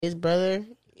His brother,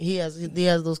 he has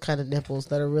those kind of nipples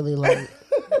that are really like,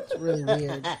 it's really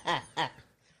weird.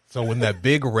 So when that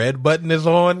big red button is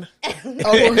on,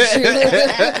 Oh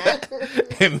shit!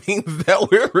 it means that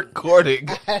we're recording.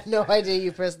 I had no idea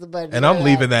you pressed the button. And I'm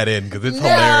leaving that in because it's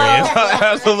hilarious. I'm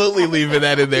absolutely leaving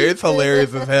that in there. It's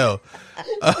hilarious as hell.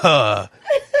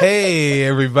 Hey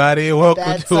everybody,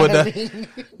 welcome to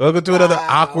another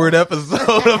awkward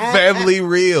episode of Family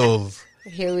Reels.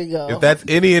 Here we go. If that's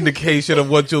any indication of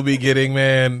what you'll be getting,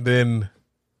 man, then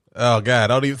oh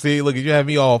god, I don't even see. Look, you have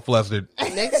me all flustered.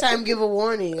 Next time, give a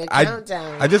warning, a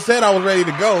countdown. I just said I was ready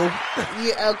to go.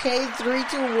 Yeah, okay, 3,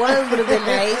 2, 1 would have been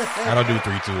nice. I don't do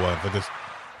 3, 2, 1.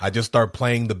 I just start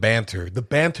playing the banter. The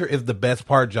banter is the best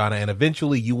part, Jonna, and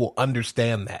eventually you will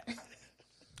understand that.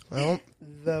 Well,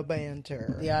 the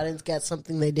banter. The audience got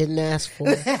something they didn't ask for.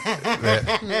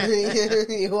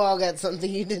 You all got something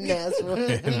you didn't ask for.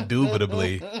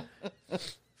 Indubitably.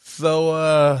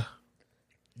 So,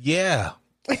 yeah.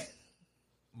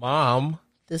 Mom.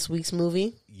 This week's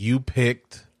movie. You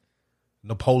picked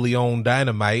Napoleon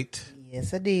Dynamite.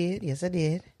 Yes, I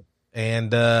did.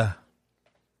 And,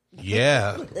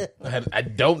 yeah. I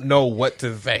don't know what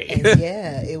to say. And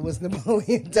yeah, it was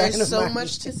Napoleon Dynamite. There's so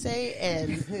much to say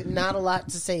and not a lot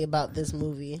to say about this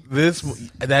movie.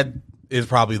 That is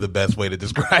probably the best way to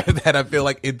describe that. I feel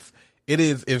like it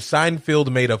is, if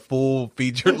Seinfeld made a full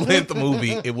feature length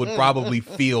movie, it would probably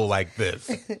feel like this.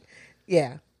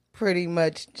 Yeah. Pretty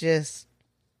much just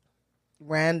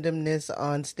randomness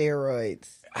on steroids.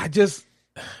 I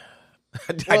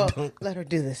don't let her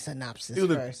do the synopsis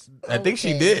first. I think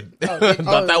she did. Oh,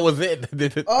 Thought that was it.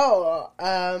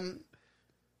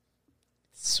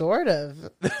 Sort of.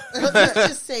 Let's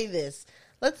just say this.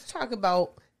 Let's talk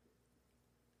about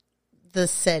the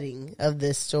setting of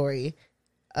this story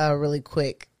really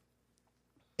quick.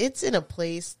 It's in a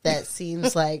place that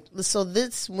seems like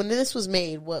when this was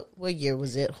made, what year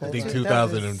was it? I think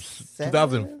 2000.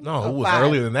 No, it was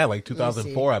earlier than that, like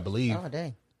 2004, I believe. Oh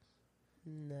dang!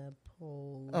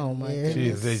 Napoleon. Oh my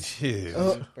goodness!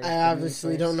 I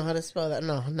obviously don't know how to spell that.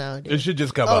 No, I do. It should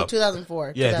just come up.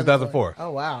 2004. Yeah, 2004.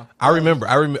 Oh wow! I remember.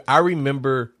 I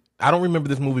don't remember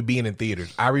this movie being in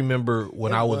theaters. I remember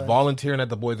when I was volunteering at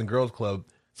the Boys and Girls Club.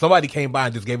 Somebody came by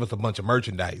and just gave us a bunch of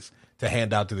merchandise to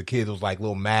hand out to the kids. It was like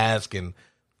little masks and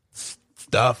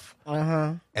stuff.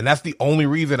 And that's the only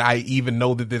reason I even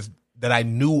know that I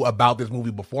knew about this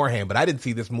movie beforehand. But I didn't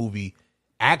see this movie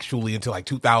actually until like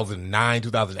 2009,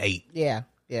 2008. Yeah.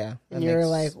 And you're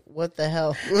like, what the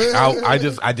hell? I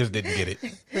just didn't get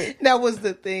it. That was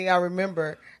the thing. I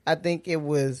remember. I think it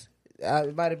was.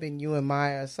 It might have been you and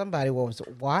Maya. Somebody was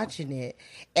watching it,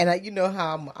 and you know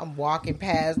how I'm walking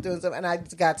past doing something, and I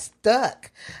just got stuck.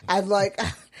 I like,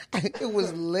 it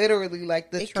was literally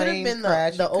like the train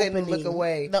crash. The opening. Couldn't look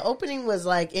away. The opening was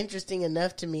like interesting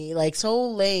enough to me, like so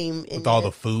lame with all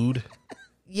the food.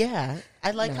 Yeah,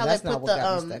 I like how they put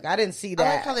the. I didn't see that.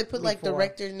 I like how they put like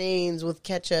director names with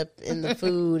ketchup in the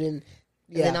food and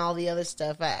then all the other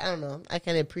stuff. I don't know. I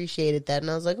kind of appreciated that, and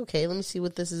I was like, okay, let me see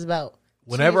what this is about.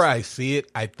 Whenever I see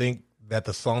it, I think that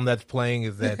the song that's playing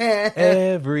is that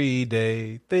every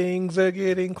day things are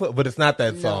getting close, but it's not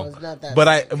that song. No, it's not that.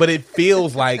 But it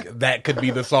feels like that could be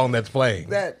the song that's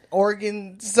playing. That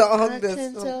organ song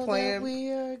that's playing. That we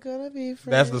are gonna be friends.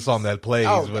 That's the song that plays.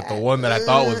 But the one that I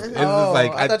thought was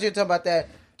like I thought you were talking about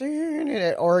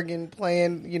that organ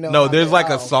playing. No, there's like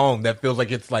a song that feels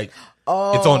like it's like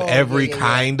it's on every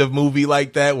kind of movie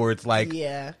like that, where it's like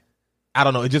I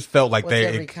don't know. It just felt like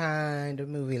every kind of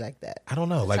movie like that. I don't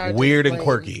know, like weird and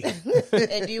quirky.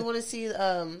 And do you want to see,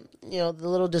 the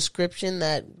little description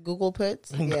that Google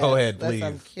puts? Go ahead, please.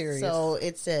 I'm curious. So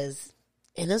it says,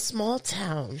 in a small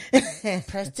town,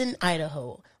 Preston,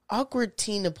 Idaho, awkward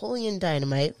teen Napoleon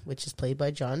Dynamite, which is played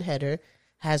by John Heder,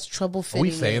 has trouble fitting. Are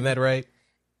we saying that right?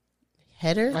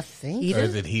 Heder? I think. Heater? Or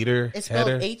is it Heater? It's spelled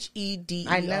Heder?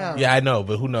 H-E-D-E-R. I know. Yeah, I know,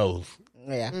 but who knows?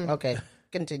 Yeah. Okay.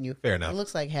 Continue. Fair It enough.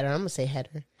 looks like Heder. I'm going to say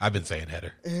Heder. I've been saying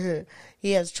Header.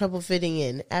 He has trouble fitting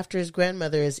in. After his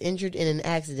grandmother is injured in an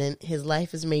accident, his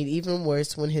life is made even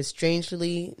worse when his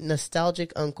strangely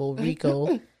nostalgic uncle,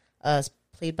 Rico,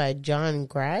 played by John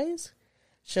Grise,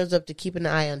 shows up to keep an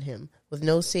eye on him. With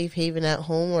no safe haven at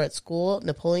home or at school,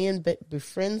 Napoleon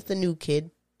befriends the new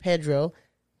kid, Pedro.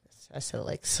 I said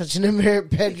like such an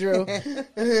American Pedro.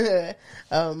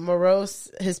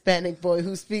 Morose Hispanic boy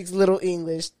who speaks little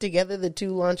English. Together, the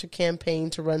two launch a campaign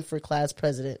to run for class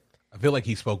president. I feel like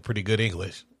he spoke pretty good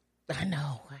English. I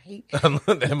know, right?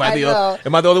 Am I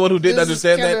the only one who didn't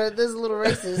understand that? This is a little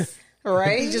racist.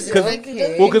 Right? He just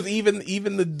because even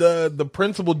the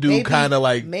principal dude kind of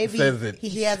like maybe says it.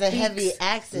 He has a heavy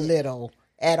accent. Little.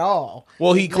 at all.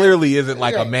 Well, he clearly isn't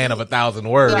like a man of 1,000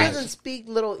 words. He doesn't speak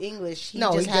little English. He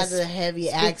just has a heavy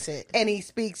accent. And he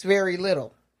speaks very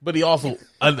little. But he also,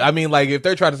 I mean, like, if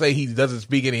they're trying to say he doesn't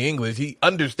speak any English, he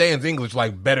understands English,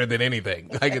 like, better than anything.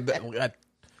 Like,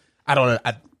 I don't know.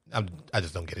 I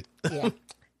just don't get it. Yeah.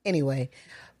 Anyway,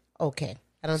 okay.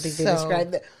 I don't think they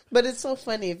describe that. But it's so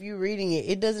funny. If you're reading it,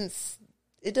 it doesn't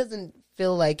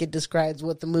feel like it describes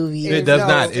what the movie is. It does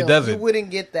not. It doesn't. You wouldn't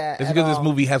get that. It's because this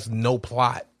movie has no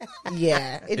plot.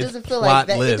 Yeah. It doesn't feel plotless. like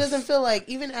that. It doesn't feel like,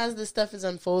 even as the stuff is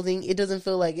unfolding, it doesn't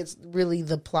feel like it's really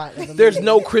the plot of the movie. There's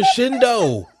no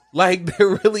crescendo. Like,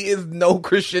 there really is no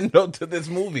crescendo to this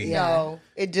movie. Yeah. No.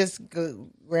 It just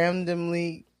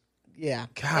randomly... Yeah.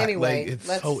 God, anyway, like,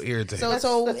 it's so irritating.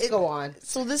 So let's go on.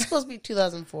 So this is supposed to be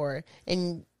 2004,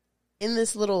 and in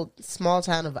this little small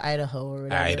town of Idaho or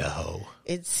whatever. Idaho.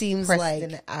 It seems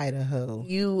Preston, like Idaho.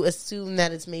 You assume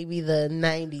that it's maybe the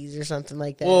 90s or something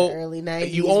like that. Well, early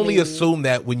 90s. You only maybe. assume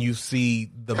that when you see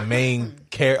the main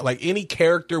character, like any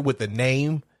character with a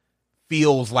name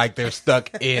feels like they're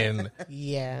stuck in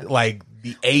like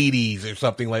the 80s or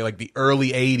something, like the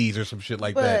early 80s or some shit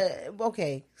like that.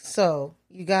 Okay, so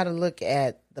you got to look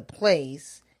at the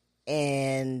place,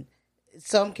 and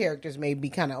some characters may be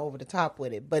kind of over the top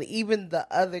with it, but even the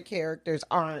other characters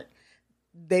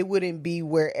they wouldn't be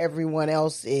where everyone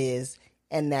else is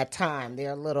in that time.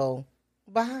 They're a little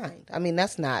behind. I mean,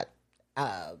 that's not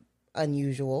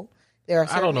unusual. There are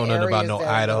I don't know nothing about no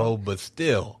Idaho, but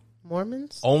still.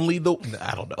 Mormons?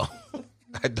 I don't know.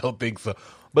 I don't think so.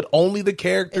 But only the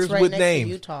characters it's right with next names.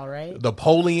 to Utah, right?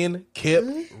 Napoleon, Kip,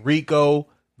 Rico,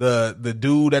 the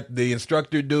dude the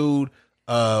instructor dude,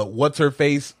 what's her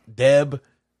face, Deb,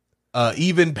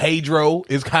 even Pedro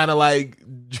is kind of like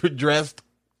dressed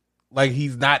like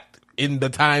he's not in the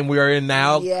time we are in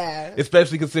now. Yeah.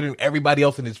 Especially considering everybody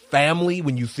else in his family,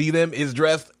 when you see them, is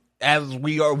dressed as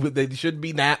we are. They should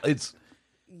be now. It's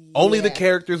only the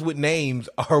characters with names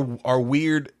are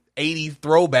weird 80s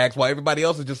throwbacks, while everybody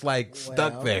else is just like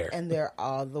stuck there. And they're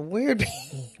all the weird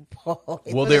people.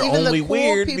 Well, they're even only the cool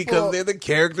weird people, because they're the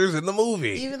characters in the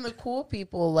movie. Even the cool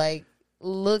people like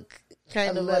look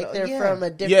kind of like they're from a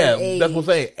different age. That's what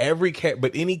I'm saying.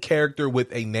 But any character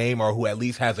with a name or who at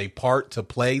least has a part to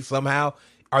play somehow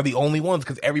are the only ones,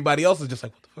 because everybody else is just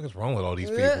like, what the fuck is wrong with all these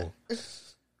people?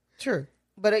 True.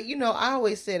 But, I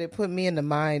always said it put me in the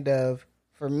mind of,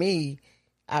 for me,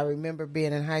 I remember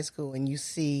being in high school and you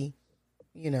see,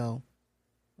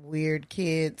 weird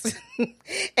kids.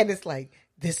 And it's like,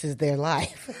 this is their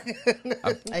life.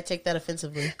 I take that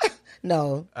offensively.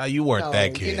 No. You weren't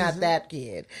that kid. You're not that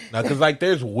kid. No, because like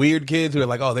there's weird kids who are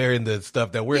like, oh, they're into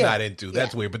stuff that we're not into.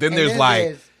 That's weird. But then there's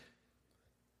like,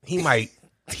 he might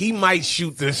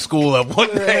shoot this school up one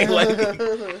day.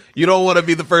 Like, you don't want to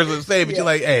be the first one to say it, but you're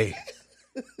like, hey,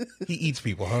 he eats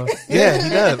people, huh? Yeah, he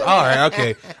does. All right,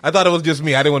 okay. I thought it was just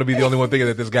me. I didn't want to be the only one thinking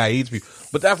that this guy eats people.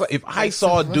 But that's like, if I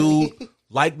saw a dude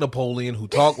like Napoleon who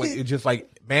talked like, it's just like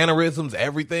mannerisms,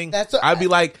 everything, I'd be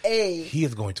like, he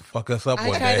is going to fuck us up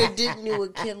one day. I kind of did knew a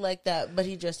kid like that, but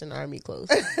he dressed in army clothes.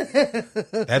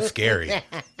 That's scary.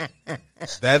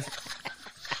 That's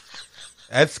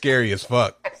scary as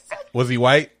fuck. Was he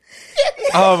white?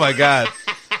 Oh my God.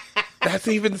 That's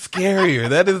even scarier.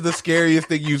 That is the scariest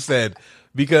thing you said.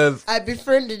 Because I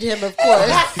befriended him, of course.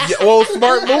 Yeah, well,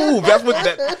 smart move. That's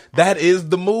what that is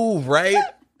the move, right?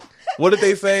 What did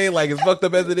they say? Like, as fucked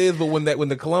up as it is, but when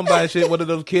the Columbine shit, one of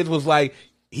those kids was like,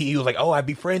 he was like, oh, I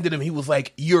befriended him. He was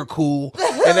like, you're cool.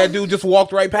 And that dude just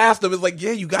walked right past him. It's like,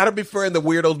 yeah, you gotta befriend the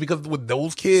weirdos, because with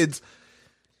those kids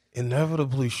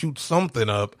inevitably shoot something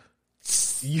up,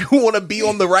 you want to be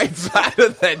on the right side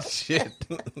of that shit.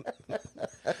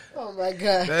 Oh my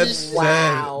God. That's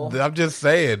wow. sad. I'm just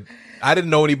saying. I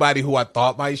didn't know anybody who I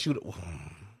thought might shoot.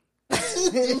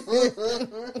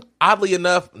 Oddly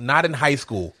enough, not in high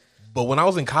school, but when I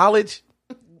was in college,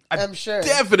 I'm sure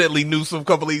definitely knew some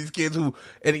couple of these kids who,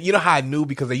 and you know how I knew,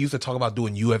 because they used to talk about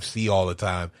doing UFC all the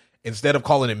time. Instead of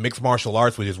calling it mixed martial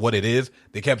arts, which is what it is,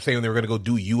 they kept saying they were going to go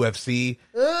do UFC,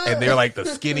 and they're like the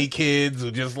skinny kids who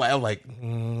just like, I'm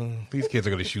like, these kids are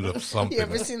going to shoot up something. You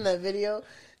ever seen that video?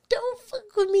 Don't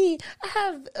fuck with me. I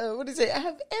have what do you say? I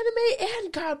have anime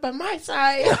and God by my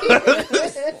side.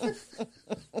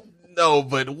 No,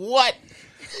 but what?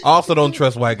 Also, don't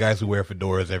trust white guys who wear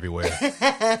fedoras everywhere.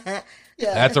 Yeah.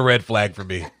 That's a red flag for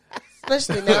me.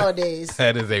 Especially nowadays.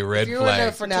 That is a red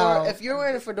flag. If you're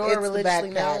wearing a fedora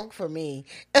religiously now, for me,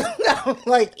 I'm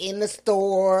like in the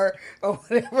store or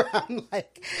whatever. I'm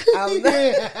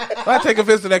I take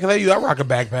offense to that because I rock a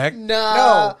backpack.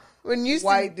 no. when you see,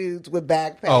 white dudes with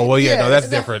backpacks. Oh well, yeah, no,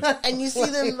 that's Yeah. different. and you see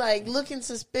them like looking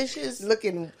suspicious,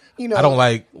 looking, you know. I don't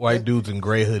like white dudes in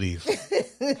gray hoodies.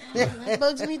 that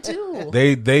bugs me too.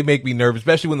 They make me nervous,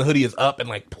 especially when the hoodie is up and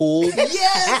like pulled.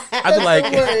 Yes, I'd be like,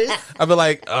 the worst. I'd be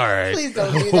like, all right, Please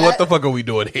don't do what that. the fuck are we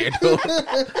doing here? Dude?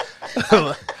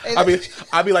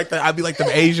 I'd be like them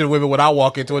Asian women when I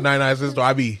walk into a 99 cent store.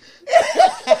 I'm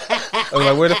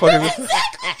like, where the fuck is this?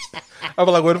 I'm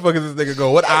like, where the fuck is this nigga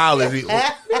go? What aisle is he?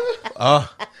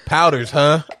 Powders,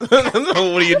 huh? What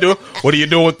are you doing? What are you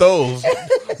doing with those?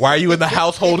 Why are you in the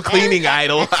household cleaning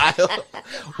aisle?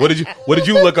 What did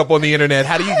you look up on the internet?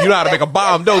 You know how to make a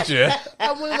bomb, don't you?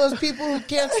 I'm one of those people who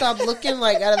can't stop looking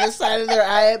like out of the side of their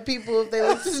eye at people if they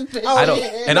look suspicious. I don't,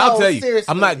 and I'll tell you, seriously.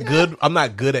 I'm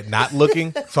not good at not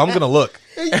looking, so I'm gonna look.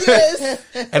 Yes.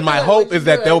 And my hope is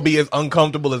that they'll be as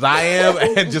uncomfortable as I am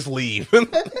and just leave,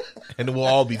 and we'll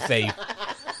all be safe.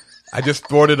 I just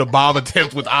thwarted a bomb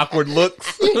attempt with awkward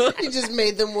looks. You just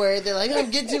made them worried. They're like,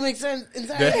 I'm getting too much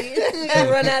anxiety. I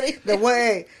run out of here.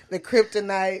 The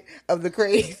kryptonite of the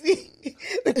crazy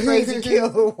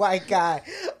killer white guy,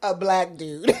 a black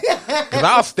dude. Because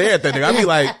I'll stare at that nigga. I'll be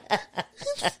like,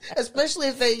 Especially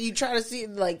if you try to see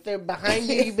like they're behind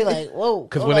you, you'd be like, whoa.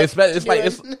 because when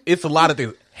it's a lot of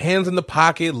things. Hands in the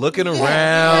pocket, looking around.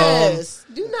 Yes.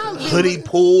 Do not be Hoodie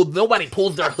pulled. Nobody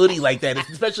pulls their hoodie like that,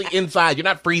 especially inside. You're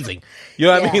not freezing. You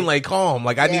know what I mean? Like, calm.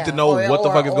 Like, I need to know what the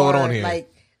fuck is going on here.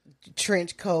 Like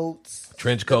trench coats.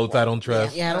 Trench coats, I don't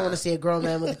trust. Yeah, I don't want to see a grown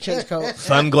man with a trench coat.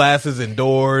 Sunglasses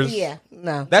indoors. Yeah,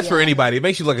 no. That's for anybody. It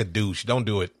makes you look like a douche. Don't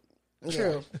do it.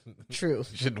 True. You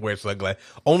shouldn't wear sunglasses.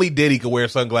 Only Diddy can wear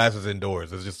sunglasses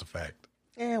indoors. It's just a fact.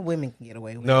 Yeah, women can get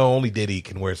away with it. No, only Diddy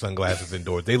can wear sunglasses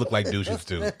indoors. They look like douches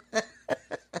too.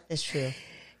 It's true.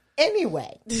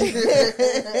 Anyway,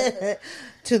 to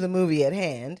the movie at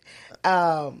hand.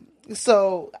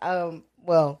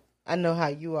 Well, I know how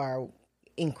you are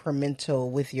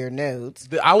incremental with your notes.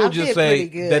 I would just did say pretty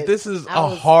good. that this is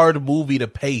a hard movie to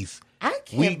pace. I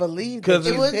can't believe because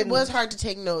that It was hard to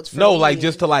take notes. For No, me. like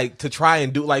just to try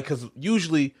and do because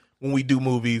usually when we do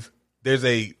movies, there's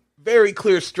a very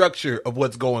clear structure of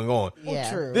what's going on.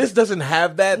 Yeah. True. This doesn't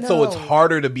have that, so it's No.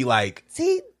 harder to be like.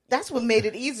 See, that's what made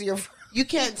it easier. You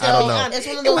can't I tell. don't know. It's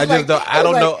one of those. I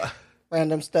don't know.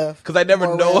 Random stuff. 'Cause I never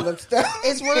More know. random stuff.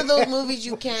 It's one of those movies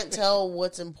you can't tell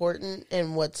what's important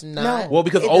and what's not. Well,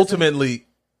 because It doesn't- ultimately,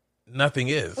 nothing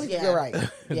is. Yeah. You're right.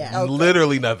 Yeah.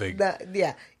 Literally nothing.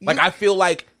 Yeah. Like I feel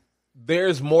like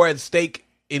there's more at stake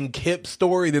in Kip's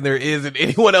story than there is in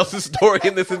anyone else's story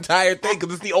in this entire thing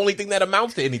because it's the only thing that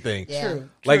amounts to anything. Yeah. True.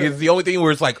 Like it's the only thing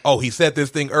where it's like, oh, he said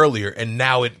this thing earlier and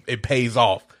now it pays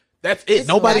off. That's it. It's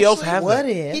Nobody else actually has What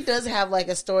it. if? He does have like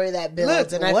a story that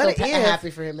builds, Look, and I what feel if happy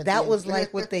for him. At the that end. was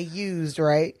like what they used,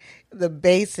 right? The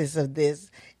basis of this,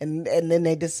 and then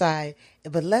they decide,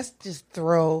 but let's just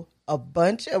throw a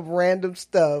bunch of random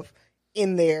stuff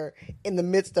in there in the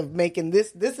midst of making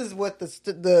this. This is what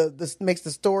the makes the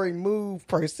story move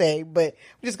per se. But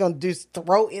we're just gonna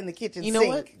throw in the kitchen You know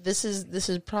sink. what? This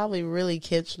is probably really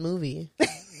Kip's movie.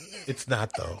 It's not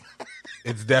though.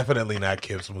 It's definitely not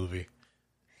Kip's movie.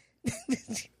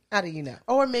 How do you know?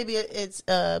 Or maybe it's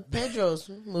Pedro's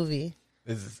movie.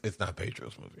 It's not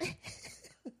Pedro's movie.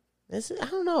 I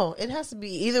don't know. It has to be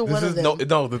either one of them.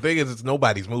 No. The thing is, it's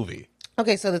nobody's movie.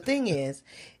 Okay, so the thing is,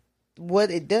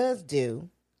 what it does do,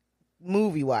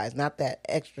 movie wise, not that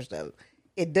extra stuff,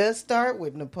 it does start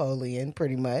with Napoleon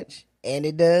pretty much, and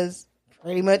it does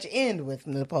pretty much end with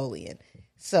Napoleon.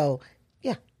 So,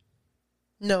 yeah.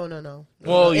 No.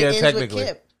 Well, It yeah, ends with technically.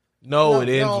 Kip. No, No, it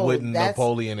ends no, with that's-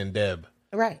 Napoleon and Deb.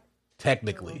 Right.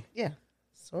 Technically. Yeah.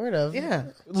 Sort of. Yeah.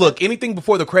 Look, anything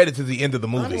before the credits is the end of the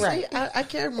movie. Honestly, I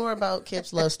care more about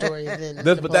Kip's love story than. But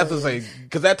that's the Napoleon. thing,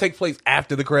 because that takes place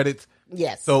after the credits.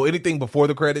 Yes. So anything before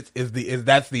the credits is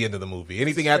that's the end of the movie.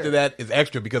 Anything after that is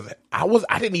extra because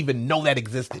I didn't even know that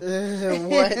existed.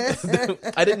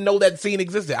 What? I didn't know that scene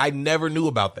existed. I never knew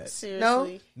about that.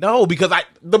 Seriously? No, because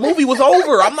the movie was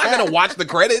over. I'm not gonna watch the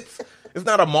credits. It's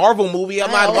not a Marvel movie.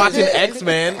 I'm not watching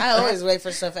X-Men. I always wait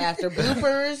for stuff after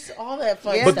bloopers, all that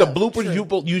fun Yeah. But the stuff.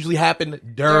 bloopers usually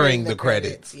happen during the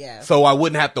credits. yeah. So I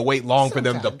wouldn't have to wait long for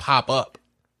them to Sometimes. pop up.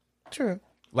 True.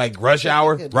 Like Rush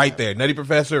Hour, good right job. there. Nutty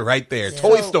Professor, right there.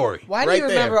 Toy Story, Why do right you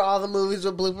remember there. all the movies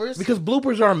with bloopers? Because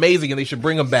bloopers are amazing and they should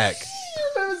bring them back.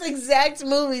 you remember exact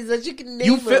movies that you can name.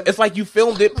 You them. it's like you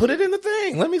filmed it, put it in the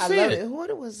thing. Let me I see love it. it. What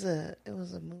it was a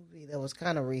movie that was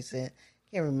kind of recent.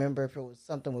 can't remember if it was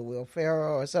something with Will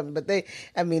Ferrell or something, but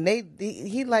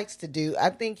he likes to do. I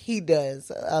think he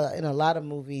does in a lot of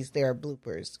movies. There are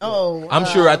bloopers. Oh, I'm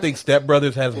sure. I think Step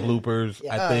Brothers has bloopers.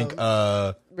 I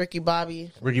think Ricky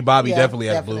Bobby. Definitely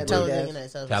has definitely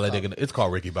bloopers. does. Talladega. It's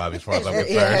called Ricky Bobby as far as I'm concerned.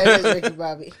 Yeah, it is Ricky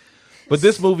Bobby. But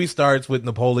this movie starts with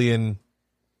Napoleon.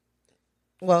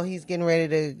 Well, he's getting ready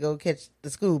to go catch the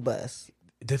school bus.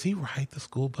 Does he ride the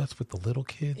school bus with the little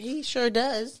kids? He sure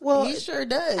does. Well, he sure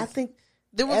does. I think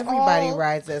there was everybody all-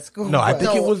 rides that school No, bus. I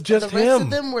think it was just the rest him. of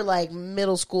them were like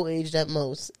middle school aged at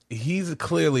most. He's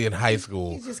clearly in high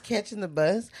school. He's just catching the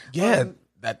bus. Yeah,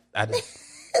 I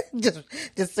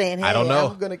Just saying, hey, I don't know.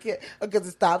 I'm going to catch, because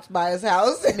it stops by his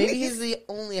house. Maybe he's the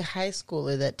only high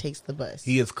schooler that takes the bus.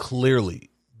 he is clearly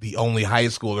the only high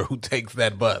schooler who takes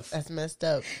that bus. That's messed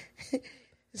up.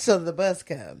 So the bus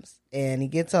comes, and he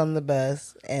gets on the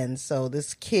bus, and so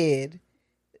this kid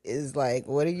is like,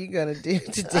 what are you going to do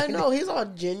today? I know he's all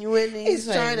genuine. And he's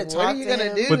like, trying to what talk are you to gonna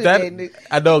him. do? But that today?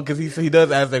 I know because he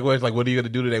does ask that question like, "What are you going to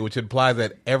do today?" Which implies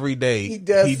that every day He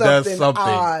does something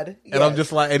odd. And I'm Yes.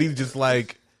 just like, and he's just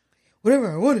like,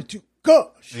 Whatever I wanted to.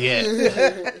 Gosh. yeah.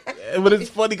 But it's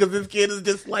funny because this kid is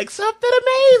just like something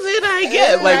amazing. I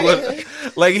get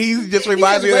like, like he just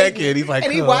reminds me of that kid. He's like,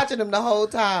 and he's "Huh." watching him the whole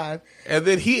time. and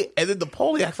then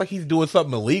Napoleon acts like he's doing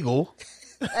something illegal.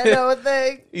 I know a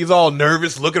thing. He's all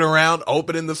nervous, looking around,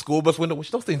 opening the school bus window,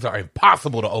 which those things are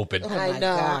impossible to open. I my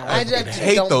know. God. I I just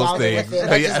hate don't those bother things. with it.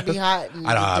 I Yeah. just be hot. And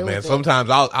I know, deal man. with it. Sometimes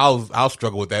I'll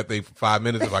struggle with that thing for 5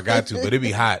 minutes if I got to, but it'd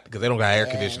be hot because they don't got air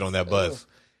conditioning on that bus.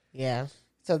 Yeah.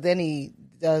 So then he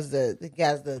has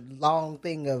the long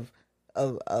thing of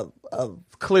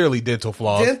Clearly dental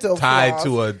floss Dental tied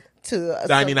floss to a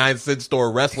 99-cent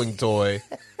store wrestling toy,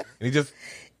 and he just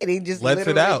and he just lets it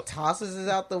literally out. tosses it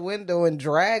out the window and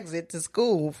drags it to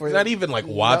school for he's not even like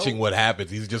watching what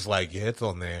happens. He's just like, yeah, it's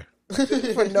on there.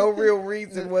 for no real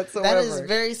reason whatsoever. That is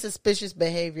very suspicious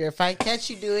behavior. If I catch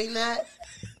you doing that,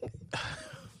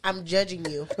 I'm judging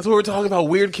you. That's what we're talking about.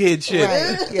 Weird kid shit.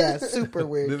 right. Yeah, super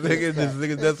weird. This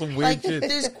nigga does some weird Like shit.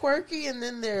 there's quirky, and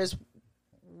then there's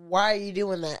why are you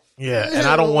doing that? Yeah, and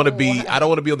I don't want to be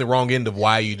on the wrong end of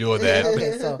why you doing that.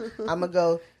 Okay, so I'm gonna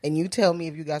go and you tell me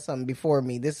if you got something before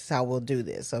me. This is how we'll do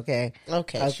this, okay?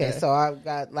 Okay, sure. So I've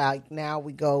got like now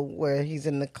we go where he's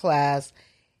in the class,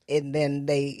 and then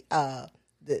they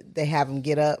have him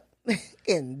get up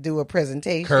and do a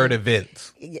presentation. Current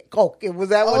events. Yeah, okay, was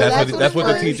that what? That's what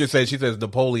the was. teacher said. She says,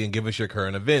 "Napoleon, give us your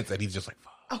current events," and he's just like,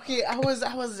 "Fuck." Okay, I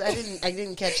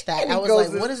didn't catch that. And I he was goes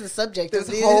like, what is the subject This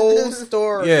of this? whole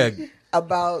story Yeah.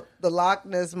 about the Loch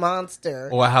Ness monster.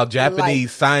 Or how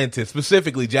Japanese scientists,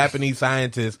 specifically Japanese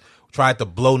scientists, tried to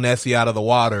blow Nessie out of the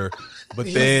water, but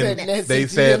then said Nessie they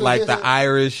said too. like the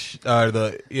Irish or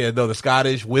the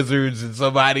Scottish wizards and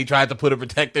somebody tried to put a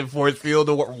protective force field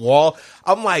or wall.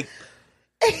 I'm like,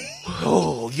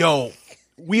 oh, yo,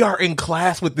 we are in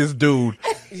class with this dude.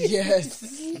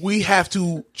 Yes. We have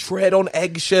to tread on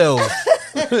eggshells.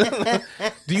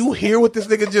 Do you hear what this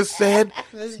nigga just said?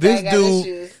 This guy got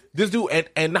issues.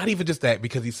 And not even just that,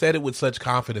 because he said it with such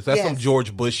confidence. That's Yes. some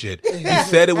George Bush shit. He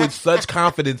said it with such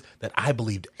confidence that I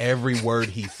believed every word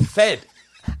he said.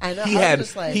 I know. He I had was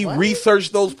just like, he what?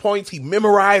 researched those points. He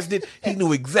memorized it. He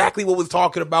knew exactly what was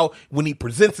talking about. When he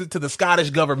presents it to the Scottish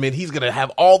government, he's gonna have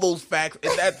all those facts.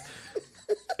 And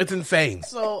it's insane.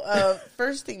 So,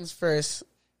 first things first,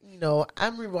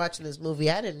 I'm rewatching this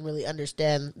movie. I didn't really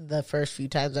understand the first few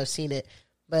times I've seen it,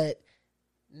 but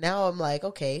now I'm like,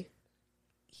 okay,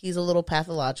 he's a little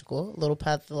pathological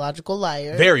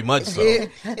liar. Very much so.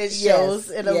 It shows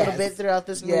in a little yes. bit throughout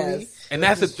this movie. Yes. And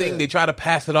that's the thing. They try to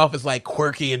pass it off as like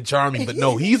quirky and charming, but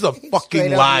no, he's a fucking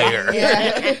Straight up liar.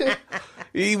 Yeah.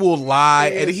 He will lie,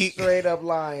 and He's straight up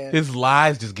lying. his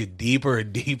lies just get deeper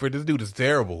and deeper. This dude is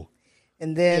terrible.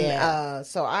 And then, Yeah.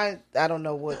 so I don't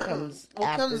know what comes. What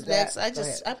after comes that. next? I Go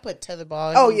ahead. put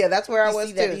tetherball. Oh yeah, that's where I You was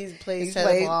see too. that he plays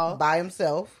tetherball. by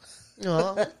himself.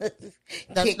 No, that's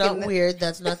Kicking not the- weird.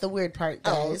 That's not the weird part,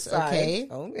 guys.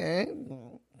 Outside. Okay,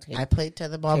 Okay. I played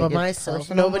tetherball Take by it myself.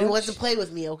 personal Nobody much? wants to play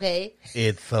with me. Okay.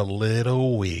 It's a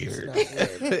little weird.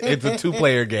 It's a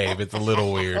 2-player game. It's a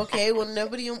little weird. Okay. Well,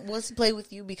 nobody wants to play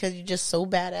with you because you're just so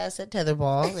badass at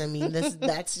tetherball. I mean,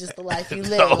 that's just the life you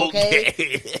live.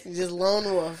 Okay. You're just lone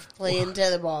wolf playing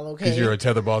tetherball. Because Okay. you're a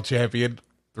tetherball champion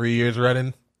 3 years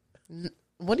running.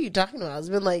 What are you talking about? It's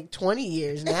been like 20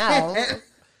 years now.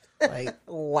 Like,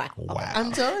 Wow.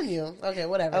 I'm telling you. Okay,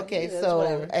 whatever. Okay, That's so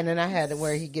whatever. and then I had it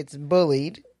where he gets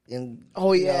bullied, and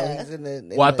Oh, yeah. he's in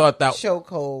the Well, I thought that-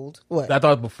 chokehold. What? I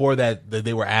thought before that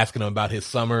they were asking him about his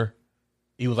summer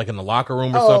He was like in the locker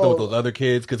room or something with those other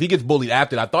kids because he gets bullied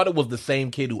after. I thought it was the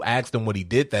same kid who asked him what he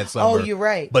did that summer. Oh, you're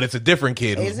right. But it's a different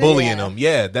kid who's bullying him.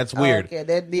 Yeah, that's weird. Okay,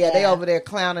 they over there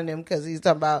clowning him because he's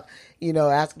talking about,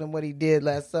 asking him what he did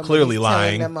last summer. Clearly he's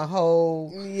lying. Telling them a whole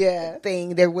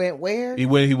thing. They went where? He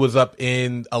was up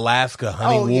in Alaska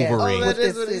hunting Wolverine.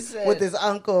 With his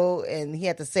uncle, and he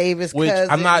had to save his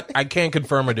cousin. I can't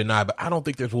confirm or deny, but I don't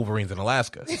think there's Wolverines in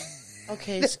Alaska.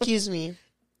 Okay, excuse me.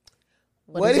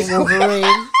 What is a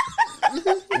Wolverine?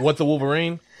 What's a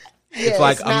Wolverine? Yeah, it's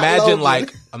like it's not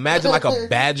imagine like a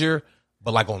badger,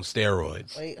 but like on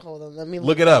steroids. Wait, hold on. Let me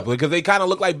look it up because they kind of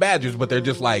look like badgers, but they're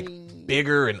just like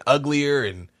bigger and uglier,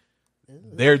 and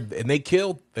they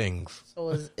kill things. So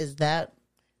is that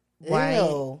why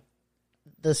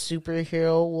the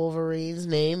superhero Wolverine's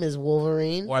name is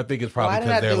Wolverine? Well, I think it's probably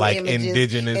because they're like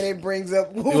indigenous, and it brings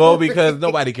up Wolverine. Well, because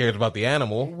nobody cares about the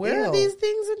animal. Where are these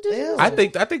things indigenous?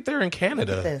 I think they're in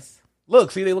Canada. Look at this.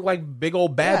 Look, see, they look like big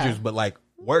old badgers, but like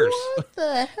worse. What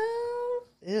the hell?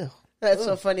 Ew. That's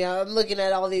so funny. I'm looking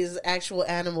at all these actual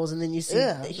animals, and then you see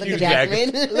Hugh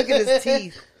Jackman. Jackman. Look at his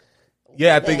teeth.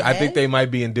 Yeah, I think they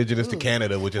might be indigenous to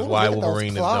Canada, which is why Wolverine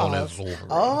is known as Wolverine.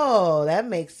 Oh, that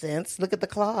makes sense. Look at the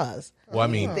claws. Well, I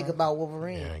mean, think about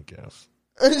Wolverine. Yeah, I guess.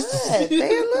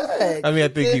 Look. I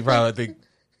mean,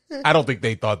 I don't think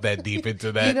they thought that deep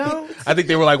into that. You know? I think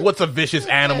they were like, "What's a vicious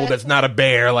animal that's not a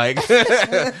bear?" Like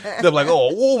they're like,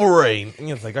 "Oh, Wolverine." And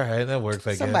it's like, all right, that works.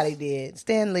 I guess somebody did.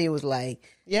 Stan Lee was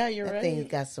like, Yeah, you're that right. thing's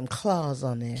got some claws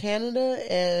on there. Canada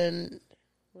and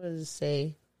what does it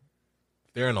say?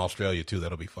 they're in Australia too.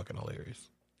 That'll be fucking hilarious.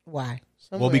 Why?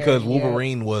 Somewhere Well, because in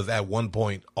Wolverine was at one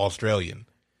point Australian.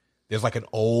 There's like an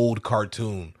old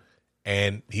cartoon,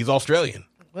 and he's Australian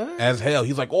as hell.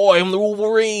 He's like, "Oh, I'm the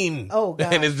Wolverine." Oh,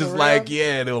 God, and it's just for like, real?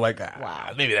 yeah, they were like,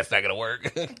 maybe that's not gonna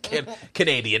work.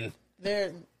 Canadian.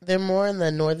 They're more in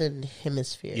the northern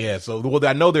hemisphere. Yeah, so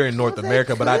I know they're in North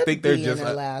America, but I think they're just in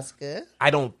Alaska. I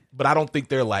don't think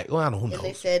they're like. Well, I don't know. Who knows? And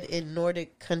they said in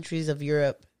Nordic countries of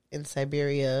Europe, in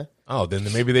Siberia, Oh, then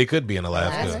maybe they could be in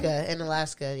Alaska.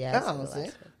 Alaska, yeah. it's in Oh, see?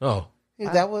 Alaska. Oh,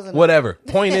 That wasn't whatever.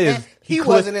 Point is, He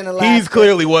wasn't in Alaska. He's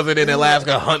clearly wasn't in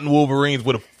Alaska hunting Wolverines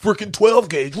with a freaking 12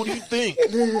 gauge. What do you think?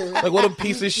 Like, what a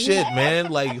piece of shit, man.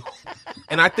 Like,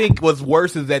 and I think what's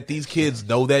worse is that these kids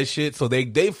know that shit, so these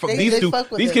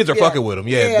fuck with kids him. are fucking with them.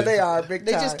 Yeah, Yeah, they are big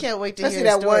They time. just can't wait to Especially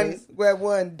hear that stories.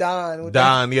 one Don with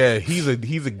Don, yeah, he's a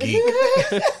geek.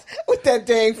 with that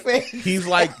dang face. He's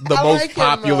like the I most like him,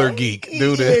 popular though. geek, He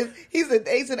dude. is.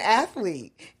 He's an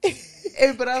athlete.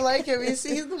 Hey, but I like him. He's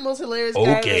the most hilarious guy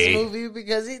in Okay. this movie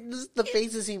because just the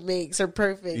faces he makes are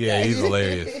perfect. Yeah, he's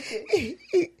hilarious.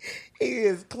 He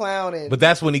is clowning. But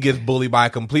that's when he gets bullied by a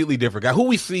completely different guy who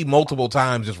we see multiple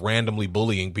times just randomly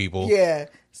bullying people. yeah,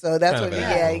 so that's Kind when of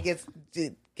he asshole. gets.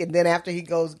 And then after he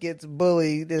gets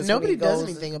bullied, this Nobody when he does goes-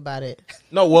 anything about it.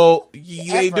 No, well,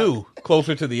 they do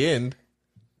closer to the end.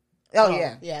 Oh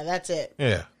yeah. Yeah, that's it.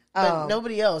 Yeah. But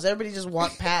nobody else. Everybody just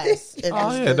walked past. And Oh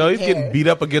just yeah, didn't no, he's care. getting beat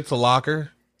up against a locker.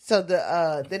 So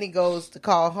then he goes to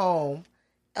call home.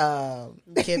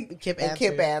 Kip And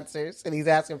Kip answers, and he's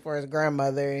asking for his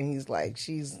grandmother, and he's like,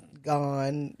 she's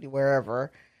gone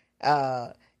wherever.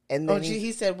 And then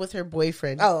he said with her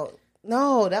boyfriend. oh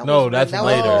no, No, was that's that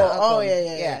later. Was Oh,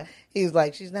 yeah. He's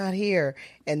like, she's not here,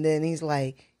 and then he's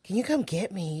like, can you come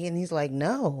get me? And he's like,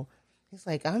 no. He's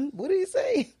like, what did he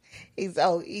say? It's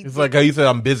like how you said,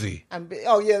 I'm busy. When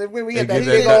we had He that said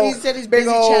big that- old, He said he's big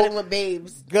busy old chatting with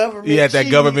babes. government. He had that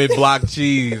cheese. government block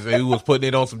cheese, and he was putting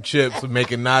it on some chips and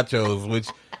making nachos, which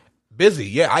busy.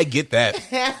 Yeah, I get that.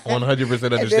 100% And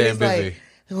then understand he's busy. like,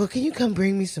 well, can you come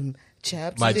bring me some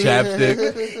chapstick? My chapstick.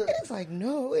 It's like,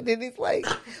 no. And then he's like,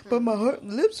 but my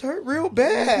lips hurt real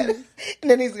bad. And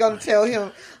then he's going to tell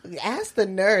him, ask the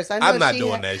nurse. I know I'm not she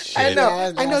doing that shit. I know. Yeah,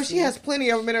 that's I know nasty. she has plenty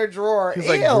of them in her drawer. He's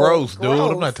like, Ew, gross, dude.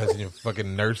 I'm not touching your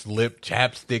fucking nurse lip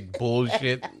chapstick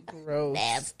bullshit. Gross.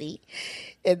 nasty.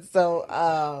 And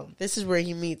so, This is where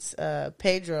he meets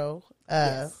Pedro.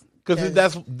 Because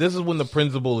this is when the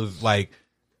principal is like,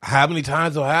 how many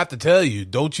times do I have to tell you?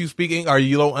 Don't you speak English? Or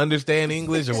you don't understand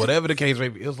English? Or whatever the case may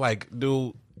be. It's like,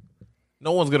 dude,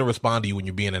 no one's going to respond to you when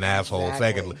you're being an asshole.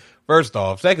 Exactly.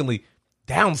 Secondly,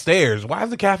 downstairs. Why is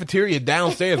the cafeteria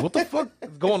downstairs? What the fuck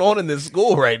is going on in this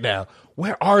school right now?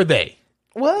 Where are they?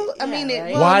 well, I mean,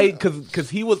 right? Why?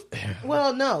 Because he was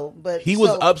Well, no, but he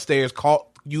was upstairs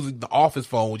using the office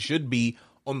phone, which should be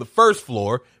on the first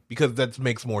floor because that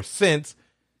makes more sense.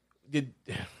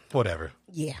 Whatever.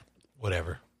 Yeah.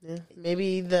 Yeah,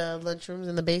 maybe the lunchroom's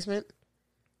in the basement.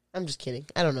 I'm just kidding.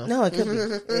 I don't know. No, it could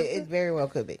be. It very well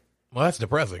could be. Well, that's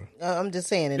depressing. I'm just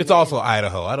saying. It's also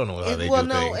Idaho. I don't know how they do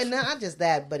things. And not just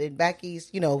that, but in back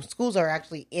east, schools are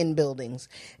actually in buildings,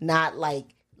 not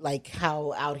like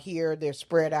how out here they're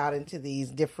spread out into these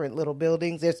different little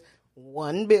buildings. There's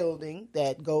one building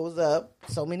that goes up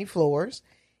so many floors,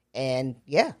 and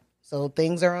so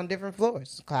things are on different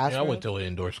floors. Yeah, I went to an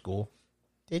indoor school.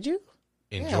 Did you?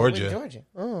 In Georgia.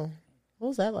 Oh, what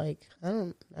was that like? I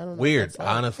don't know. Weird,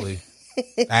 honestly.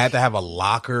 I had to have a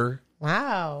locker.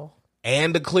 Wow.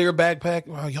 And a clear backpack.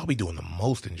 Wow, y'all be doing the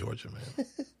most in Georgia, man.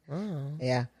 Oh.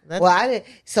 Yeah. I did.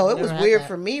 So it was weird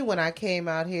for me when I came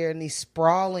out here in these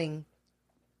sprawling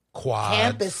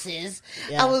quads campuses.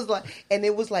 Yeah. I was like, and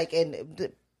it was like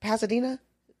in Pasadena,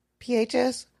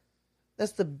 PHS.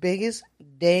 That's the biggest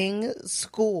dang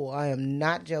school. I am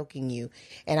not joking you.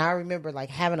 And I remember like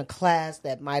having a class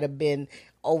that might have been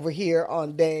over here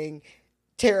on dang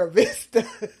Terra Vista,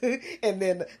 and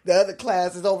then the other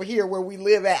class is over here where we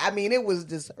live at. I mean, it was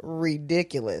just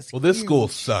ridiculous. Well, this school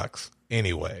sucks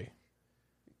anyway.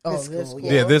 This school,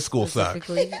 this school sucks.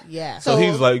 Yeah. So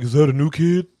he's like, "Is that a new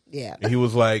kid?" Yeah. And he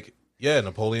was like, "Yeah,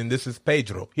 Napoleon. This is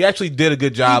Pedro." He actually did a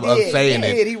good job of saying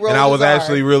it, He and I was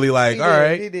actually really like, "All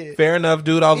right, fair enough,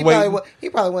 dude." I was waiting.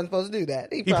 He probably wasn't supposed to do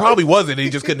that. He probably wasn't.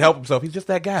 He just couldn't help himself. He's just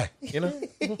that guy,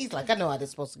 He's like, I know how this is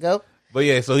supposed to go. But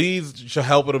yeah, so he's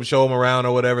helping him, show him around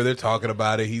or whatever. They're talking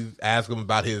about it. He's asking him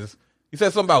about he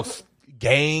said something about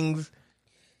gangs,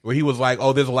 where he was like,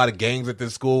 "Oh, there's a lot of gangs at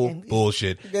this school."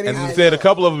 Bullshit. And he said a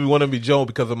couple of them want to be Joan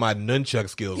because of my nunchuck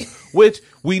skills, which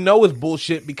we know is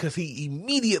bullshit because he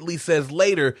immediately says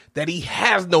later that he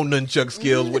has no nunchuck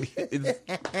skills.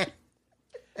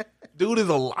 Dude is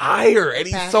a liar, and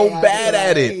he's so bad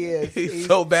at it. He's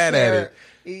so bad at it.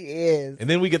 He is. And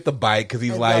then we get the bike because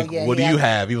he's like, "What do you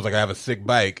have?" He was like, "I have a sick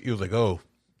bike." He was like, "Oh,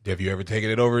 have you ever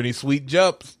taken it over any sweet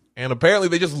jumps?" And apparently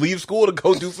they just leave school to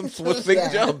go do some sick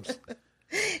jumps.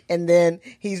 And then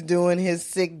he's doing his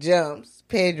sick jumps,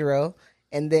 Pedro,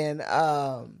 and then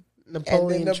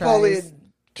Napoleon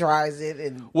tries it.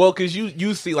 And well, because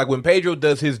you see, like when Pedro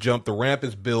does his jump, the ramp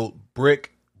is built brick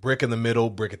in the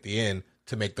middle, brick at the end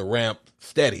to make the ramp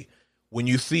steady. When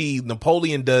you see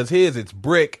Napoleon does his, it's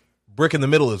brick in the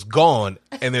middle is gone,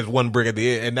 and there's one brick at the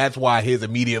end, and that's why his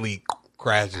immediately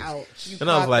crashes. Ouch. And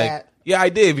I was like, yeah, I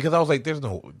did, because I was like,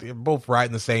 they're both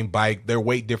riding the same bike. Their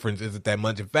weight difference isn't that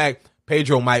much. In fact,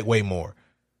 Pedro might weigh more.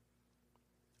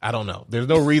 I don't know. There's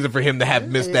no reason for him to have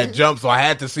missed that jump, so I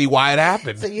had to see why it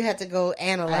happened. So you had to go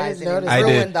analyze it. I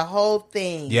ruined the whole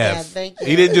thing. Yes. Yeah, thank you.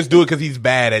 He didn't just do it because he's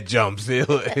bad at jumps.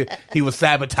 He was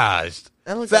sabotaged.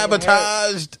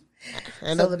 Sabotaged.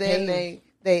 I know so then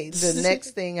the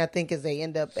next thing I think is they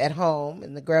end up at home,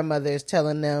 and the grandmother is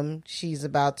telling them she's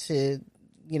about to,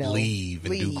 leave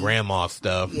and do grandma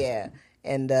stuff. Yeah,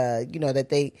 and that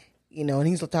they, and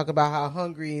he's talking about how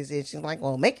hungry he is. And she's like,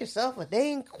 "Well, make yourself a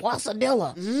dang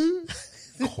quesadilla."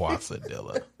 Mm-hmm.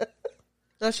 Quesadilla.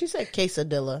 No, she said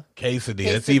quesadilla. Quesadilla.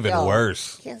 It's even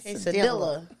worse.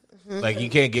 Quesadilla. Like you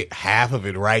can't get half of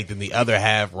it right and the other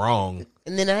half wrong.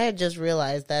 And then I had just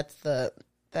realized that's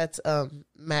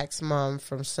Mac's mom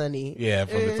from Sunny. Yeah,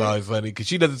 from It's Always Sunny, because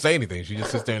she doesn't say anything. She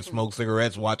just sits there and smokes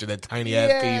cigarettes, watching that tiny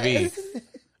ass TV.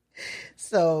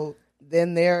 So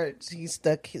then he's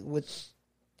stuck with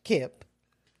Kip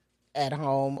at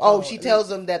home. Oh, she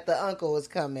tells him that the uncle is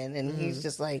coming, and he's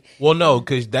just like, well, no,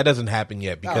 because that doesn't happen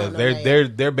yet, because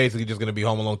they're basically just going to be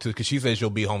home alone too, because she says she'll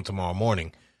be home tomorrow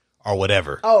morning or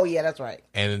whatever. Oh yeah, that's right.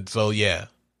 And so yeah,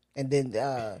 and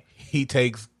then he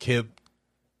takes Kip.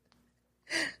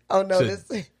 Oh no!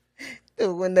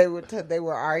 When they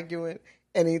were arguing,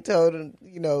 and he told him,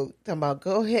 talking about,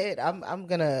 "Go ahead, I'm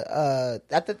gonna."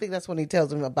 I think that's when he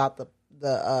tells him about the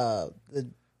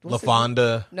La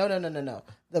Fonda. No.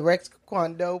 The Rex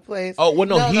Kwon Do place. Oh well,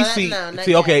 no.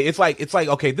 Okay, it's like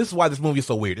okay. This is why this movie is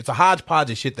so weird. It's a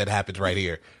hodgepodge of shit that happens right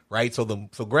here, right? So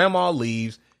Grandma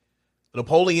leaves.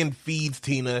 Napoleon feeds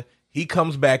Tina. He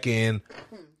comes back in,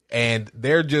 and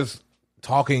they're just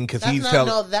talking because he's telling.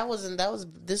 No, that was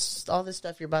this. All this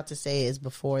stuff you're about to say is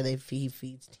before he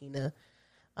feeds Tina.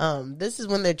 This is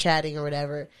when they're chatting or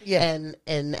whatever. Yeah,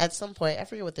 and at some point I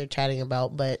forget what they're chatting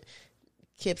about, but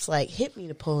Kip's like, "Hit me,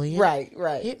 Napoleon." Right.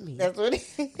 Hit me. That's what he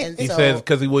says,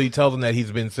 because he tells him that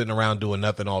he's been sitting around doing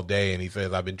nothing all day, and he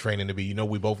says, "I've been training to be."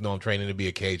 We both know I'm training to be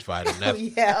a cage fighter. And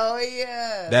that's,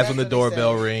 That's when the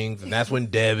doorbell rings, and that's when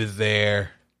Deb is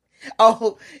there.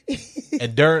 Oh,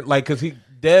 and during because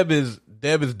Deb is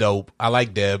dope. I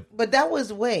like Deb. But that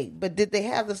was But did they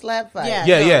have the slap fight?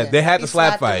 Yeah. They had the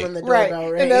slap fight. Right.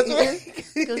 And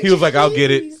that's he was like, "I'll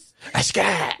get it."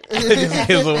 Ashka. Just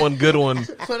gives him one good one.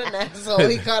 What an asshole!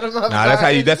 He caught him up. Nah,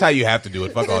 that's how you have to do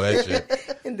it. Fuck all that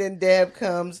shit. And then Deb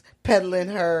comes peddling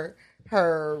her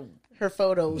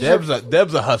photos.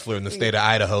 Deb's a hustler in the state of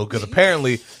Idaho because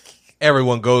apparently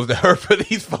everyone goes to her for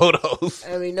these photos.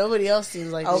 I mean, nobody else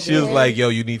seems like She was like, yo,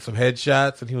 you need some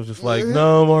headshots? And he was just like,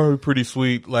 no, I'm already pretty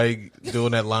sweet, like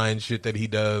doing that line shit that he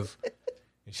does.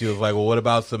 And she was like, well, what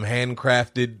about some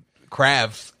handcrafted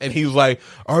crafts? And he was like,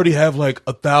 I already have like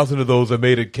 1,000 of those I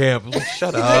made at camp. I was like,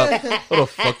 shut up. What the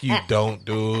fuck you don't,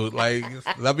 dude? Like,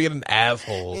 stop being an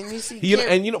asshole. And you see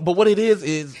but what it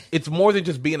is it's more than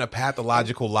just being a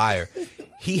pathological liar.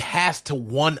 He has to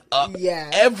one up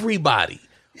everybody.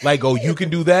 Like, oh, you can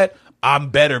do that? I'm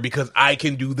better because I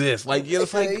can do this. Like,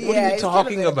 it's like, what are you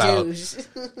talking about?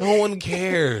 No one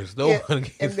cares. No one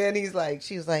cares. And then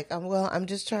she was like, well, I'm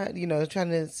just trying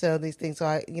to sell these things so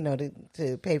I,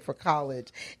 to pay for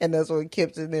college. And that's when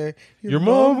Kip's in there. Your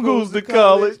mom goes to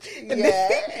college.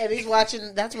 And he's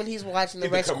watching. That's when he's watching the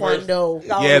Rex Kwon Do.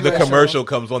 Yeah, the commercial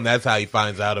comes on. That's how he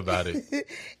finds out about it.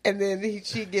 And then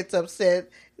she gets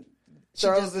upset,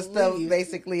 throws the stuff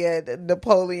basically at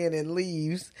Napoleon and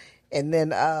leaves. And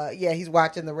then, he's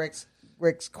watching the Rex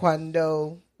Kwon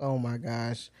Do. Oh my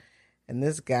gosh! And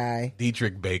this guy,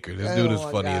 Dietrich Baker, this dude is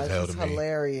funny as hell to me.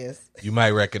 Hilarious. You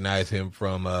might recognize him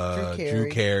from Drew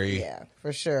Carey. Yeah,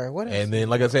 for sure. What else? And then,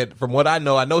 like I said, from what I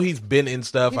know he's been in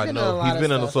stuff. He's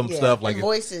been in some stuff like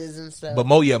voices and stuff. But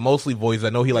mostly voices. I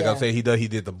know he, like I said, he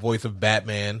did the voice of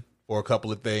Batman for a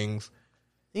couple of things.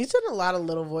 He's done a lot of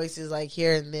little voices, like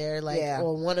here and there. Like,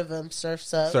 well, one of them,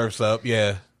 Surf's Up.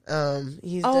 Yeah.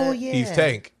 He's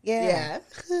Tank. Yeah.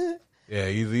 Yeah,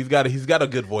 he's got a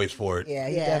good voice for it. Yeah,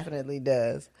 he definitely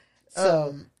does.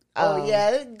 So,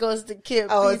 it goes to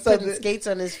Kip. He's putting skates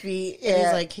on his feet, and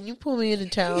he's like, "Can you pull me into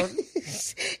town?"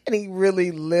 And he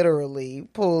really, literally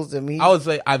pulls him. I would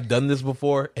say I've done this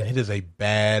before, and it is a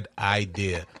bad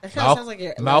idea. It sounds like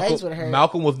your legs would hurt.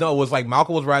 Malcolm was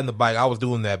riding the bike. I was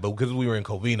doing that, but because we were in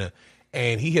Covina,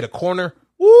 and he hit a corner.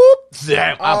 Whoop!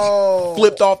 Zap! I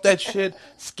flipped off that shit,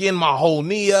 skinned my whole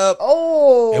knee up.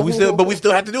 Oh! And we still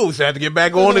had to do it. We still had to get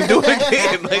back on and do it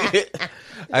again.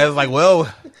 I was like, well,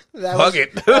 fuck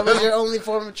it. That was your only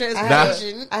form of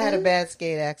transportation. I had a bad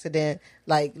skate accident,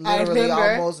 like literally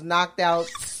almost knocked out.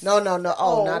 No.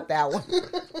 Oh, not that one.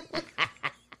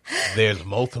 There's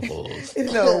multiples.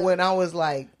 When I was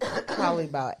like probably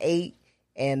about 8,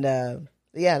 and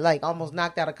like almost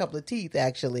knocked out a couple of teeth,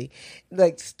 actually.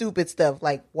 Like stupid stuff.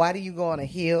 Like, why do you go on a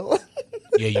hill?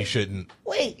 Yeah, you shouldn't.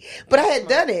 Wait, but I had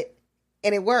done it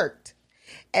and it worked.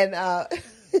 And I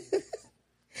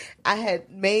had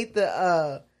made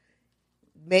the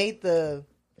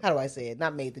how do I say it?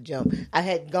 Not made the jump. I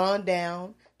had gone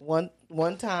down one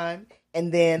time,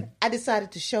 and then I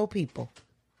decided to show people.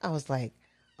 I was like,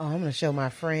 oh, I'm going to show my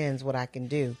friends what I can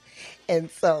do. And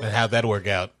how'd that work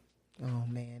out? Oh,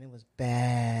 man, it was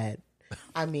bad.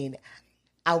 I mean,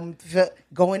 I'm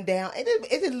going down.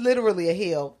 It is literally a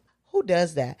hill. Who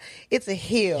does that? It's a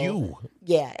hill. You.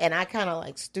 Yeah, and I kind of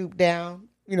like stooped down,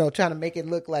 trying to make it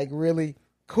look like really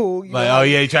cool. You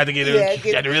tried to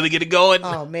tried to really get it going.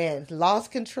 Oh, man, lost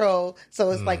control.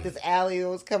 So it's like this alley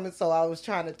was coming, so I was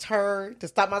trying to turn to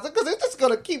stop myself because it's just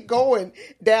going to keep going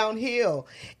downhill.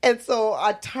 And so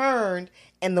I turned,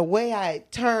 and the way I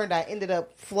turned, I ended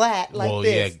up flat like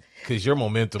this. Yeah. Because your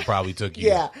momentum probably took you.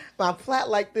 Yeah, I'm flat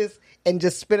like this and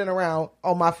just spinning around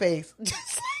on my face,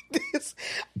 just like this.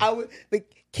 The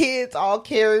kids all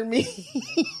carried me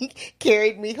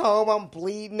home. I'm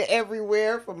bleeding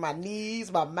everywhere from my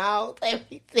knees, my mouth,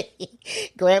 everything.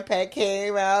 Grandpa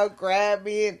came out, grabbed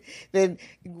me, and then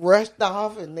rushed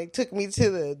off, and they took me to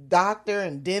the doctor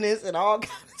and dentist and all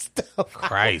kind of stuff.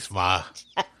 Christ, Ma.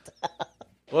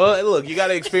 Well, look, you got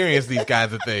to experience these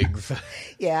kinds of things.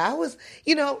 Yeah, I was,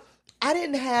 I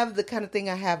didn't have the kind of thing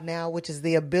I have now, which is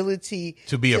the ability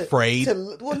to be afraid.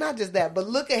 Well, not just that, but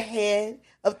look ahead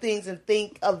of things and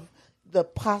think of the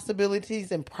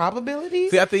possibilities and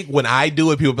probabilities. See, I think when I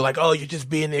do it, people be like, "Oh,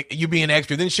 you're being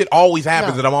extra." Then shit always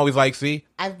happens, and I'm always like, "See,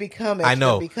 I've become extra." I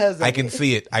know because I can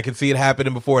see it. I can see it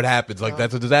happening before it happens. Like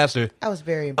that's a disaster. I was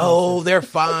very impulsive. Oh, they're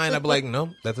fine. I'd be like,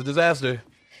 "No, that's a disaster."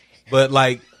 But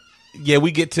like, yeah,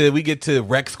 we get to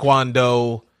Rex Kwon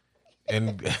Do,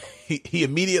 and he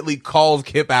immediately calls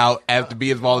Kip out after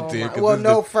being volunteer.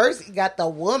 First he got the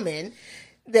woman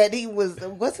that he wasn't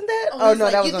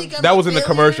that? That was in the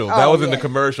commercial. That was in the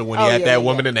commercial when he had that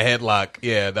woman in the headlock.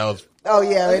 Yeah, that was. Oh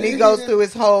yeah, and he goes through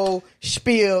his whole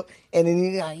spiel, and then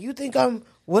he's like, "You think I'm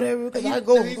whatever because I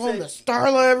go on the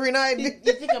Starla every night? You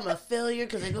think I'm a failure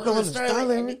because I go on the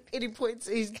Starla?" And he points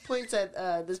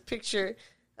at this picture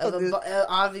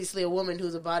obviously a woman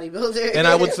who's a bodybuilder. And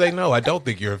I would say no. I don't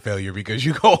think you're a failure because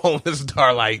you go home to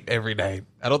Starlight every night.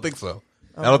 I don't think so.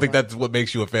 I don't think that's what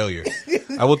makes you a failure.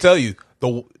 I will tell you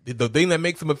the thing that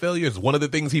makes him a failure is one of the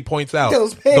things he points out.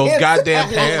 Those goddamn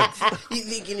pants. You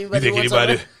think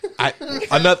anybody?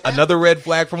 Another red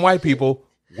flag from white people.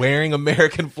 Wearing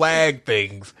American flag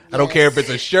things. Yes. I don't care if it's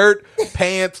a shirt,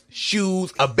 pants,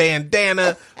 shoes, a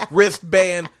bandana,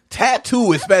 wristband,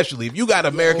 tattoo especially. If you got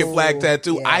American flag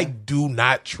tattoo, I do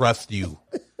not trust you.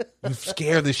 You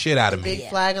scare the shit out of me. Big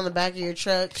flag on the back of your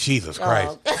truck. Jesus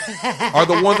Christ. Are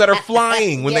the ones that are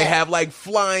flying when they have like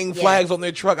flying flags on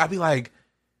their truck. I'd be like,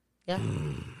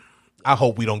 I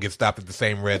hope we don't get stopped at the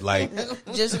same red light.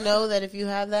 Just know that if you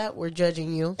have that, we're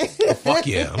judging you. Oh, fuck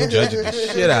yeah. I'm judging the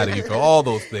shit out of you for all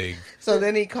those things. So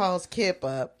then he calls Kip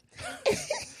up.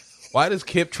 Why does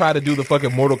Kip try to do the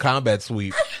fucking Mortal Kombat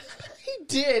sweep? He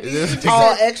did. He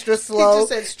all extra slow. He just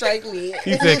said, strike me.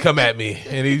 He said, come at me.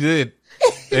 And he did.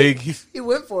 He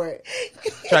went for it.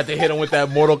 Tried to hit him with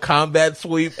that Mortal Kombat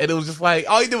sweep, and it was just like,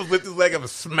 all he did was lift his leg up and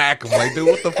smack him. Like, dude,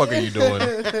 what the fuck are you doing?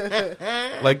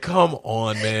 Like, come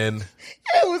on, man.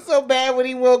 It was so bad when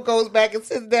he goes back and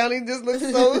sits down. He just looks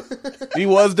so... He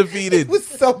was defeated. He was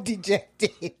so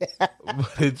dejected.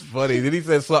 But it's funny. Then he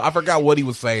said, so I forgot what he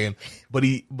was saying, but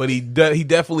he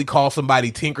definitely called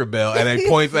somebody Tinkerbell, and he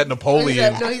points at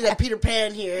Napoleon. He's at Peter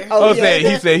Pan here.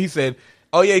 He said,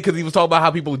 oh yeah, because he was talking about how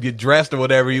people get dressed or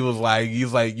whatever. He was like, you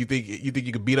think you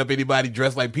could beat up anybody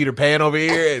dressed like Peter Pan over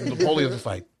here? And Napoleon's just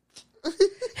like,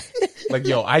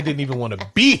 yo, I didn't even want to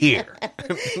be here.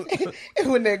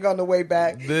 And when they're on the way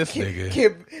back, this nigga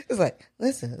Kip is like,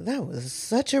 listen, that was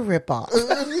such a ripoff.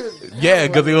 Yeah,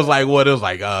 because he was like, what? It was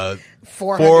like $400.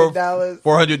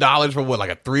 $400 for what?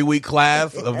 Like a 3-week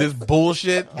class of this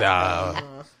bullshit? Nah,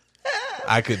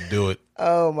 I couldn't do it.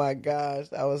 Oh my gosh,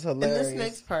 that was hilarious. And this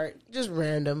next part, just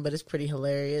random, but it's pretty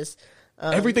hilarious.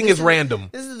 Everything is random.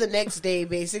 This is the next day,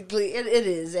 basically. It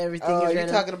is. Everything is random. You're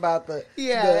talking about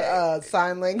the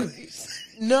sign language?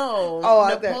 No.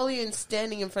 Napoleon's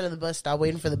standing in front of the bus stop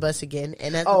waiting for the bus again.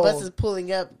 And as the bus is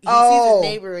pulling up, he sees his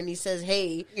neighbor and he says,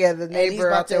 hey. Yeah, the neighbor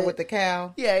out there with the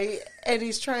cow. Yeah, and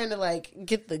he's trying to like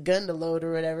get the gun to load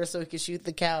or whatever so he can shoot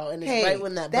the cow. And it's right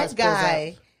when that bus pulls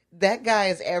up. That guy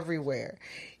is everywhere.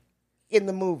 In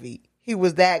the movie, he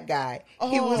was that guy.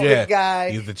 He was the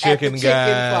guy. He's the chicken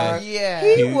guy. Farm. Yeah,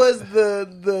 he was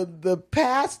the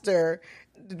pastor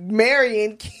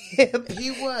marrying Kip.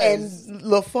 He was and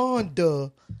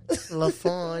LaFonda.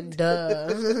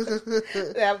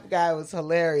 That guy was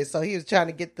hilarious. So he was trying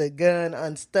to get the gun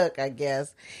unstuck, I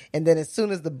guess. And then as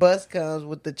soon as the bus comes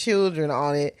with the children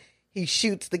on it, he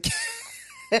shoots the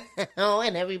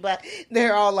and everybody,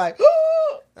 they're all like,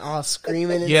 oh! All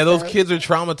screaming. Yeah, those kids are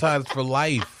traumatized for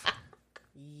life.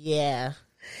 Yeah.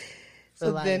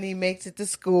 Then he makes it to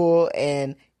school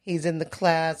and he's in the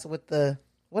class with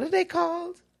what are they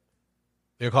called?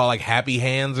 They're called like Happy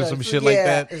Hands or some shit like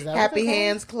that. Is that Happy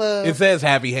Hands Club. It says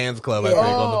Happy Hands Club, I think,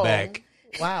 on the back.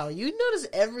 Wow, you notice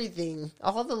everything.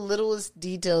 All the littlest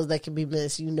details that can be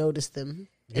missed, you notice them.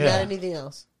 And not anything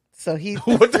else. So he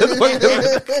because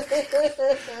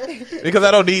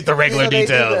I don't need the regular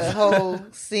details. The whole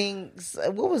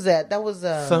what was that? That was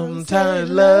Sometimes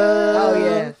love. Oh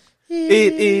yeah,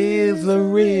 it is a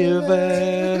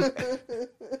river.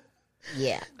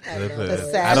 Yeah, I don't know.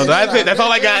 That's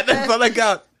all I got. That's all I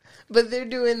got. But they're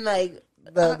doing like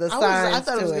the signs. I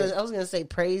thought I was gonna say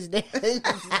praise dance.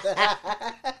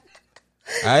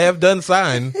 I have done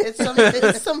sign.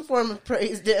 It's some form of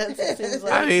praise dance. It seems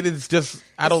like. I mean, it's just.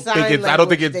 I don't think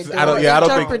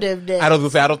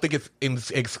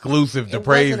it's exclusive to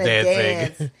praise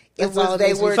dancing. It was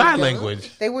they were sign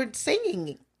language. They were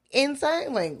singing in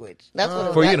sign language. That's what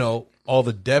it for was. all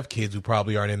the deaf kids who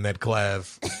probably aren't in that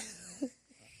class.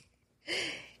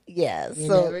 Yeah.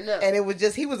 And it was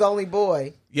just he was the only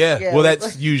boy. Yeah. Well,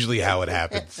 that's usually how it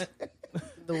happens.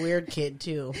 The weird kid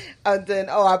too. And then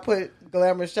I put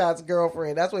Glamour Shot's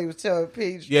girlfriend. That's what he was telling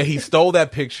Peach. Yeah, he stole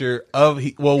that picture of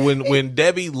when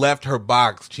Debbie left her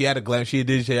box, she had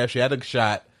a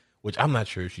shot, which I'm not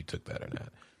sure if she took that or not.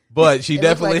 But she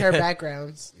definitely like her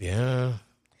backgrounds. Yeah.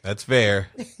 That's fair.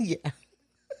 Yeah.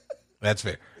 That's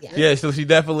fair. Yeah, so he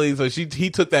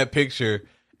took that picture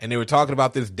and they were talking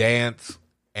about this dance.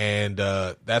 And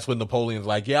that's when Napoleon's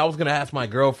like, yeah, I was going to ask my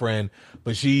girlfriend,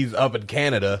 but she's up in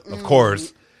Canada, of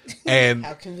course. And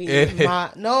how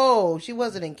convenient. No, she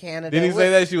wasn't in Canada. Did he say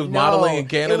that she was modeling in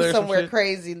Canada? It was or somewhere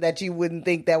crazy that you wouldn't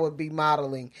think that would be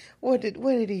modeling. What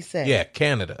did he say? Yeah,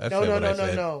 Canada. No,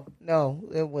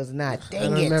 it was not. Dang I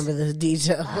don't remember this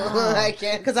detail. I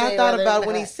can't because I thought about it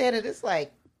when he said it. It's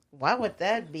like, why would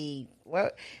that be?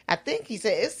 Well, I think he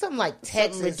said it's something like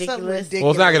Texas, something ridiculous.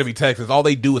 Well, it's not going to be Texas. All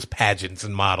they do is pageants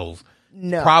and models.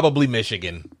 No, probably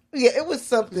Michigan. Yeah, it was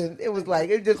something. It was like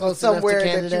it just was somewhere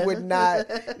that you would not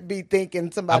be thinking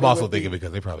somebody. I'm also thinking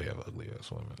because they probably have ugly ass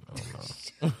women. I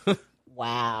don't know.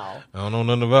 Wow. I don't know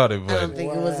nothing about it, but I don't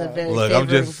think it was a very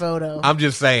look, photo. I'm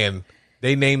just saying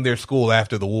they named their school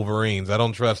after the Wolverines. I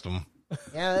don't trust them.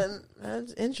 Yeah,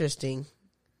 that's interesting.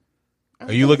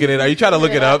 Are you looking at? Are you trying to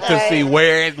look it up to see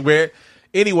where?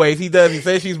 Anyways, he does. He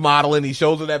says she's modeling. He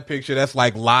shows her that picture. That's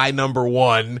like lie number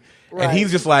one, right. And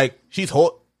he's just like, she's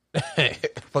hot.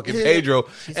 Fucking Pedro.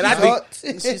 And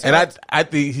I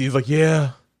think he's like,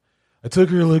 yeah, I took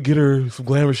her to get her some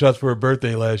glamour shots for her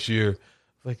birthday last year.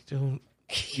 Like,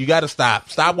 you got to stop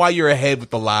while you're ahead with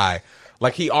the lie.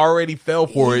 Like, he already fell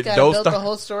for it. Don't start the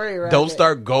whole story around Don't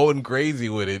start going crazy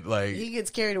with it. Like, he gets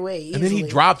carried away easily. And then he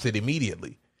drops it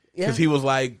immediately. Because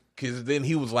then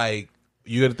he was like,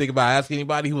 you gonna think about asking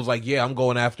anybody? He was like, yeah, I'm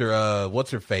going after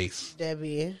what's her face?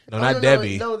 Debbie. No, not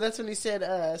Debbie. No, that's when he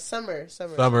said Summer.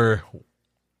 Something.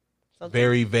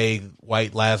 Very vague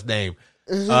white last name.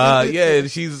 Yeah,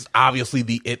 she's obviously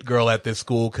the it girl at this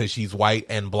school because she's white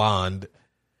and blonde.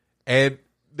 And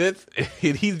this,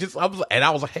 he's just, I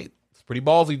was like, hey, it's pretty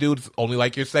ballsy, dude. It's only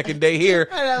like your second day here.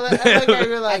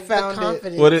 I found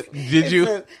it. What did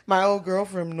you? My old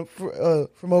girlfriend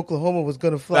from Oklahoma was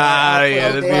going to fly.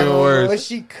 Yeah, that's even worse. But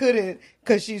she couldn't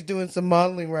because she's doing some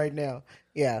modeling right now.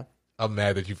 Yeah. I'm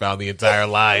mad that you found the entire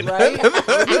line. Right?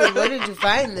 Where did you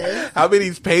find this? How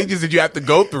many pages did you have to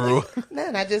go through?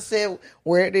 None. I just said,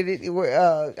 where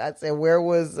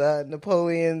was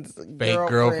Napoleon's fake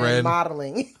girlfriend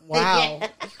modeling? Wow. You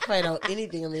can find out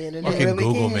anything on the internet. Fucking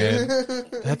Google, man.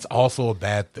 That's also a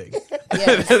bad thing.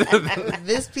 Yes.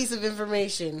 This piece of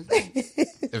information.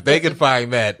 If they can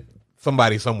find that,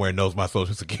 somebody somewhere knows my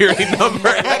social security number.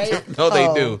 Right? No,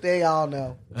 they do. They all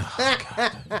know. Oh,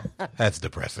 God. That's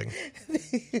depressing.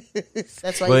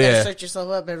 That's why you gotta search yourself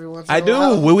up every once in a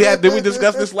while. I do. Did we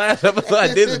discuss this last episode?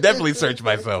 I did definitely search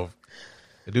myself.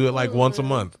 I do it like once a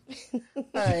month. All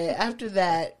right. After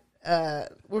that,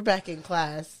 we're back in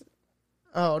class.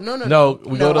 Oh, no.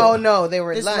 They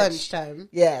were at lunchtime.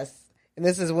 Yes. And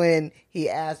this is when he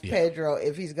asked Pedro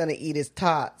if he's going to eat his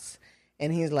tots.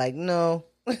 And he's like, no.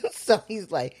 So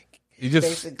he's like, he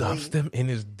just stuffs them in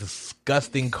his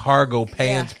disgusting cargo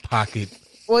pants pocket.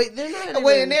 Wait, they're not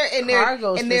in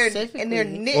cargo specifically. And they're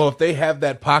knit. Well, if they have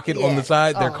that pocket on the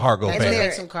side, they're cargo pants.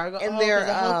 Like some cargo. And they're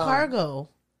cargo.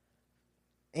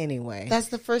 Anyway, that's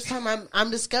the first time I'm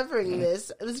discovering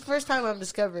this. This is the first time I'm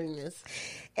discovering this.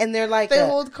 And they're like they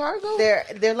hold cargo.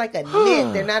 They're like a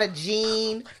knit. They're not a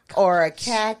jean or a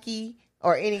khaki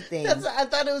or anything. I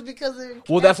thought it was because of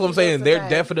well, that's what I'm saying. They're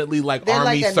definitely like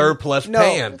Army surplus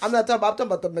pants. I'm talking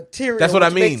about the material. That's what I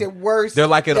mean. Makes it worse. They're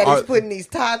like he's putting these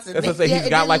tots in. That's what I'm saying. He's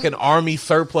got like an Army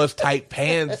surplus type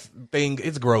pants thing.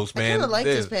 It's gross, man. I kind of like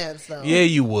his pants though. Yeah,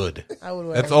 you would. I would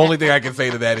wear That's them. the only thing I can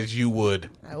say to that is you would.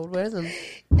 I would wear them.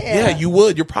 Yeah, you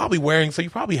would. You're probably wearing, so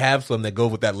you probably have some that go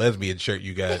with that lesbian shirt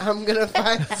you got. I'm gonna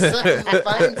find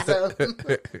some.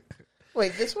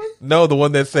 Wait, this one? No, the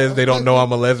one that says they don't know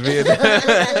I'm a lesbian.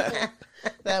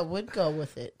 That would go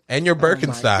with it. And your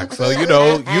Birkenstock. So,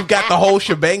 you've got the whole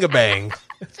shebang bang.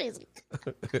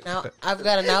 Now, I've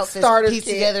got an outfit pieced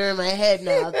together in my head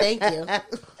now. Thank you.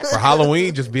 For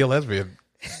Halloween, just be a lesbian.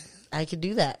 I could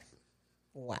do that.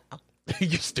 Wow.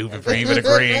 You're stupid for even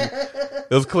agreeing. It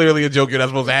was clearly a joke you're not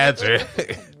supposed to answer.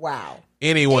 Wow.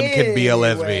 Anyone can be a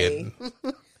lesbian.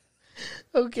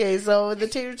 Okay, so the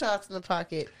tater tots in the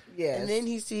pocket. Yes. And then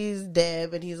he sees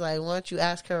Deb and he's like, why don't you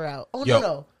ask her out? Oh,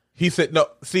 no. He said, no.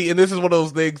 See, and this is one of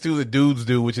those things, too, that dudes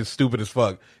do, which is stupid as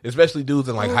fuck. Especially dudes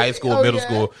in, like, high school, middle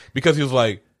school. Because he was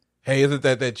like, hey, isn't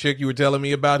that chick you were telling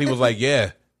me about? He was like,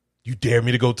 yeah. You dare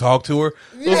me to go talk to her?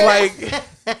 It was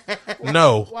like,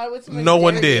 no. No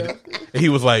one did. And he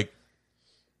was like,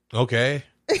 okay.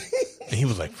 And he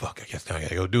was like, fuck, I guess now I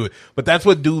gotta go do it. But that's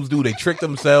what dudes do. They trick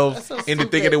themselves into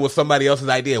thinking it was somebody else's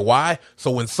idea. Why?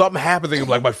 So when something happens, they can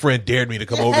be like, my friend dared me to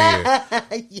come over here.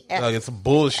 Like, it's some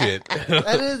bullshit.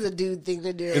 That is a dude thing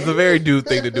to do. It's a very dude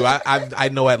thing to do. I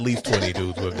know at least 20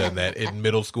 dudes who have done that in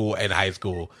middle school and high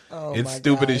school. It's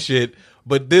stupid as shit.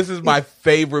 But this is my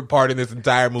favorite part in this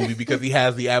entire movie because he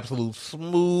has the absolute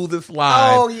smoothest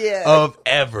line of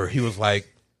ever. He was like,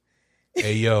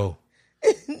 hey, yo.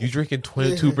 You drinking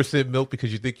 22% milk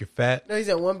because you think you're fat? No, he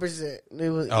said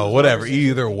 1%. Whatever.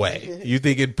 Either way. You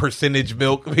thinking percentage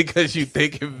milk because you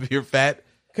think you're fat?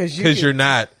 Because you're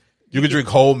not. You can drink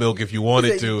whole milk if you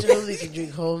wanted to. You totally can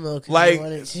drink whole milk if like, you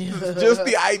wanted to. Just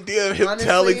the idea of him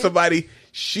telling somebody,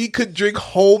 she could drink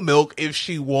whole milk if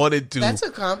she wanted to. That's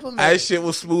a compliment. That shit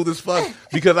was smooth as fuck.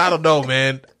 Because I don't know,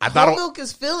 man. Whole milk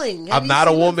is filling. I'm not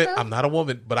a woman. I'm not a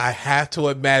woman, but I have to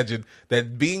imagine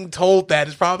that being told that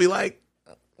is probably like,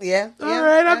 Yeah. all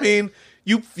right. I mean,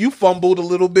 you fumbled a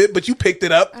little bit, but you picked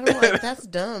it up. I don't know, that's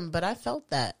dumb, but I felt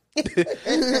that.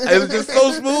 It was just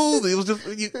so smooth. It was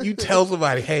just you tell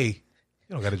somebody, hey.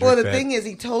 You don't gotta drink Well, the that. thing is,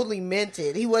 he totally meant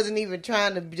it. He wasn't even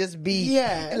trying to just be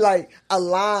Yeah. like a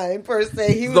line per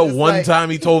se. He was The just one like- time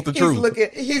he told the truth.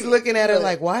 He's looking at her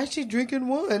like, why is she drinking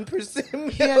 1%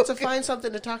 milk? He had to find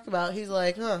something to talk about. He's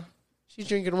like, she's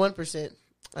drinking 1%.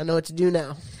 I know what to do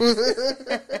now.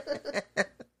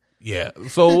 Yeah.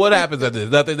 So what happens at this?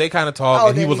 Nothing. They kind of talk, Oh,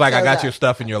 and he then was he like, "I tells got her. your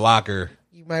stuff in your locker,"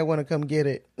 You might want to come get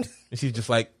it. and she's just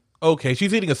like, "Okay."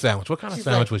 She's eating a sandwich. What kind of She's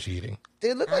sandwich like- was she eating?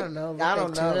 It looked I like, don't know. I like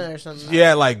don't tuna know. or something. She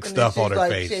had like And then stuff she's on her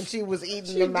like, face. and she was eating.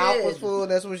 She The mouth was did. full.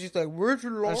 And that's when she's like, "Where's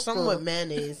your locker?" Or something with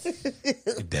mayonnaise.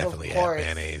 It definitely Of had course.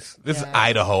 mayonnaise. This is Yeah.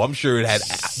 Idaho. I'm sure it had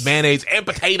mayonnaise and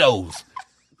potatoes.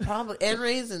 Probably. And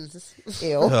raisins.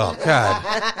 Ew. Oh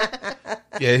God.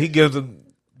 Yeah, he gives them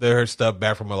her stuff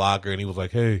back from her locker, and he was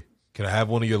like, "Hey, can I have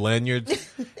one of your lanyards?"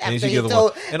 And After she he gives him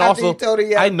told- one. And after he also, told her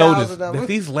he had I 1,000 noticed of them. that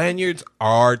these lanyards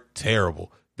are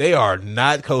terrible. They are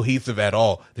not cohesive at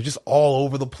all. They're just all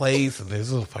over the place. And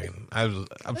this is fucking. I'm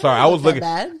sorry. I was that looking.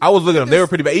 bad. I was looking at them. They were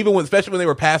pretty bad. Even when, especially when they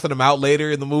were passing them out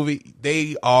later in the movie,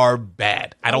 they are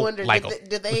bad. I don't wonder, like them.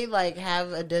 did they like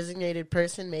have a designated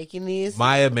person making these?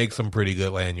 Maya makes some pretty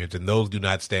good lanyards, and those do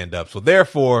not stand up. So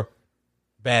therefore,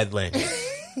 bad lanyards.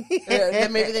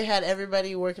 Then maybe they had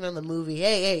everybody working on the movie.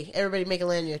 Hey, everybody make a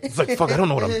lanyard. It's like, fuck, I don't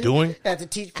know what I'm doing. Have to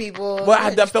teach people. Well,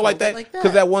 I just felt like fold that it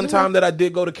because that one time that I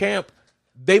did go to camp,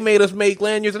 they made us make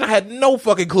lanyards, and I had no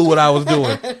fucking clue what I was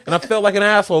doing, and I felt like an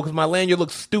asshole because my lanyard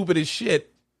looked stupid as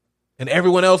shit, and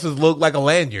everyone else's looked like a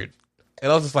lanyard,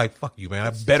 and I was just like, "Fuck you, man!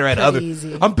 I'm better at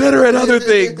crazy. I'm better at other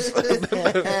things."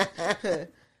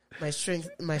 My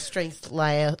strengths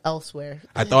lie elsewhere.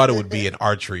 I thought it would be in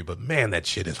archery, but man, that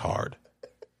shit is hard.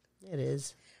 It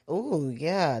is. Oh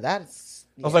yeah, that's.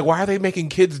 I was like, why are they making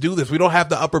kids do this? We don't have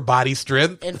the upper body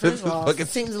strength. And This first of is all, fucking- it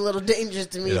seems a little dangerous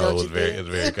to me. You know, Don't it was you very, think? it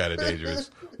was very kind of dangerous.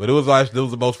 But it was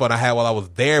the most fun I had while I was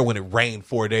there when it rained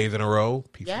 4 days in a row.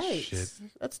 Piece of shit. Yikes!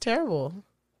 That's terrible.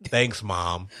 Thanks,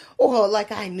 Mom. Oh,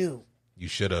 like I knew. You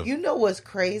should have. You know what's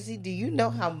crazy? Do you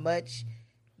know how much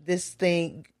this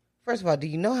thing? First of all, do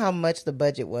you know how much the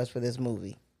budget was for this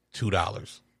movie?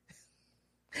 $2.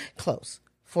 Close,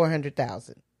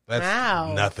 400,000. That's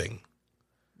Wow. nothing.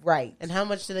 Right. And how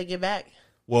much do they get back?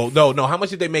 Well, no. How much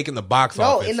did they make in the box No,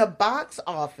 office? in the box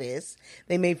office,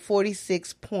 they made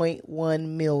 46.1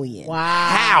 million. Wow.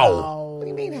 How? What do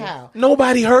you mean how?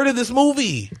 Nobody heard of this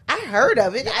movie. I heard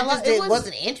of it. I well, just it was-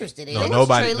 wasn't interested in No, it. was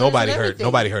nobody trailers and heard. everything.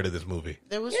 Nobody heard of this movie.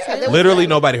 There was Yeah, trailers. there was- Literally,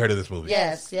 nobody heard of this movie.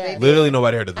 Yes, yeah. they did. Literally,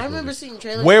 nobody heard of this I movie. remember seeing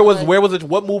trailers. Where was like- it?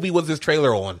 What movie was this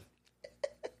trailer on?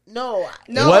 No,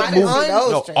 No, What I didn't movie? see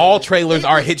those No, trailers. all trailers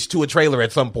are hitched to a trailer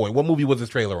at some point. What movie was this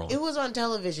trailer on? it was on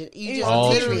television. You just Oh,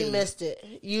 literally true. missed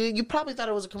it. You probably thought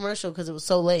it was a commercial because it was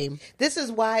so lame. This is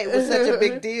why it was such a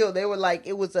big deal. They were like,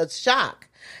 it was a shock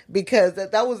because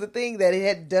that was the thing that it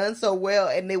had done so well,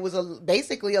 and it was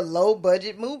basically a low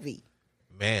budget movie.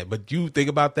 Man, but you think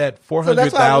about that, So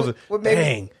that's why 400,000. we're maybe-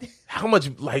 Dang, how much?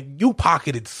 Like you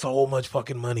pocketed so much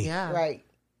fucking money. Yeah, Right.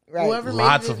 Right. Whoever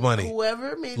Lots made of money.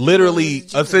 Whoever made the Literally, movie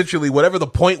was the cheapest. essentially, whatever the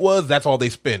point was, that's all they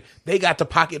spent. They got to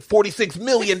pocket $46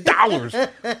 million.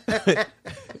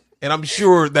 And I'm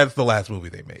sure that's the last movie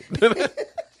they made.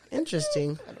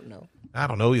 Interesting. I don't know. I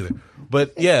don't know either.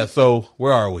 But yeah, so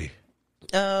where are we?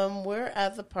 We're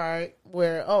at the part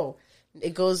where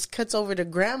it cuts over to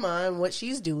grandma and what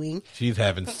she's doing. She's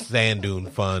having sand dune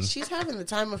fun. She's having the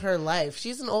time of her life.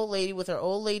 She's an old lady with her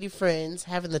old lady friends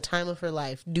having the time of her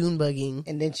life, dune bugging.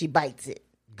 And then she bites it.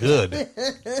 Good.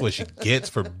 That's what she gets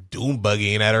for dune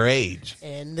bugging at her age.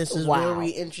 And this is Wow. where we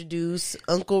introduce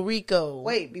Uncle Rico.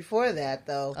 Wait, before that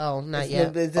though. Oh, not it's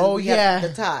yet. we Oh, got yeah.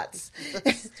 the tots.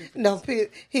 No,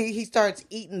 he starts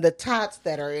eating the tots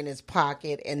that are in his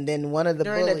pocket, and then one of the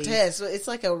During bullies. the test, so it's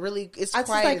like it's I just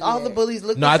quiet like in all there. the bullies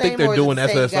look. No, the I same, think they're or is it doing the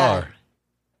same SSR. guy?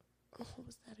 What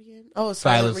was that again? Oh,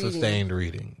 Silent reading. sustained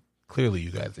reading. Clearly,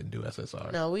 you guys didn't do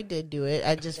SSR. No, we did do it.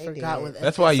 I just forgot did. what.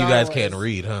 That's why you SSR guys was. can't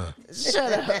read, huh?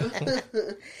 Shut up.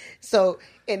 So,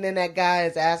 and then that guy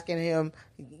is asking him,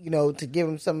 to give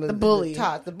him some of the bully.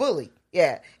 tots, the bully.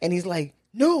 Yeah. And he's like,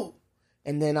 no,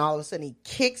 And then all of a sudden he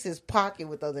kicks his pocket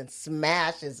with those and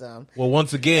smashes them. Well,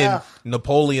 once again,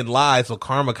 Napoleon lies, so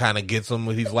karma kind of gets him.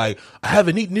 He's like, I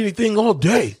haven't eaten anything all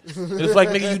day. And it's like,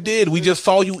 nigga, you did. We just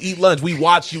saw you eat lunch. We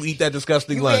watched you eat that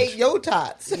disgusting You lunch. ate your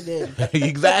tots. He did.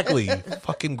 Exactly.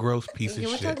 Fucking gross piece Can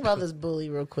of we shit. talk about this bully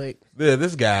real quick? Yeah,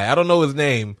 this guy, I don't know his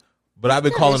name, but I've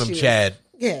been calling him issues. Chad.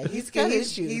 Yeah, He's got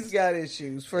issues. He's got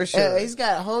issues for sure. He's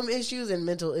got home issues and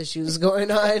mental issues going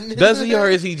on. Does he, or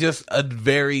is he just a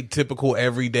very typical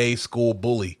everyday school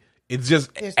bully? It's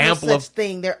just There's no amplified. such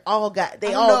thing. They all got but,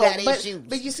 issues.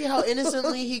 But you see how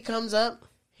innocently he comes up.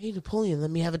 Hey, Napoleon,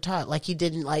 let me have a tot. Like he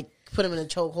didn't like put him in a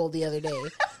chokehold the other day.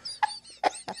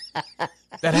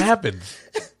 That happens.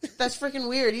 That's freaking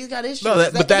weird. He's got issues. No,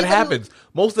 but that anybody happens.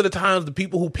 Most of the times, the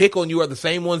people who pick on you are the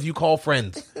same ones you call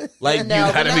friends. Like, No, you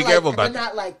but gotta not be careful like, about but that.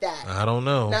 not like that. I don't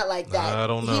know. Not like that. I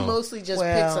don't He know. mostly just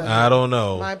Well, picks on I don't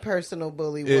know. My personal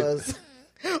bully was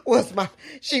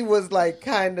she was like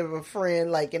kind of a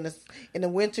friend. Like in the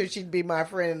winter she'd be my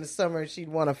friend. In the summer she'd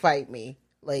want to fight me.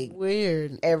 Like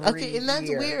Weird. Every and that's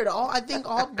year. weird. I think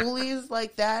all bullies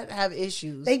like that have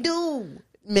issues they do.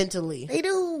 mentally, They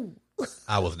do.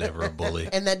 I was never a bully.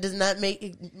 and that does not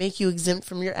make you exempt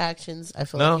from your actions. I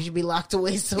feel No. like you should be locked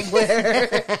away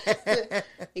somewhere.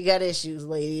 You got issues,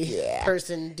 lady,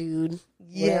 person, dude,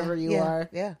 whatever you are.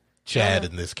 Yeah. Chad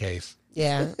in this case.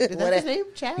 Yeah, is that his name?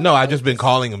 Chad? No, I just been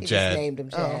calling him He just Chad named him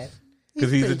Chad. because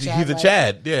He's he's a pretty Chad-like.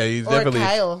 Chad. Yeah, he's Or definitely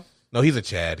Kyle. No, he's a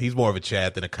Chad. He's more of a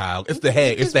Chad than a Kyle. It's the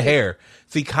hair. It's the hair.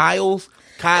 See, Kyle's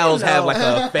have like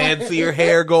a fancier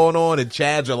hair going on, and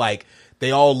Chad's are like they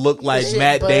all look like Shit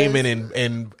Matt buzz. Damon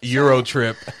and Euro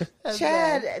Trip.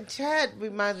 Chad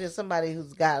reminds me of somebody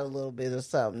who's got a little bit of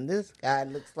something. This guy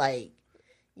looks like,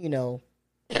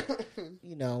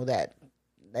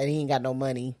 that he ain't got no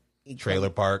money. Trailer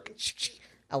Park.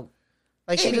 Oh,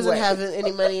 Like he doesn't Anyway. have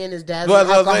any money in his dad's Well, that's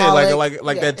what I'm saying. alcoholic.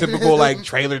 Like that typical like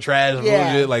trailer trash Yeah.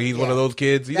 bullshit. Like he's one of those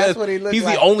kids. That's what he looks he's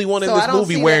like. the only one in So I this don't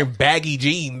movie see wearing that. baggy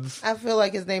jeans. I feel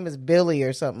like his name is Billy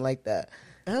or something like that.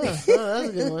 Oh, that's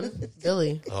a good one.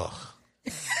 Billy. Ugh.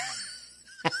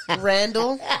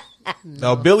 Randall.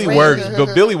 No, Billy works.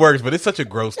 But Billy works, but it's such a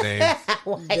gross name.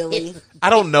 Billy. I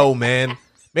don't know, man.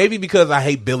 Maybe because I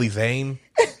hate Billy Zane.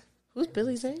 Who's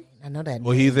Billy Zane? I know that.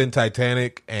 Well, he's in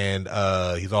Titanic, and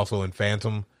he's also in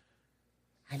Phantom.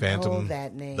 I know Phantom,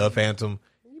 that name. The Phantom.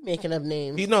 You making up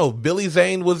names? You know, Billy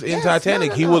Zane was in Yes, Titanic.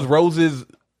 no. He was Rose's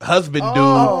husband,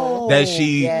 Oh, dude. That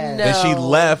she yes. that she No.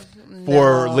 left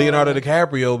for No. Leonardo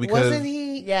DiCaprio because Wasn't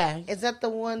he? Yeah. Is that the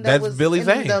one that That's was Billy in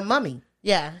Zane. the Mummy?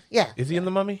 Yeah. Yeah. is he in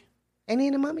the Mummy? Ain't he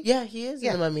in the Mummy? Yeah, he is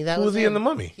Yeah. in the Mummy. That Who was he in him. the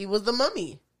Mummy? He was the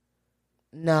Mummy.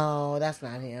 No, that's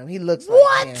not him. He looks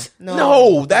What? like him.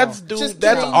 No, that's dude. Just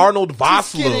That's kidding. Arnold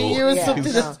Just kidding. Vosloo. You were Yeah. something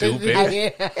He's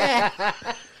stupid. Yeah.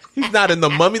 He's not in the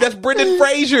Mummy. That's Brendan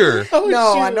Fraser. Oh,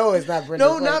 No, shoot. I know it's not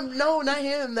Brendan. No, Fraser. not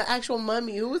him. The actual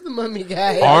mummy. Who was the mummy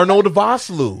guy? Arnold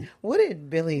Vosloo. What did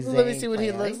Billy Zane Let me see what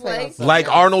he play on? looks played on like. something Like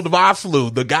else. Arnold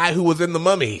Vosloo, the guy who was in the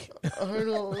Mummy.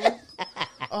 Arnold.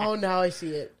 Oh, now I see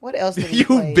it. What else did he You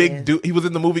play big in? dude. He was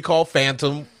in the movie called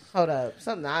Phantom Hold up.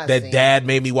 Something I that seen. Dad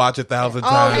made me watch 1,000 Oh,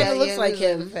 times. yeah, He looks he like was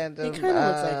in him. Phantom. He kind of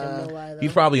looks like him. No lie, though.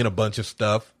 He's probably in a bunch of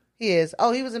stuff. He is.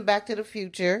 Oh, he was in Back to the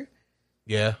Future.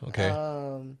 Yeah. Okay.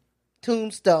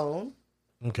 Tombstone.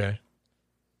 Okay.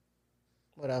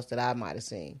 What else did I might have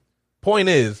seen? Point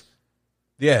is,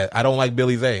 yeah, I don't like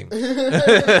Billy Zane.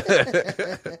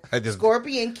 I just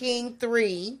Scorpion King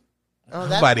 3. Oh,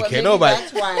 nobody what- care. maybe Nobody.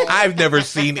 That's why. I've never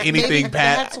seen anything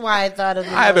That's past. why I thought of.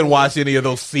 The I haven't mummy. watched any of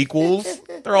those sequels.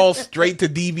 They're all straight to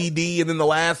DVD, and then the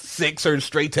last 6 are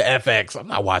straight to FX. I'm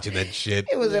not watching that shit.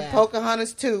 It was in Yeah.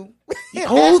 Pocahontas 2.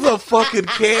 Who the fucking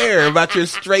care about your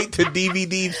straight to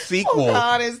DVD sequel?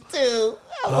 Pocahontas 2.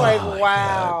 I'm Oh like, my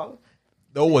wow.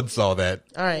 No one saw that.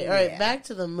 All right, all right. Yeah. Back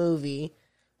to the movie.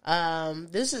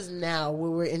 This is now where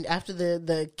we're in after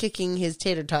the kicking his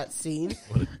tater tot scene.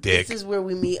 What a dick. This is where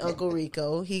we meet Uncle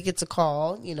Rico. He gets a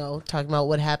call, talking about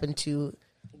what happened to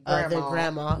their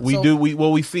grandma.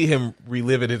 We see him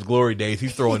reliving his glory days.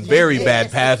 He's throwing very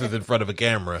bad passes in front of a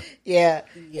camera. Yeah.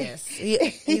 Yes,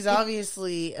 he's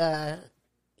obviously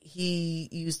he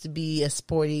used to be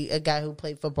a guy who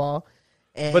played football.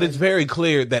 And, But it's very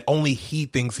clear that only he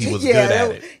thinks he was Yeah, good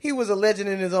at it. he was a legend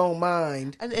in his own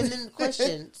mind. and then the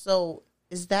question. So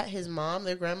is that his mom?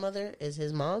 Their grandmother is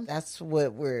his mom. That's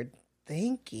what we're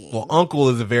thinking. Well, uncle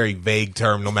is a very vague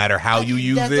term, no matter how you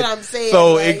use That's it. what I'm saying,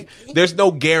 So like- there's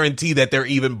no guarantee that they're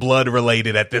even blood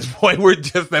related at this point.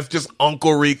 That's just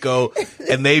Uncle Rico,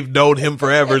 and they've known him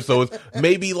forever. So it's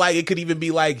maybe like it could even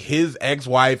be like his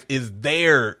ex-wife is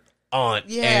their aunt,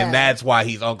 Yeah. and that's why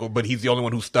he's uncle, but he's the only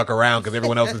one who stuck around because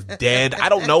everyone else is dead. I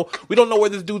don't know. We don't know where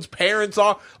this dude's parents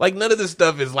are. Like, none of this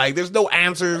stuff is like, there's no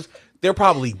answers. They're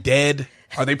probably dead.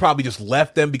 Or they probably just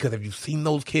left them because have you seen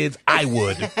those kids? I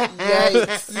would.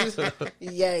 Yikes.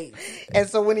 Yikes. And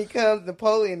so when he comes,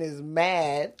 Napoleon is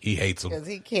mad. He hates them. 'Cause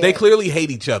he can't. They clearly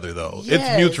hate each other, though. Yes.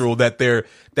 It's mutual that their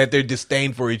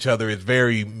disdain for each other is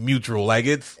very mutual. Like,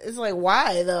 It's like,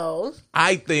 why though?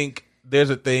 I think there's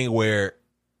a thing where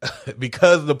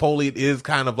because Napoleon is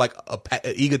kind of like a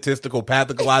egotistical,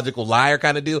 pathological liar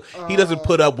kind of deal, he doesn't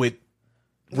put up with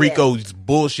Rico's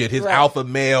bullshit, his Right. alpha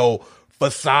male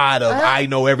facade of I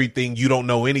know everything, you don't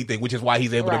know anything, which is why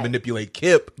he's able to Right. manipulate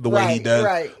Kip the way he Right, does.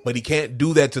 right. But he can't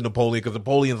do that to Napoleon because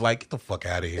Napoleon's like, get the fuck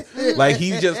out of here. Like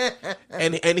he's just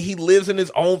and he lives in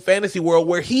his own fantasy world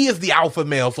where he is the alpha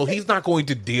male, so he's not going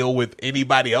to deal with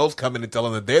anybody else coming and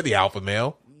telling that they're the alpha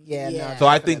male. Yeah, Yeah. no. So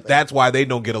I think that's why they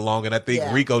don't get along, and I think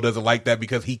Yeah. Rico doesn't like that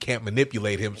because he can't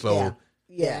manipulate him. So Yeah.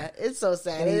 Yeah, it's so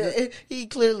sad. He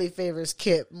clearly favors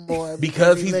Kip more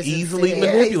because he he's listens to easily him.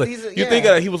 manipulated. he's- You yeah.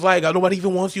 think he was like, nobody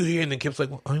even wants you here, and then Kip's like,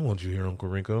 well, I want you here, Uncle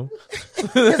Rico.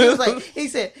 'Cause he was like, he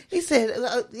said,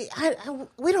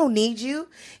 we don't need you.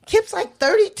 Kip's like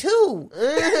 32.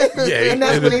 Yeah, And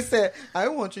that's when he said, I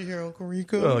want you here, Uncle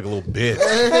Rico. like a little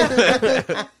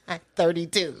bitch.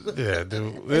 32. Yeah,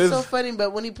 dude. It's so funny,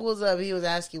 but when he pulls up, he was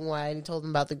asking why, and he told him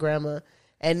about the grandma,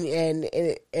 and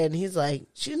he's like,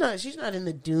 she's not in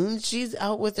the dunes. She's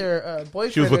out with her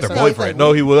boyfriend. She was with or her something." boyfriend.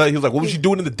 No, he was like, what was she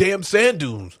doing in the damn sand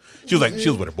dunes? She was like, she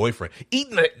was with her boyfriend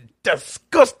eating a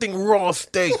disgusting raw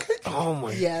steak. Oh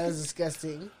my! Yeah, that was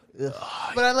disgusting.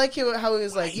 But I like how he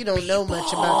was like, you don't know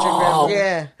much about your grandma.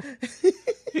 Yeah.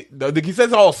 No, he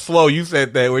says it all slow. You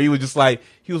said that where he was just like,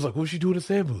 what was she doing in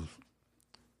sand dunes?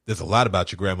 There's a lot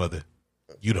about your grandmother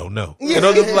you don't know. And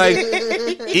I'm just like,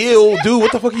 ew, dude,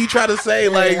 what the fuck are you trying to say?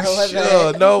 Like,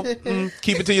 no,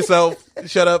 keep it to yourself.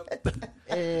 Shut up.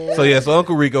 So yeah, so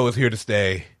Uncle Rico is here to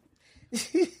stay.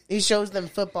 He shows them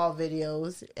football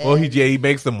videos. Well, he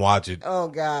makes them watch it. Oh,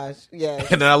 gosh. Yeah.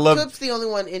 And then I love. Clip's the only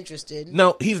one interested.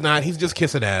 No, he's not. He's just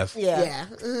kissing ass. Yeah.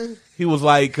 Yeah. He was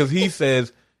like, because he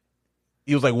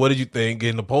was like, what did you think?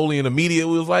 And Napoleon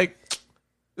immediately was like,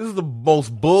 this is the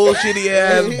most bullshitty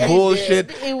ass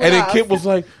bullshit. He And then laughed. Kip was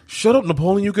like, shut up,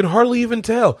 Napoleon. You can hardly even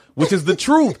tell, which is the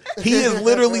truth. He is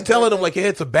literally telling him, like, yeah,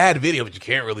 it's a bad video, but you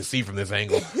can't really see from this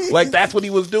angle. Like, that's what he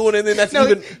was doing. And then that's No,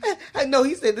 even. I know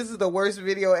he said this is the worst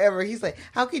video ever. He's like,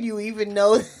 how can you even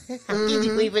know? How can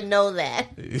you even know that?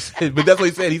 But that's what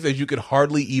he said. He says, you can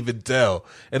hardly even tell.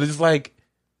 And it's just like,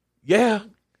 yeah.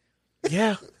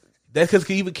 That's because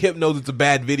even Kip knows it's a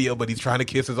bad video, but he's trying to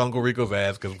kiss his Uncle Rico's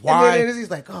ass. Because why? And then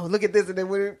he's like, oh, look at this. And then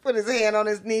when he put his hand on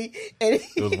his knee, and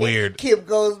It was weird. Kip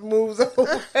moves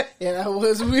over. Yeah, that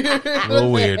was weird. A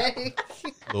little weird. A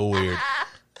little weird.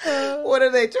 What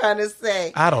are they trying to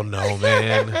say? I don't know,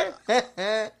 man.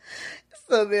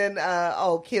 So then,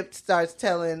 Kip starts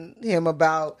telling him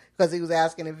about, because he was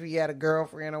asking if he had a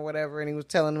girlfriend or whatever, and he was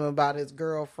telling him about his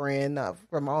girlfriend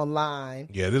from online.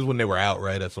 Yeah, this is when they were out,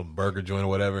 right? At some burger joint or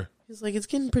whatever. He's like, it's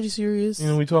getting pretty serious. You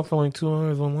know, we talked for like 2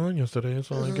 hours online yesterday,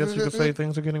 so I guess you could say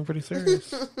things are getting pretty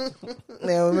serious.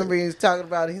 Now, remember he was talking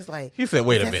about, he's like, He said,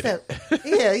 wait a That's minute.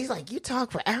 yeah, he's like, you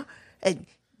talk for hours.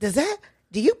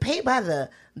 Do you pay by the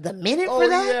minute for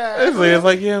that? yeah. It's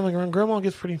like, yeah, my grandma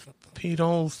gets pretty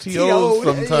TOs TO'd.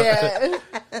 sometimes. Yeah.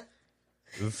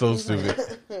 It's so stupid.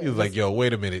 He was like, yo,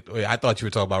 wait a minute. Wait, I thought you were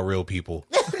talking about real people.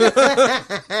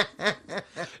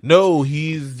 No,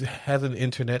 has an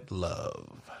internet love.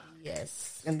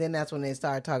 Yes. And then that's when they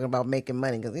started talking about making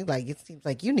money, because he's like, it seems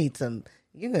like you're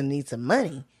gonna need some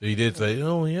money. He did say,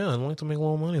 oh, yeah, I'd like to make a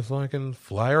little money so I can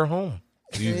fly her home.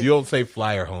 You don't say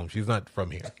fly her home. She's not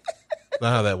from here. That's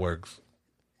not how that works.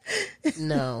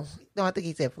 No. No, I think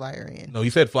he said fly her in. No, he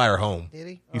said fly her home. Did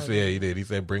he? He said, yeah, he did. He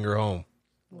said, bring her home.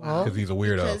 Wow. Because he's a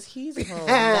weirdo. Because he's home.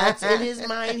 That's in his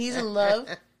mind. He's in love.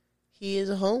 He is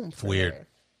home. For weird. her.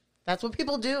 That's what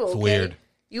people do. Okay? weird.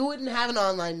 You wouldn't have an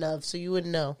online love, so you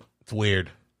wouldn't know. It's weird.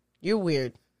 You're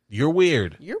weird. You're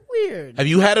weird. You're weird. Have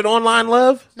you had an online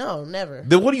love? No, never.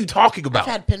 Then what are you talking about?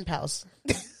 I've had pen pals.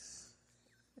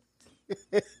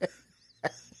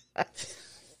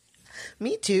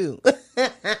 Me too.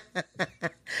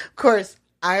 Of course,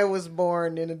 I was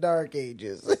born in the dark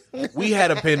ages. We had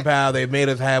a pen pal they made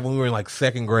us have when we were in like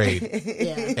 2nd grade.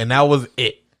 Yeah. And that was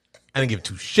it. I didn't give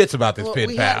 2 shits about this Well,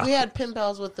 pen pal. we had pen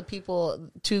pals with the people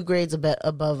 2 grades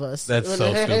above us. That's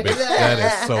so stupid. That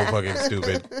is so fucking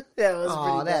stupid. That was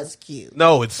Oh, pretty that's cute.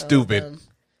 No, it's stupid. dumb.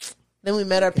 Then we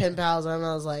met our pen pals, and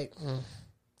I was like,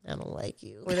 I don't like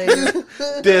you. Were they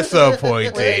your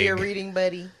Disappointing. reading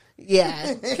buddy?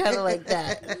 Yeah, kind of like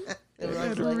that. It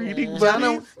was like, reading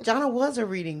Jonna was a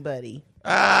reading buddy.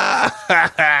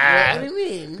 what do you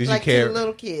mean? Because Like you two can't,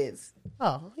 little kids.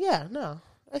 Oh, yeah, no.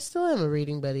 I still am a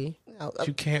reading buddy. No,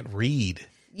 you can't read.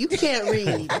 You can't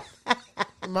read.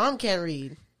 Your mom can't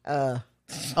read.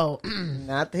 Oh,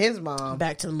 not his mom.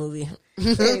 back to the movie.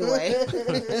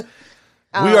 Anyway.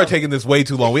 We are taking this way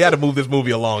too long. We had to move this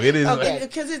movie along. It is. Okay.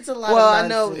 Because it's a lot Well, of I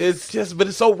know nonsense. It's just, but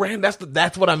it's so random.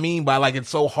 That's what I mean by like it's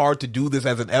so hard to do this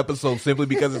as an episode simply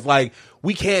because it's like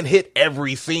we can't hit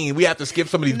every scene. We have to skip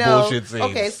some of these bullshit scenes.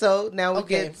 Okay, so now we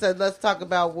Okay. get. So let's talk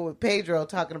about what Pedro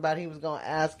talking about. He was going to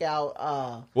ask out.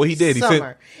 Well, he did. He Summer.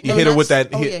 said he hit her with that.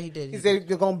 Oh, yeah, he did. He said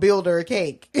you're going to build her a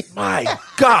cake. My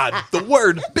God, the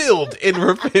word "build" in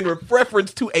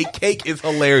reference to a cake is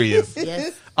hilarious.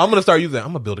 Yes. I'm gonna start using that.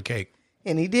 I'm gonna build a cake.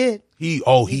 And he did. He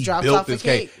dropped built off a this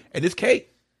cake. cake. And this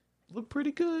cake looked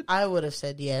pretty good. I would have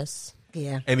said yes.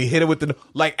 Yeah. And he hit it with the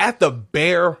like at the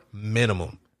bare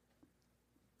minimum.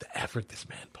 The effort this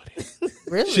man put in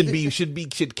Really?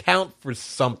 should count for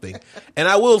something. And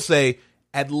I will say,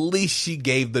 at least she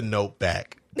gave the note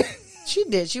back. She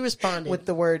did. She responded. With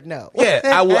the word no. Yeah,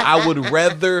 I would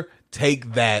rather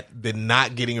take that than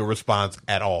not getting a response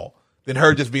at all. Than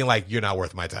her just being like, "You're not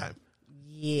worth my time."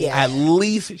 yeah. At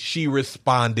least she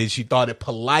responded. She thought it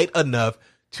polite enough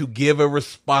to give a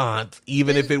response,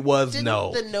 even if it was Didn't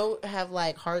no. the note have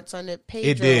like hearts on it? Pedro,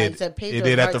 It did. Like, said Pedro It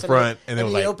did at the hearts on front, it, and it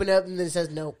was then like- you open up and then it says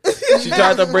no. She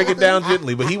tried to break it down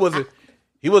gently, but he wasn't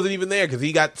even there because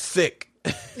he got sick.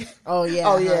 Oh yeah.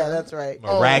 Oh, yeah, that's right.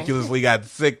 Miraculously got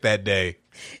sick that day.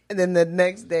 And then the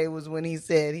next day was when he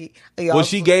said he Well, also,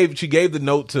 she gave the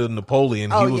note to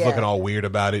Napoleon. Oh, He was yeah. looking all weird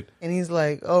about it. and he's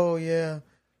like, oh, yeah.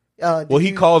 Well,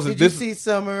 he calls it Did this. you see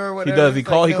Summer or He whatever? does. He It's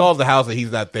like, He no. calls the house that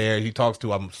he's not there. He talks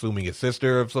to, I'm assuming, a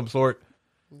sister of some sort.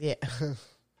 Yeah.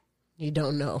 You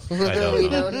don't know. I don't We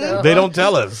know. don't know. They don't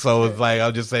tell us, so it's like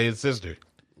I'll just say his sister.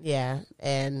 Yeah,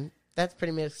 and that's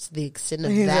pretty much the extent of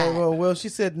And he's that. like, well, she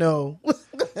said no.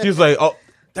 She was like, "Oh,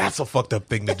 that's a fucked up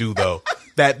thing to do, though."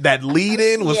 That lead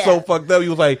in was so Yeah. fucked up. He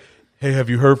was like, "Hey, have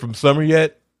you heard from Summer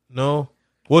yet?" No.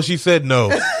 Well, she said no.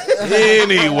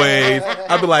 Anyways,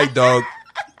 I'd be like, "Dog,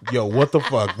 yo, what the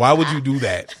fuck? Why would you do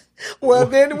that?" Well,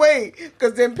 then wait,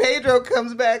 because then Pedro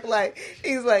comes back like,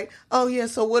 he's like, oh, yeah,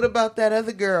 so what about that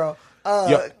other girl?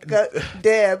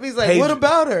 Deb. He's like, Pedro- what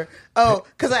about her? Oh,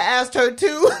 because I asked her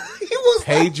too. He was like,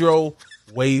 Pedro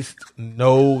waste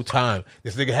no time.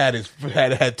 This nigga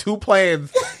had two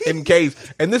plans in case,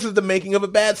 and this is the making of a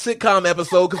bad sitcom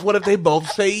episode. Because what if they both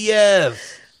say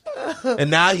yes? And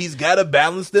now he's got to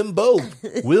balance them both.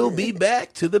 We'll be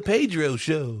back to the Pedro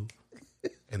show.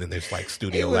 And then there's like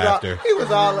studio laughter. He was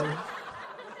all,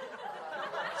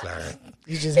 Sorry,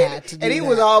 You just had to do and he that.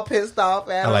 was all pissed off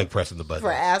at I her like pressing the button.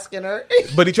 for asking her.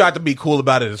 But he tried to be cool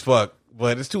about it as fuck.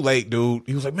 But it's too late, dude.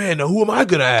 He was like, "Man, now who am I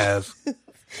gonna ask?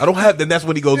 I don't have." Then that's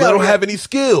when he goes, "I don't have any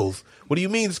skills." What do you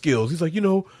mean skills? He's like,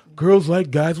 girls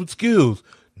like guys with skills.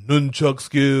 Nunchuck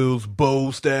skills,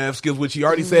 bow staff skills, which he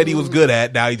already said he was good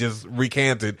at. Now he just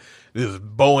recanted. This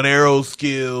bow and arrow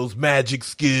skills, magic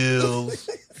skills.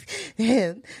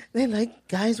 And they like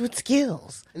guys with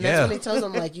skills. And that's Yeah. when he tells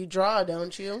him, like, you draw,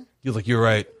 don't you? He was like, "You're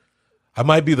right. I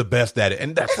might be the best at it."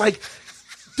 And that's like,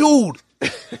 dude.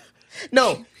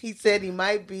 No, he said he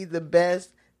might be the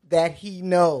best that he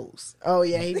knows. Oh,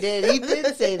 yeah, he did. He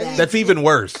did say that. That's even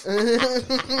worse.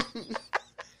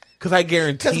 Because I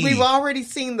guarantee Because we've already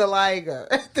seen the Liger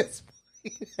at this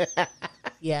point.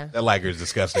 Yeah. that liger is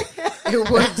disgusting. It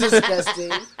was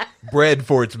disgusting. Bred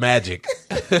for its magic.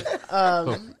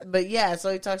 But yeah,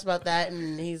 so he talks about that,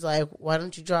 and he's like, why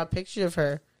don't you draw a picture of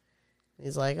her?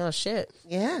 He's like, oh, shit.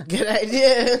 Yeah, Good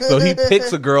idea. So he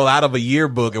picks a girl out of a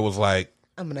yearbook and was like,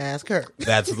 I'm going to ask her.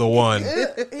 "That's the one." He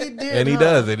did, And he huh?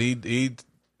 does. And he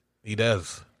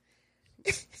does.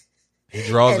 He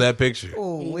draws that picture.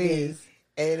 Oh, He wee. is.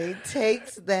 And he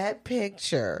takes that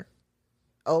picture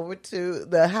over to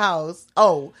the house.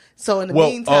 Oh, so in the Well,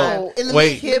 meantime, Oh, in the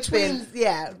Wait. Kip between, and-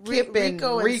 yeah, Kip and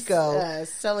Rico Rico.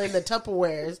 selling the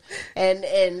Tupperwares,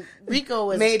 and Rico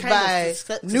was made kind of by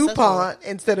successful. Newpont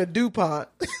instead of DuPont.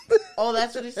 Oh,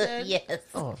 that's what he said. Yes.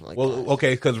 Oh my god. Well,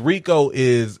 okay, because Rico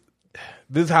is.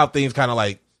 This is how things kind of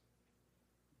like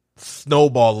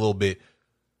snowball a little bit.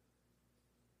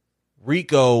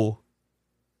 Rico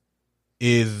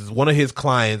is one of his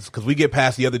clients because we get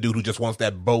past the other dude who just wants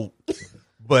that boat.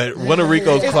 But one of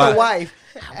Rico's It's the clients. wife.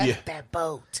 Yeah. That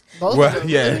boat. Both Well, of them.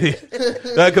 yeah,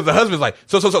 because the husband's like,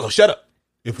 so, shut up.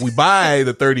 If we buy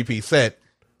the 30-piece set,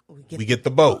 we get the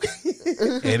boat,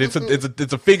 and it's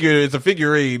a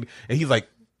figurine, and he's like,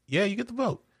 yeah, you get the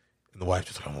boat. And The wife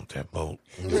just like, I want that boat.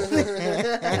 I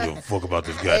don't give a fuck about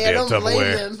this Hey, I goddamn don't blame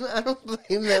Tupperware. them. I don't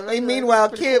blame them. And meanwhile,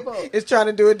 Kip is trying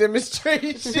to do a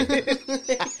demonstration.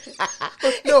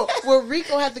 No, where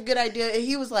Rico had the good idea, and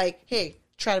he was like, "Hey,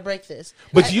 try to break this."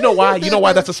 But you know why? You know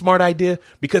why that's a smart idea?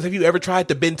 Because if you ever tried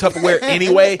to bend Tupperware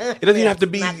anyway, it doesn't have to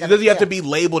be. It doesn't have to be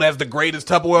labeled as the greatest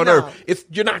Tupperware on earth.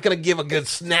 You're not gonna give a good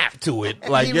snap to it.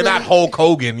 Like you're not Hulk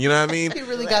Hogan. You know what I mean? He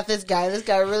really got this guy. This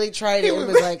guy really tried it and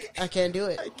was like, "I can't do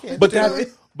it."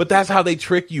 But that's how they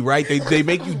trick you, right? They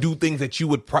make you do things that you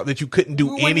would that you couldn't do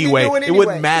wouldn't anyway. do it It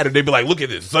wouldn't matter. They'd be like, "Look at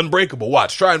this, it's unbreakable.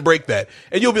 Watch, try and break that,"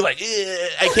 and you'll be like,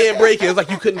 "I can't break it." It's like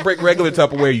you couldn't break regular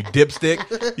Tupperware, you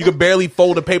dipstick. You could barely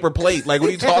fold a paper plate. Like, what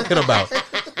are you talking about?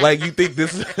 Like, you think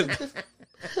this?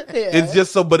 It's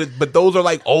just so. But those are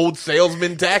like old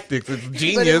salesman tactics. It's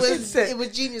genius. But it was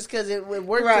genius because it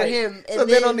worked for him. And so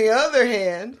then on the other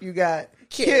hand, you got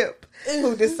Kip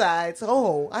who decides,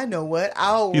 "Oh, I know what?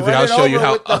 I'll show you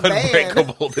how with the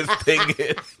unbreakable this thing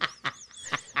is."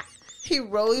 He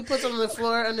puts it on the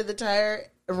floor under the tire,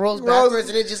 and rolls backwards,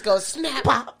 and it just goes snap.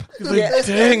 Pop. He's like,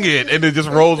 dang it, and it just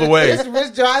rolls away.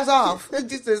 Rich drives off.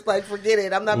 Just like, forget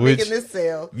it. I'm not making this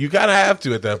sale. You kind of have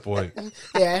to at that point.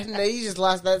 Yeah, no, you just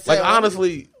lost that sale. Like,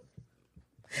 honestly,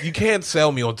 you can't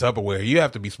sell me on Tupperware. You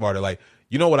have to be smarter. Like,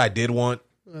 you know what I did want?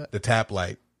 The tap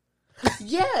light.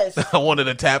 Yes. I wanted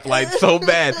a tap light so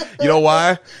bad. You know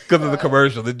why? Because of the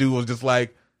commercial. The dude was just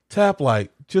like, tap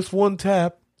light, just one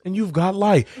tap, and you've got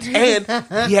light. And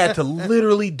he had to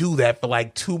literally do that for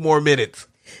like 2 more minutes.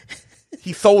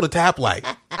 He sold a tap light.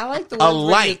 I like the a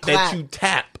light that you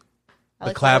tap.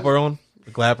 The clapper on?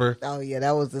 The clapper? Oh, yeah,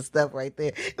 that was the stuff right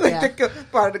there. Like the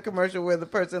part of the commercial where the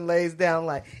person lays down,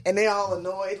 like, and they all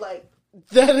annoyed, like,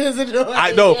 that is annoying.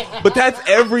 I know, but that's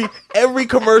every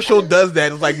commercial does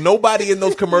that. It's like nobody in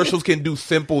those commercials can do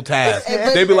simple tasks.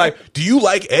 They be like, "Do you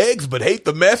like eggs but hate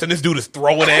the mess?" And this dude is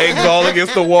throwing eggs all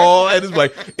against the wall, and it's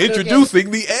like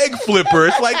introducing the egg flipper.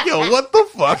 It's like, yo, what the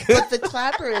fuck? But the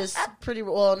clapper is pretty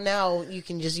well. Now you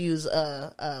can just use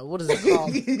what is it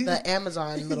called? The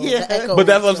Amazon little the Echo. But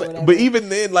that's what I'm saying. But even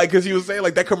then, like, because he was saying,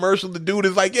 like, that commercial, the dude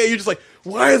is like, yeah, you're just like,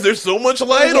 why is there so much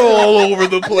light all over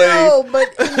the place? No, but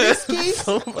in this case,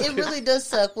 it really does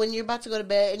suck when you're about to go to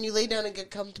bed and you lay down and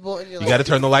get comfortable and you're you got to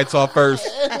turn the lights off first.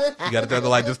 You got to turn the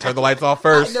light. Just turn the lights off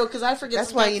first. No, because I forget.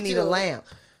 That's why you need a lamp.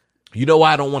 You know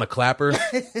why I don't want a clapper?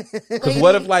 Because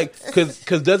what if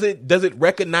because does it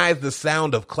recognize the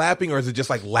sound of clapping, or is it just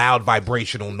like loud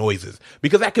vibrational noises?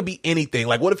 Because that could be anything.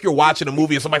 Like, what if you're watching a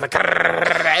movie and somebody's like,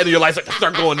 and your lights like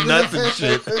start going nuts and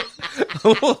shit?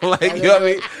 Like, you know what I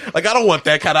mean? Like, I don't want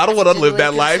that kind of. I don't want to live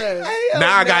that life.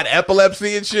 Now I got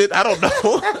epilepsy and shit. I don't know.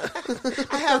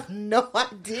 I have no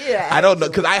idea. I don't know,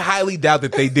 because I highly doubt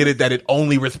that they did it, that it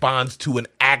only responds to an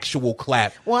actual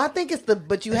clap. Well, I think it's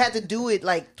but you had to do it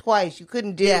like twice. You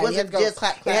couldn't do it. Wasn't just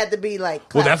clap. It had to be like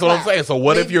clap, well, that's what I'm saying. So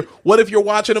what if you're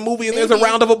watching a movie and there's a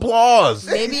round of applause?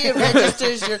 Maybe it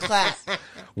registers your clap.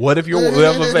 What if you're? That's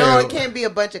what I'm saying. No, it can't be a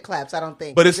bunch of claps. I don't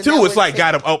think. But it's two. It's like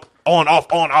got them up, on,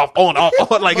 off, on, off, on, off,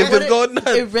 on. Like, it's just going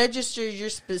nuts. It registers your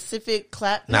specific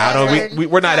clap. Nah,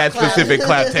 we're not at specific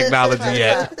clap technology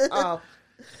yet.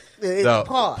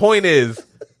 The point is,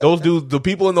 those dudes, the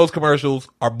people in those commercials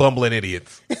are bumbling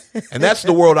idiots. And that's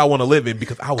the world I want to live in,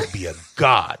 because I would be a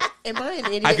god. Am I an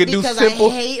idiot? I can do because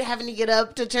simple. I hate having to get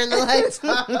up to turn the lights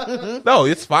off. No,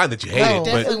 it's fine that you hate it.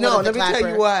 definitely But No, wanted let the me tell clapper.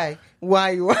 you why. Why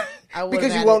you are.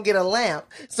 Because you won't get a lamp,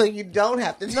 so you don't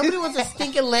have to. Nobody wants a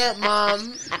stinking lamp,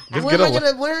 Mom. Where get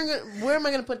am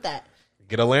I gonna put that?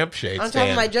 get a lampshade On top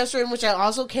stand. of my dresser room, which I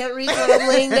also can't reach when I'm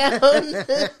laying down.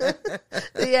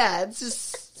 Yeah, it's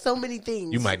just so many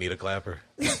things. You might need a clapper.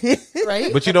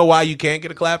 Right? But you know why you can't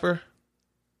get a clapper?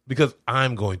 Because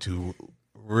I'm going to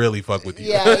really fuck with you.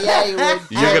 Yeah, you would.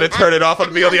 You're going to turn it off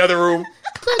on me on the other room.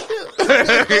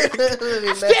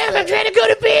 Steph, I'm trying to go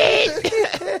to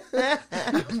bed.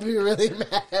 I'd be really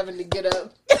mad having to get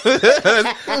up.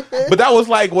 But that was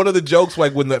like one of the jokes,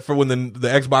 like when the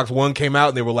Xbox One came out,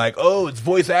 and they were like, "Oh, it's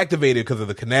voice activated because of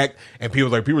the Kinect," and people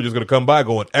were just gonna come by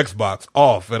going Xbox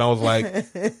off, and I was like,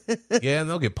 "Yeah, and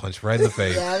they'll get punched right in the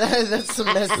face." Yeah, that's some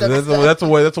messed up That's stuff.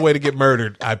 that's a way to get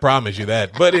murdered. I promise you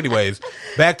that. But anyways,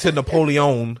 back to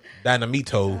Napoleon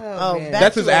Dynamito. Oh,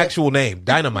 That's his actual name,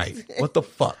 Dynamite. What the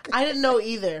fuck? I didn't know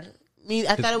either.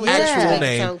 I thought it was His just to actual make it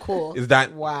name sound cool. is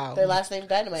that. Wow. Their last name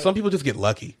Dynamite. Some people just get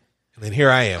lucky, and then here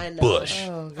I am, I know. Bush.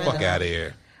 Oh, Fuck out of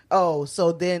here. Oh,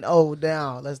 so then,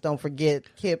 now let's don't forget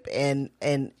Kip and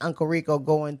Uncle Rico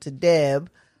going to Deb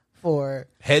for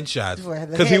Headshots, For the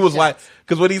because he was headshots. like,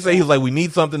 because what he say, he's like, we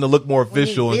need something to look more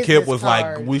official, and Kip business was like,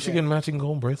 cards, we should yeah. get matching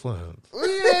gold bracelets,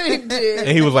 Yeah, he did. and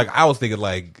he was like, I was thinking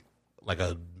like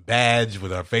a badge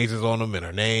with our faces on them and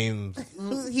our names.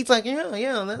 He's like, yeah.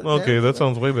 Okay, that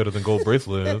sounds way better than gold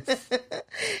bracelets.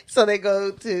 So they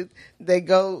go,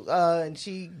 and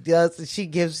she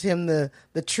gives him the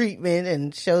treatment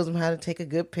and shows him how to take a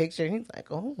good picture. And he's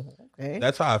like, oh, okay.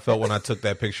 That's how I felt when I took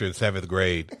that picture in 7th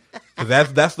grade. 'Cause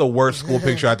that's the worst school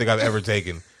picture I think I've ever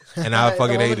taken. And I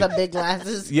fucking the one hated with it. the big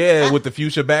glasses. Yeah, with the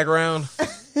fuchsia background.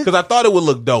 Because I thought it would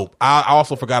look dope. I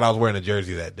also forgot I was wearing a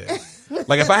jersey that day.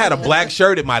 Like, if I had a black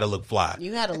shirt, it might have looked fly.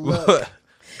 You had a look.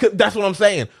 That's what I'm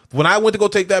saying. When I went to go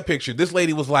take that picture, this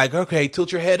lady was like, okay,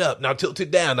 tilt your head up. Now tilt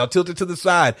it down. Now tilt it to the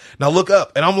side. Now look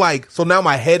up. And I'm like, so now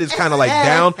my head is kind of like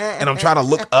down and I'm trying to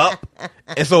look up.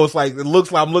 And so it's like, it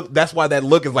looks like that's why that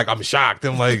look is like, I'm shocked.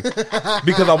 I'm like,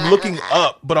 because I'm looking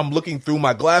up, but I'm looking through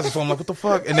my glasses. So I'm like, what the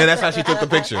fuck? And then that's how she took the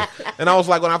picture. And I was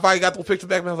like, when I finally got the picture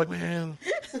back, I was like, man,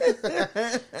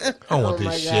 I don't want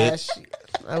this shit.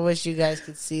 I wish you guys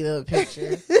could see the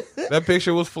picture. That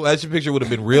picture would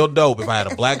have been real dope if I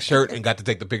had a black shirt and got to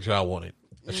take the picture I wanted.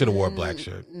 I should have wore a black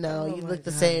shirt. No, you look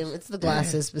the same. It's the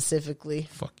glasses specifically.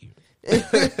 Fuck you.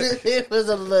 It was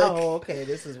a look. Oh, okay.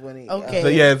 This is when he.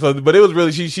 Okay. But it was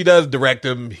really she does direct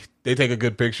him. They take a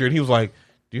good picture, and he was like,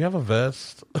 "Do you have a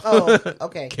vest?" Oh,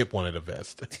 okay. Kip wanted a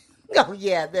vest. Oh,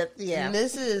 yeah. Yeah. And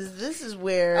this is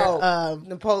where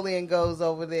Napoleon goes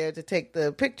over there to take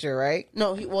the picture, right?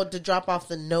 no, to drop off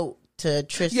the note to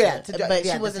Trisha. Yeah, but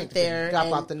she to wasn't take the picture, there. drop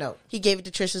and off the note. He gave it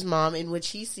to Trisha's mom, in which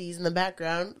he sees in the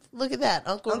background. Look at that,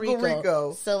 Uncle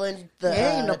Rico selling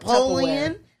the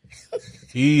Napoleon. Tupperware.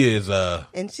 He is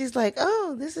And she's like,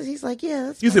 "Oh, this is." He's like,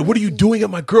 "Yeah." You said, "What are you doing at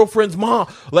my girlfriend's mom?"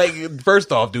 Like,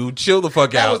 first off, dude, chill the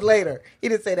fuck That out. was later. He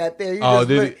didn't say that there. Oh,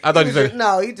 did he? I thought he said-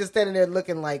 no. He just standing there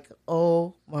looking like,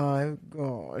 "Oh my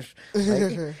gosh!"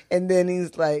 Like, and then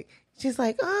he's like, "She's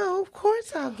like, oh, of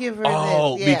course I'll give her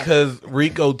Oh, this." Yeah. because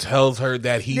Rico tells her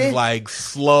that he's Then- like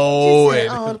slow She said,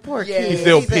 and "Oh, the poor Yeah. kid. He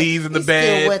still He's like- pees in the he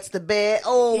bed. Still wets the bed.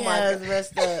 Oh Yeah, my it was god,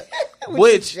 messed up.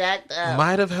 which jacked up.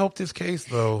 might have helped his case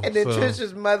though. And then so.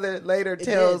 Trisha's mother later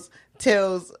tells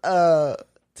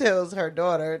her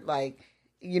daughter, like,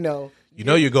 You know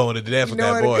you're going to dance with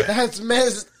that boy. That's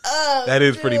messed up. That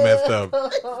is pretty messed up.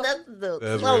 that's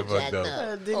That's so really fucked jacked up.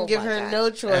 up. Didn't Oh give my her God. no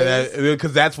choice.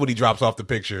 Because that's what he drops off the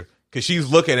picture. Because she's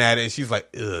looking at it and she's like,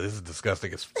 "Ugh, this is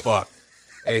disgusting as fuck."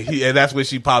 And that's when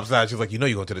she pops out. She's like, "You know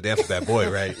you're going to the dance with that boy,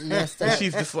 right?" Messed And up.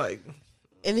 she's just like,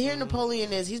 And here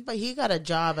Napoleon is. He got a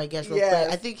job, I guess. Real Yes.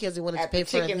 quick. I think he wanted to At pay the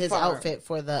for chicken his farm. outfit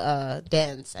for the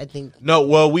dance. I think. no,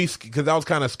 well, because I was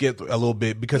kind of skipped a little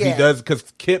bit because because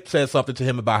Kip said something to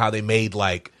him about how they made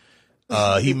like,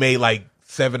 he made like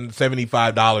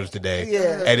 $75 today.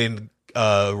 Yeah. And then,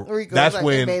 Rico that's was like,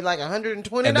 when they made like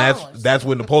 $120. and that's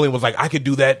when Napoleon was like, I could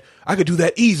do that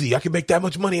easy. I could make that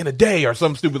much money in a day or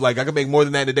something stupid like I could make more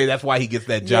than that in a day. That's why he gets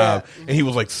that job. And he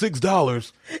was like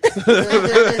 $6.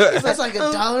 That's like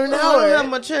 $1 an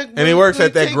hour. And he works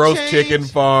at that gross chicken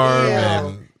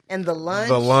farm and the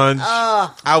lunch.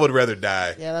 I would rather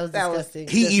die. Yeah, that was That was- disgusting.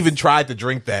 He even tried to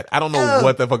drink that. I don't know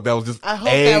what the fuck that was. Just I hope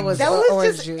eggs. that was That was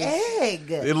orange just juice. egg.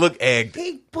 It looked egged.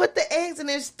 He put the eggs in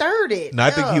there, stirred it. No,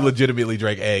 I think he Ugh. legitimately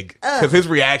drank egg because his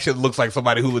reaction looks like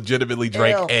somebody who legitimately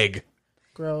drank Ew. egg.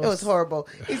 Gross. It was horrible.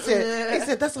 He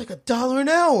said that's like $1 an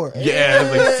hour. Yeah,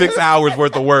 it's like 6 hours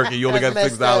worth of work and you only got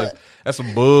That's messed $6. up. That's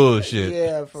some bullshit.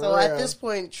 Yeah, for So real. at this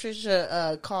point,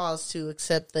 Trisha calls to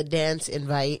accept the dance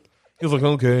invite. He was like,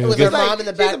 okay. was I her guess- mom in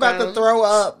the she's about to background. throw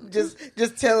up.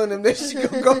 Just telling him that she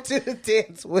gonna go to the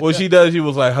dance with Well, him. she does. She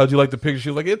was like, how'd you like the picture? She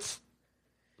was like, it's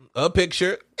a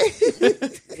picture.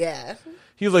 Yeah.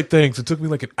 He was like, thanks. It took me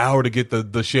like an hour to get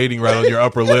the shading right on your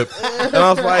upper lip. And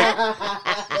I was like,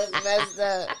 That's messed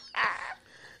up.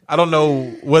 I don't know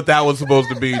what that was supposed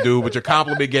to be, dude, but your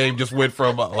compliment game just went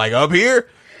from like up here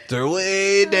to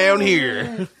way down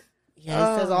here.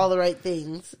 Yeah, he says all the right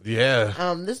things. Yeah.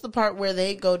 This is the part where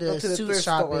they go to to the suit thrift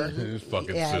shopping. His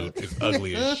fucking Yeah. suit is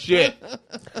ugly as shit.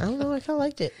 I don't know. I kind of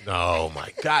liked it. Oh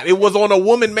my God. It was on a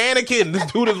woman mannequin.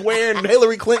 This dude is wearing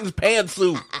Hillary Clinton's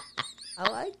pantsuit. I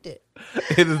liked it.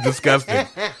 It is disgusting.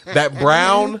 That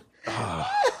brown.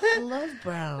 I love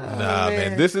brown. Nah,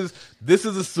 man. This is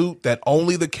a suit that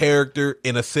only the character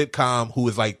in a sitcom who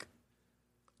is like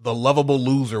the lovable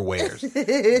loser wears.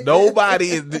 Nobody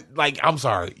is like, I'm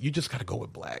sorry. You just gotta go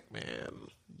with black, man.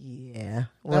 Yeah,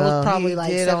 That was probably he like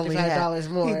did only $75 have-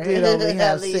 more. He did only At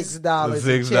have least. $6.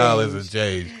 $6 and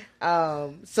change.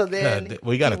 So then God,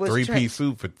 we got a he was 3-piece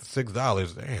suit for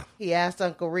 $6. Damn. He asked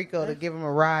Uncle Rico to give him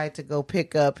a ride to go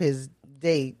pick up his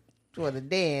date for the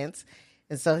dance,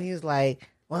 and so he was like,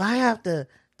 "Well, I have to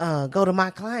go to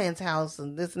my client's house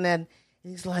and this and that." And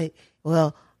he's like,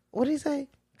 "Well, what did he say?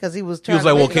 because he was He trying. was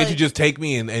like, to "Well, make can't you just take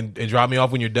me and drop me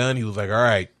off when you're done?" He was like, "All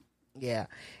right." Yeah,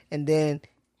 and then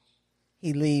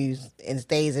he leaves and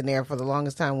stays in there for the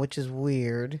longest time, which is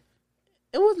weird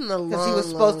It wasn't a long because he was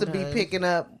supposed to be time.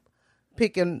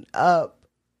 picking up,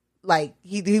 like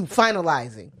he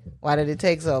finalizing. Why did it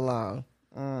take so long?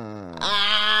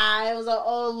 It was an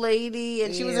old lady,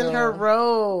 and she was in Ew. her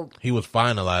robe. He was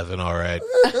finalizing, all right.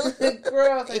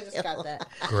 Gross, I just got that.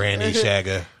 Granny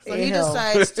Shagger. So he Ew.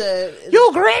 decides to. You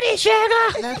Granny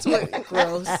Shagger. That's what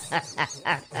gross.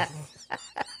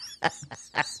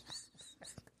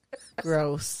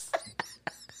 Gross.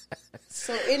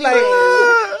 So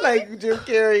anyway, Like Jim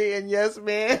Carrey and Yes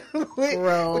Man with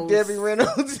Gross. Debbie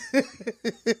Reynolds.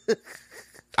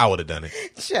 I would have done it.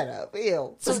 Shut up,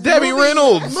 ew. It's Debbie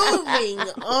Reynolds. moving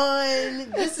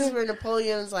on. This is where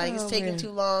Napoleon's like, it's Oh, taking man.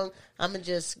 too long. I'm gonna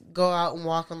just go out and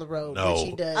walk on the road. No. Which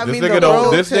he does. I This mean, nigga the don't-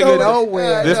 road this to nigga-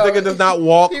 nowhere. This No. nigga does not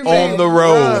walk He on ran, the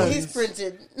road. runs. He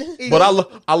sprinted. But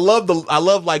I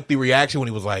love like the reaction when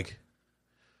he was like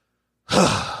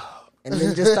And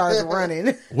then just starts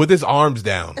running. with his arms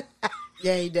down.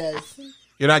 Yeah, he does.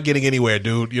 You're not getting anywhere,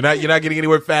 dude. You're not getting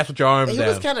anywhere fast with your arms He down.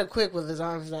 was kind of quick with his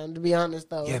arms down, to be honest,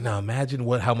 though. Yeah, now imagine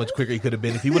how much quicker he could have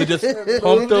been if he would have just Moved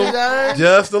pumped his him arms.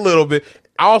 just a little bit.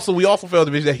 We also failed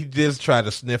to mention that he just tried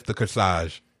to sniff the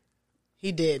corsage.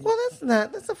 He did. Well,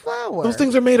 that's a flower. Those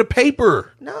things are made of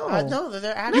paper. No. I know that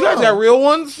they're actual. You guys got real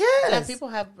ones? Yeah, Yes. people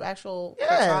have actual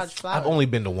Yes. corsage flower. I've only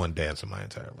been to one dance in my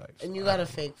entire life. and you got a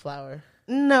fake flower.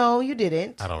 No, you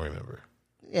didn't. I don't remember.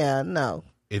 Yeah, no.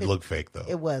 It looked fake though.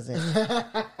 It wasn't.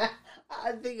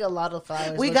 I think a lot of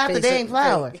flowers. We look got the fake- dang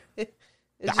flower. fake.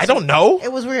 I don't know.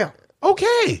 It was real.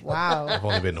 Okay. Wow. I've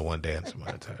only been to one dance in my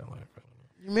entire life.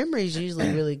 Your memory's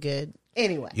usually really good.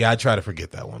 Anyway, Yeah, I try to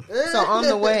forget that one. so on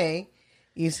the way,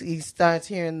 he starts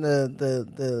hearing the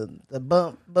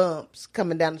bumps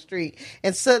coming down the street,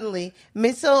 and suddenly,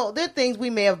 so there are things we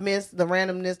may have missed, the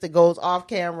randomness that goes off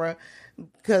camera,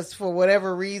 because for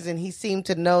whatever reason, he seemed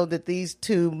to know that these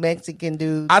two Mexican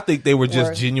dudes. I think they were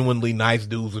just Or- genuinely nice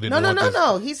dudes who didn't no.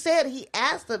 want this. He said he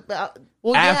asked about.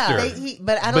 Well, After. yeah,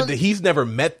 but I don't. But he's never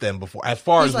met them before, as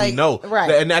far He's as we like- know.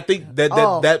 Right. And I think that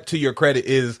Oh. that to your credit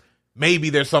is maybe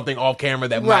there's something off camera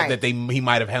that Right. he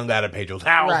might have hung out at Pedro's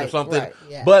house or Right, something. right,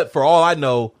 yeah. But for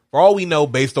all we know,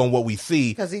 based on what we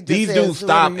see, 'Cause he just these says, dudes "Who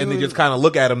stop are and they you?" just kind of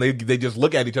look at him. They just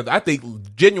look at each other. I think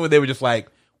genuinely they were just like,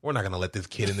 we're not gonna let this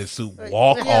kid in this suit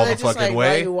walk yeah, all they're the just fucking like, Why are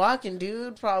way. you walking,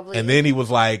 dude? Probably. And then he was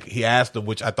like, he asked him,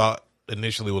 which I thought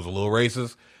initially was a little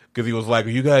racist, because he was like, "Are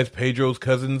you guys Pedro's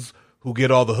cousins who get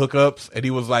all the hookups?" And he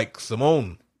was like,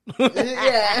 "Simone."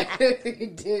 yeah, he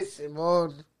did,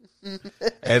 Simone.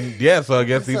 And yeah, so I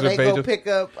guess these So are they go Pedro's.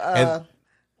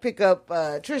 pick up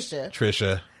Trisha.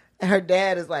 Trisha, And her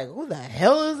dad is like, "Who the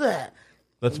hell is that?"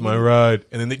 that's my ride.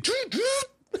 And then they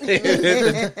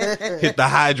hit the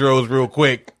hydros real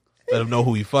quick. Let him know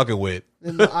who he fucking with.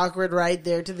 Then the awkward right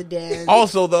there to the dance.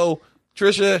 Also, though,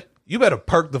 Trisha, you better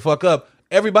perk the fuck up.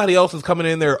 Everybody else is coming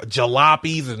in there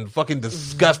jalopies and fucking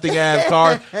disgusting ass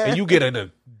cars, and you get in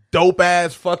a dope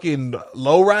ass fucking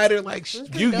lowrider. Like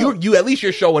you at least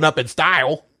you're showing up in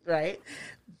style. Right?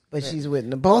 But she's with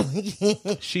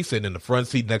Napoleon. She's sitting in the front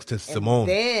seat next to Simone.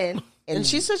 And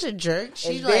she's such a jerk.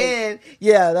 She's And like, then,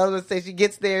 yeah, I was gonna say she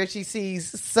gets there, she sees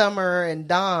Summer and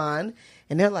Don,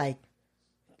 and they're like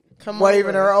come waving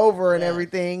over. her over and Yeah.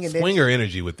 everything. And Swinger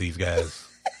energy with these guys.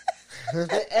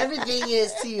 Everything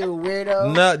is to you,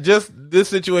 weirdo. Not just this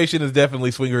situation is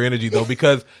definitely swinger energy though,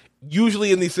 because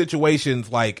usually in these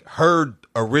situations, like her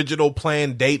original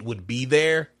planned date would be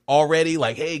there already.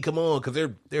 Like, hey, come on, because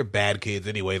they're bad kids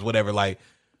anyways. Whatever. Like,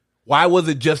 why was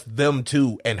it just them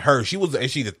two and her? Is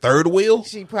she the third wheel?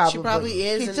 She probably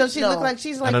is, So and she no. looked like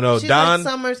she's like I don't know. she's Don-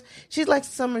 like Summer's. She's like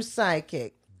Summer's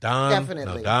sidekick. Don,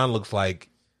 Definitely. No, Don looks like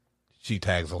she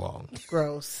tags along.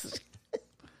 Gross.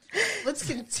 Let's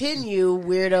continue,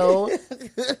 weirdo.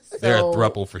 They're a So-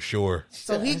 throuple for sure.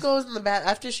 So he goes in the bath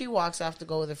after she walks off to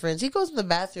go with her friends. He goes in the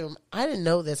bathroom. I didn't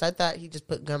know this. I thought he just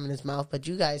put gum in his mouth, but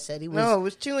you guys said he was No, it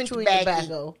was chewing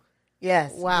tobacco.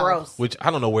 Yes. Wow. Gross. Which I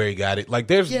don't know where he got it. Like,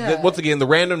 there's Yeah. once again the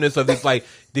randomness of this. Like,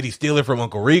 did he steal it from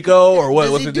Uncle Rico or what?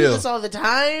 Does What's he the do deal? this all the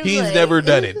time? He's Like- never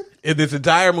done it in this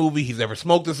entire movie. He's never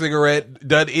smoked a cigarette,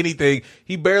 done anything.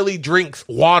 He barely drinks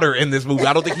water in this movie.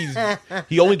 I don't think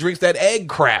he only drinks that egg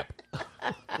crap.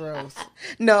 Gross.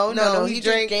 No. He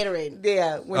drank Gatorade.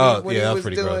 Yeah. When Oh, he yeah, that was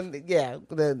was pretty doing. Yeah.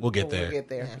 We'll get there. We'll get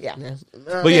there. Yeah.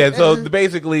 But yeah, so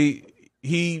basically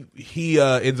he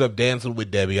ends up dancing with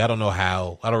Debbie. I don't know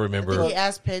how. I don't remember. He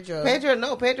asked Pedro.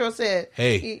 Pedro said,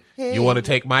 Hey, you want to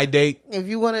take my date? If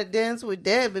you want to dance with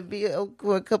Deb and be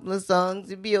for a couple of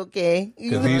songs, it'd be okay.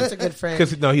 That's a good friend.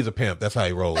 Because no, he's a pimp. That's how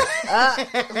he rolls.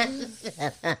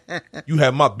 You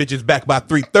have my bitches back by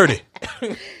 3:30.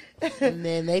 And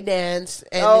then they dance,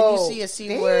 and then you see a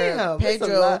scene where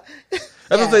Pedro.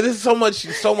 I was say this is so much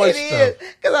stuff.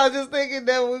 Because I was just thinking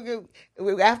that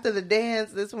after the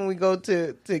dance, this is when we go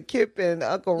to Kip and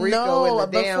Uncle Rico in the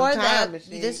damn before time that,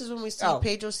 machine. this is when we see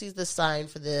Pedro sees the sign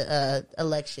for the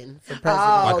election for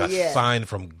president. Like a sign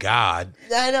from God.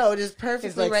 I know, just perfectly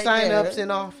It's like right sign there. ups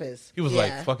in office. He was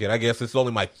like, "Fuck it, I guess it's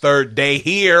only my 3rd day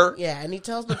here." Yeah, and he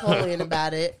tells Napoleon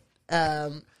about it.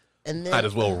 And then Might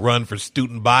as well run for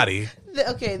student body.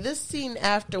 this scene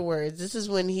afterwards. This is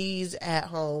when he's at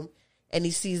home and he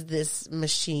sees this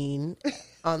machine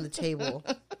on the table,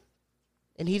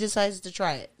 and he decides to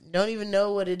try it. Don't even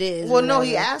know what it is. Well, no,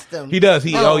 he asked him. He does.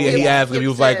 He asked him. He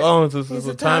was like, said, "Oh, it's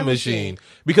a time machine."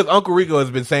 Because Uncle Rico has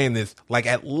been saying this like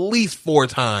at least 4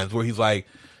 times, where he's like,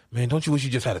 "Man, don't you wish you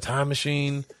just had a time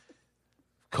machine?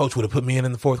 Coach would have put me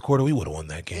in the 4th quarter. We would have won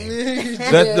that game."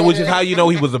 Which is how you know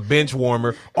he was a bench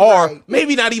warmer, or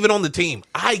maybe not even on the team.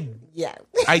 I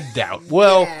doubt.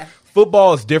 Well,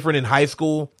 football is different in high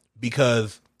school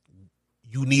because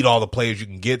you need all the players you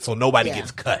can get, so nobody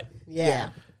gets cut. Yeah.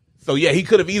 So he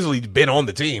could have easily been on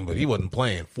the team, but he wasn't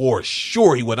playing for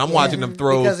sure. He wouldn't. I'm watching them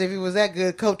throw. Because if he was that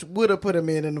good, Coach would have put him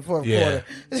in the 4th quarter.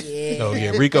 So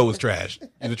Rico was trash.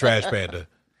 He's a trash panda.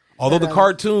 Although the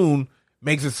cartoon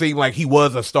makes it seem like he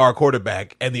was a star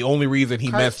quarterback, and the only reason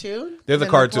he messed. There's a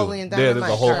cartoon. There's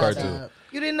a whole cartoon.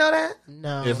 You didn't know that?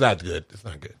 No, it's not good. It's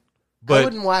not good. I But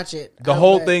wouldn't watch it. the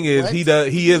whole thing is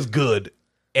he is good,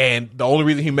 and the only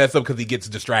reason he messed up because he gets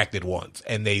distracted once,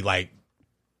 and they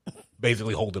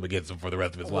basically hold him against him for the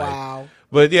rest of his life.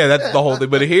 But that's the whole thing.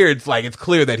 But here it's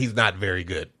clear that he's not very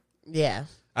good. Yeah.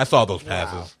 I saw those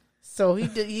passes. So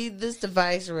he this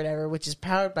device or whatever, which is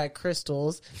powered by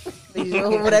crystals,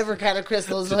 whatever kind of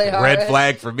crystals they are. Red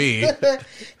flag for me. Is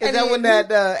that when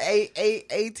that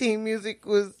A-Team music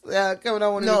was coming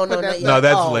on? No,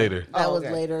 that's later. That was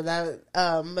later.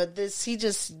 But he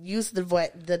just used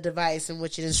the device in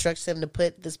which it instructs him to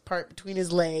put this part between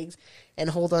his legs and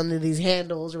hold on to these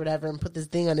handles or whatever, and put this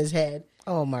thing on his head.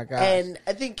 Oh my god! And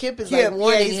I think Kip is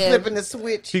warning he's him. flipping the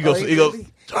switch. He goes.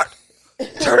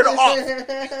 Turn it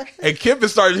off. And Kip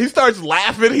starts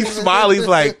laughing. He's smiling. He's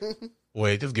like,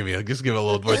 wait, just give it a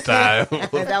little more time.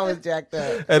 That was jacked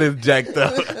up. That is jacked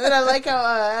up. And I like how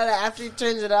after he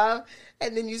turns it off,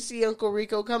 and then you see Uncle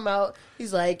Rico come out.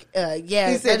 He's like, he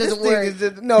said, that doesn't work.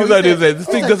 This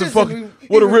thing doesn't fucking.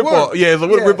 What a ripoff. Yeah, it's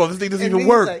like, what a ripoff. This thing doesn't even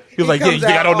work. He's like, you think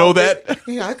I don't know that?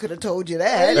 Yeah, I could have told you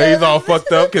that. And he's all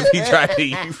fucked up because he tried to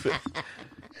use it.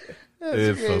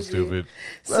 It's so stupid.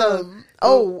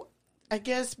 So, I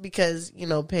guess because,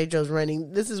 Pedro's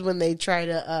running, this is when they try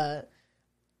to,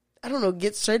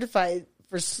 get certified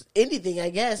for anything, I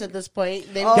guess, at this point.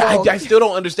 I still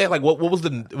don't understand, what was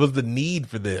the need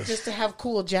for this? Just to have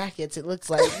cool jackets, it looks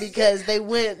like, because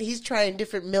he's trying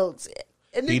different milks.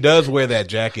 And he does wear that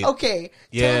jacket. Okay.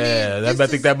 Yeah, I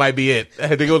think that might be it. I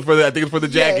think it's for the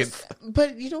jackets. Yes,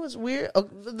 but you know what's weird? Oh,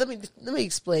 let me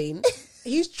explain.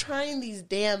 He's trying these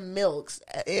damn milks.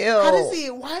 Ew. How does he?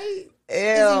 Why?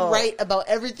 Is he right about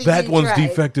everything? That one's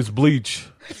defect is bleach.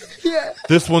 Yeah.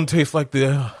 This one tastes like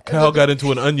the cow got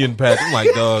into an onion patch. I'm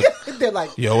like, dog. They're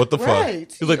like, yo, what the fuck?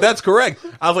 He's like, that's correct.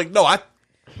 I was like, no,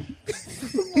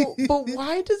 But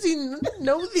why does he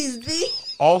know these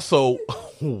things? Also,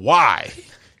 why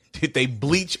did they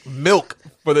bleach milk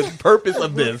for the purpose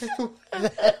of this?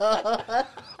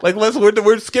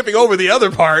 We're skipping over the other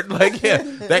part.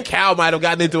 That cow might have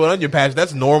gotten into an onion patch.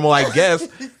 That's normal, I guess.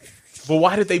 But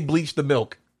why did they bleach the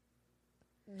milk?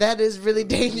 That is really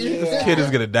dangerous. This kid is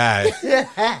going to die.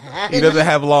 He doesn't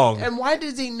have long. And why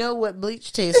does he know what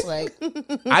bleach tastes like?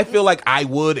 I feel like I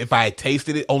would if I had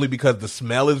tasted it, only because the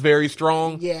smell is very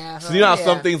strong. Yeah. So you know how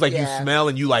some things you smell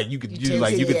and you could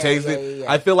taste it.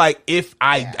 Yeah. I feel like if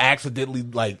I accidentally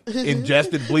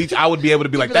ingested bleach, I would be able to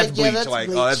be like, that's bleach. That's bleach.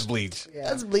 Oh, that's bleach. Yeah.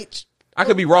 That's bleach. I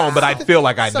could be wrong, but I feel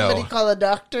like I know. Somebody call a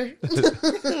doctor.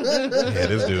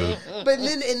 This dude. But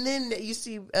then you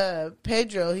see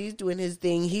Pedro. He's doing his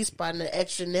thing. He's spotting an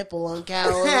extra nipple on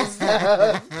cows.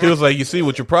 He was like, "You see,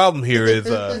 what your problem here is?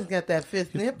 He's got that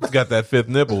fifth nipple. He's got that fifth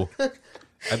nipple.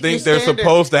 I think they're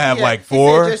supposed to have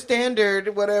 4. Your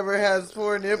standard, whatever, has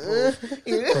 4 nipples."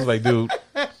 I was like, dude.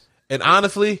 And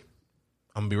honestly,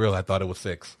 I'm gonna be real. I thought it was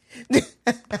 6.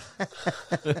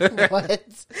 What?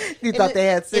 You thought they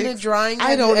had 6? In a drawing,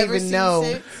 I have don't you ever even seen know.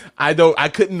 6? I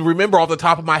couldn't remember off the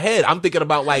top of my head. I'm thinking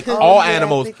about like all yeah, I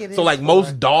animals. think it So is like 4.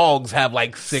 most dogs have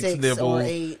like 6 6 nipples. or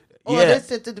 8. Well, Yeah.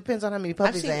 it depends on how many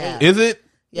puppies seen they have. 8. Is it?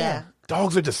 Yeah.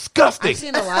 Dogs are disgusting. I've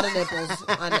seen a lot of nipples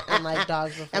on like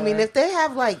dogs before. I mean, if they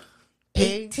have like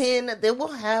 8, Pigs? 10, they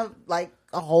will have like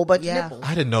a whole bunch Yeah. of nipples.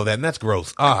 I didn't know that, and that's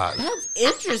gross. Ah, That's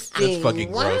interesting. that's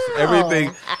fucking Wow. gross.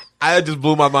 Everything. I just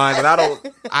blew my mind, and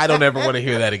I don't ever want to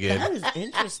hear that again. That is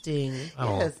interesting. I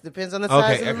don't- Yes, depends on the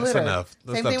size Okay, of the that's litter. enough.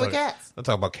 Same thing with cats. Let's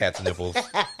talk about cats' nipples.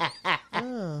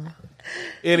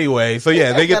 Anyway, so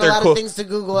yeah, they get Got a their lot cool. of things to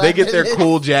Google. They get after their this.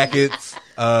 cool jackets.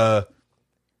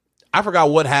 I forgot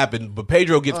what happened, but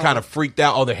Pedro gets kind of freaked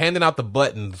out. Oh, they're handing out the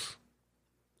buttons.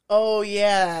 Oh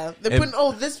yeah, they're And- putting.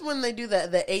 Oh, this one they do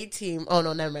the A team. Oh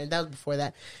no, never mind. That was before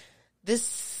that.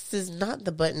 This is not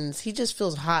the buttons. He just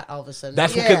feels hot all of a sudden.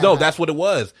 That's Yeah. because no, that's what it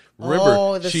was. Remember,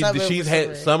 Oh, the summer she's was had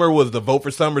summer. summer was the vote for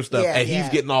summer stuff, Yeah, and he's yeah.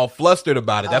 getting all flustered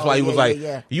about it. That's Oh, why he was yeah, like,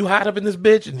 yeah. "You hot up in this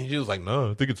bitch?" And he was like,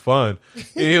 "No, I think it's fine." And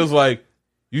he was like,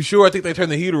 "You sure?" I think they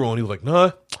turned the heater on. He was like, "No,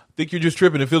 I think you're just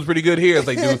tripping. It feels pretty good here." It's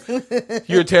like, dude,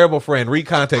 you're a terrible friend. Read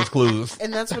context clues.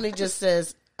 and that's when he just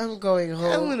says, "I'm going home."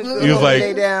 I'm gonna go He was home, like,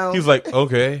 lay down.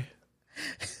 okay.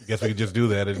 Guess we could just do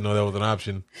that. I didn't know that was an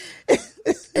option.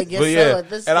 I guess But yeah, so. At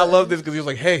this and I point. love this because he was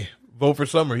like, "Hey, vote for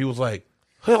summer." He was like,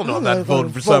 "Hell no, I'm not not voting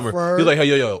gonna for vote summer." for her. He's like, "Hey,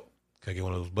 yo, can I get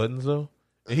one of those buttons though?"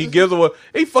 And he gives him one.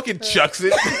 He fucking chucks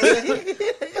it.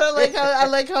 But I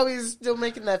like how he's still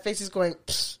making that face. He's going.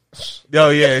 Psh. Oh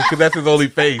yeah, because that's his only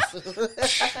face,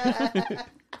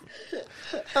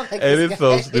 I like and this it's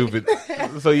so guy. stupid.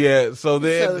 So yeah, so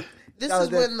then So, This Oh, is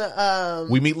the- when the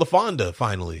we meet LaFonda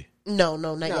finally. No,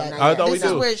 not yet. not I thought we This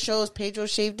is do. where it shows Pedro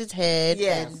shaved his head,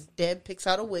 Yes. and Deb picks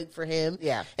out a wig for him.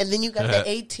 Yeah. and then you got the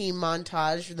A Team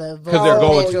montage, the 'Cause they're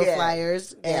going- Pedro yeah.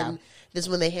 flyers, Yeah. and this is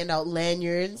when they hand out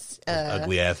lanyards.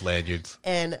 Ugly ass lanyards.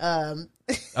 And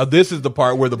This is the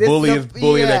part where the This bully is the-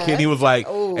 bullying that yeah. kid. He was like,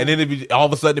 Oh. and then all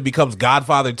of a sudden it becomes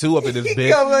Godfather 2 up in this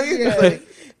bitch. Come on, he's like,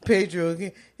 Pedro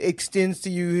extends to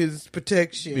you his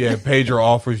protection. Yeah, Pedro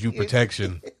offers you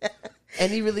protection. and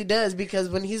he really does, because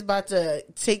when he's about to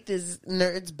take this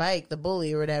nerd's bike, the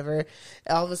bully or whatever,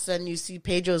 all of a sudden you see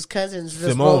Pedro's cousins just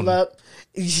Simone. roll up.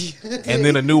 And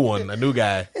then a new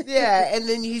guy. yeah, and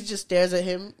then he just stares at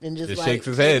him and just Just like, shakes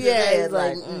his head. Yeah, he's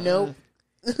like, Like, nope.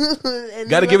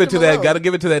 Got to give it to that. Got to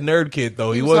give it to that nerd kid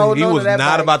though. He was was holding on to was that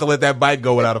not bike. about to let that bike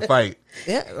go without a fight.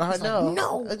 Yeah, I know.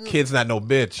 no. Kid's not no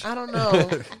bitch. I don't know.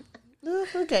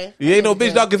 Okay. He ain't no bitch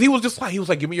Yeah. dog because he was just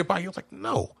like give me your bike. He was like,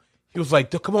 no. He was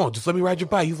like, come on, just let me ride your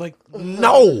bike. He's like,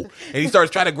 no. And he starts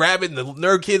trying to grab it, and the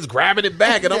nerd kid's grabbing it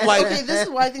back, and I'm like, Okay, this is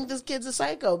why I think this kid's a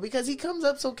psycho, because he comes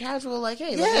up so casual, like,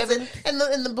 "Hey, let me Yes, have it." And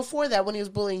then before that, when he was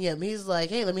bullying him, he's like,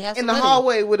 "Hey, let me have some In the money."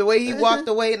 hallway, with the way he walked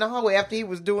away in the hallway after he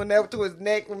was doing that to his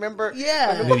neck, remember?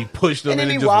 Yeah. and then he pushed him, And and,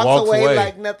 then it he just walks away.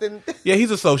 like nothing. Yeah,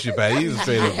 he's a sociopath. He's a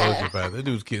straight up sociopath. That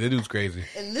dude's crazy.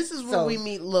 And this is where So, we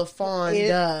meet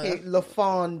LaFonda,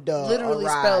 LaFonda. Literally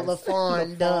spelled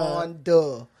LaFonda.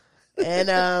 LaFonda.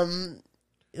 and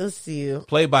let's see,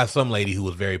 Played by some lady who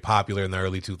was very popular in the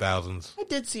early 2000s. I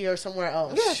did see her somewhere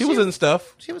else. Yeah, She was in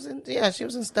stuff. She was in. Yeah, she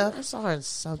was in stuff. I saw her in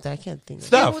something. I can't think of it.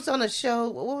 Stuff. It was on a show.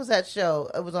 What was that show?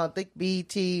 It was on, I think,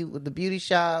 BET with the beauty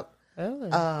shop.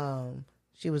 Oh.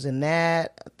 She was in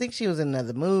that. I think she was in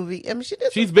another movie. I mean, she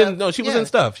did. She's some been stuff. no, she was Yeah. in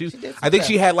stuff. She did some I think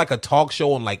stuff. she had like a talk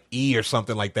show on like E or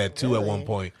something like that too at one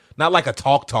point. Not like a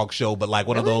talk show, but like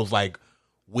one of those like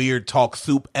weird talk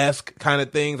soup esque kind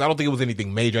of things. I don't think it was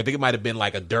anything major. I think it might have been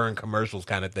like a during commercials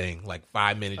kind of thing, like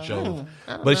 5-minute shows.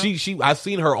 But she I've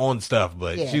seen her on stuff,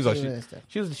 but Yeah, she's she was in stuff.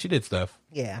 she did stuff.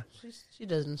 Yeah. She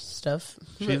does stuff.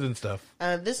 She's in stuff.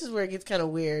 This is where it gets kind of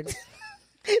weird.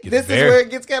 This is where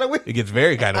it gets kind of weird. It gets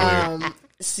very kind of weird.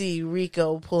 See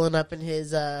Rico pulling up in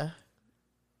his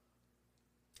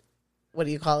what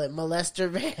do you call it, molester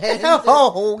van.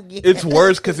 Oh, yeah. It's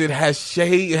worse because it has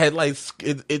shade. It had like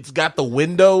it's got the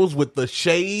windows with the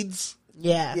shades.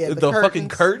 Yeah. Yeah. The fucking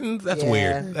curtains. curtains. That's Yeah.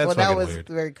 weird. That's well, that fucking was weird.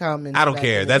 very common. I don't back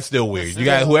care. then. That's still weird. You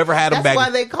got whoever had them That's back. why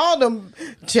they called them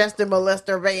Chester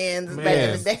molester vans back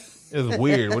in the day. It's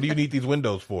weird. What do you need these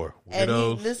windows for? And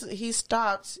Windows. he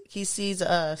stops. He sees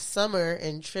Summer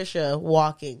and Trisha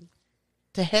walking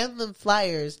to hand them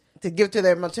flyers. To give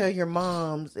to tell your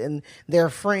moms and their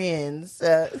friends.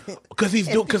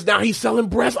 Because now he's selling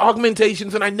breast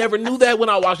augmentations, and I never knew that when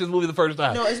I watched this movie the first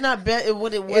time. No, it's not.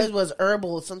 What it was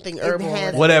herbal, something herbal.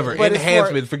 Enhanced. Whatever But it's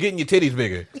enhancements for getting your titties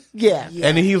bigger. yeah. Yeah.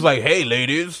 And then he was like, "Hey,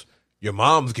 ladies, your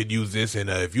moms could use this, and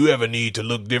if you ever need to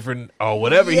look different or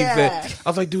whatever he said. I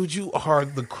was like, dude, you are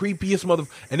the creepiest mother.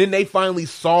 And then they finally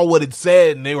saw what it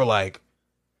said, and they were like,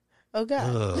 oh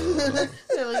God.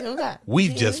 They're like, oh God.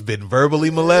 We've just been verbally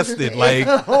molested. Like,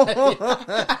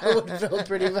 I would feel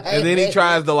pretty bad. and then he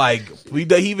tries to like, he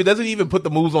even doesn't even put the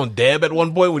moves on Deb at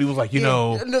one point when he was like,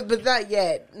 No, but not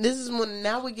yet. This is when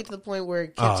now we get to the point where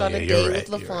Kip's on a date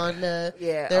with LaFonda.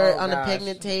 Yeah, they're on a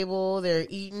picnic table. They're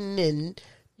eating and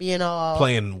being all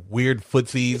playing weird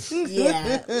footsies.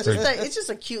 Yeah, it's just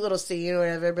a cute little scene or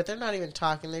whatever. But they're not even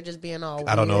talking. They're just being all.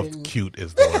 I don't know if cute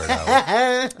is the word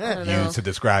I would use to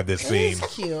describe this scene.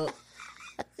 It's cute.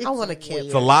 I want a Kip.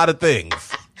 It's a lot of things.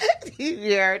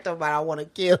 Yeah, talking about I want to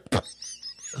kill.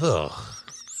 Ugh.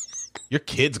 Your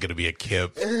kid's gonna be a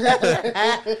Kip.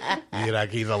 Like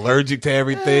he's allergic to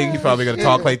everything. He's probably gonna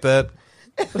talk like that.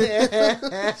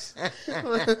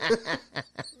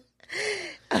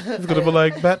 He's gonna be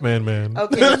like Batman man.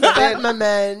 Okay, Batman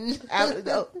man.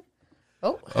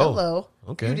 Oh, hello.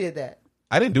 Okay. you did that.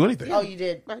 I didn't do anything. Oh, you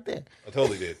did. Right there. I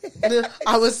totally did.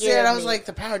 I was scared. I was me. like,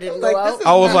 the power didn't Like, go this out. is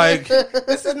I was like,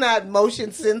 This is not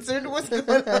motion censored. What's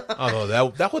going on? oh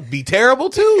no, that would be terrible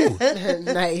too.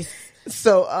 Nice.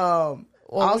 So,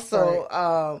 Well,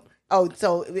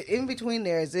 so in between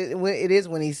there is it is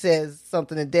when he says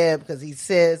something to Deb, because he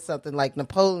says something like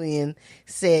Napoleon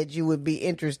said you would be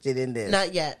interested in this.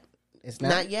 Not yet. It's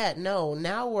Not yet. No.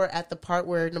 Now we're at the part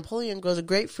where Napoleon grows a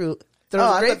grapefruit. Oh, Throws I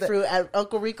a thought grapefruit at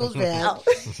Uncle Rico's van,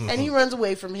 and he runs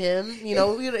away from him. You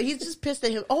know, he's just pissed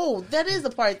at him. Oh, that is the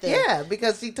part there. Yeah,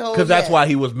 because he told. Because that's why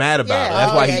he was mad about it.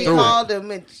 That's why he threw called it.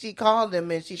 him, and she called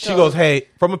him, and she Goes, "Hey,"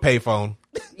 from a payphone,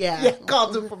 Yeah.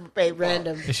 called him from a pay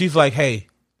Random. and she's like, "Hey,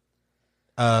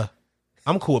 I'm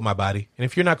cool with my body, and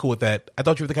if you're not cool with that, I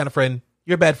thought you were the kind of friend.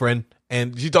 You're a bad friend."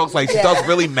 And she talks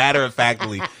really matter of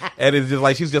factly, and it's just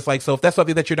like she's just like, so if that's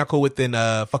something that you're not cool with, then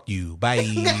fuck you, bye.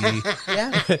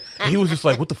 Yeah. And he was just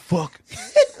like, what the fuck,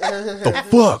 the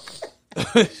fuck.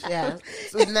 Yeah.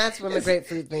 So that's when the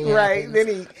grapefruit thing Right, happens.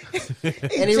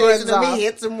 then he runs chases him. off. He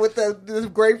hits him with the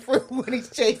grapefruit when he's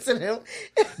chasing him.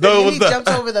 No, it And was he the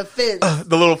jumps over the fence.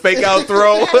 the little fake out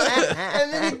throw.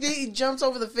 And then he jumps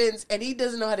over the fence, and he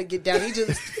doesn't know how to get down. He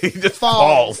just just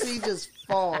falls. falls. He just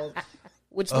falls.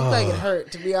 Which looked like it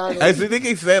hurt, to be honest. I think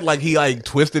he said like he like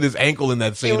twisted his ankle in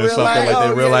that scene In or real something life? like that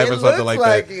in Oh, real yeah, life it or something looks like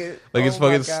like that. it. Like it's Oh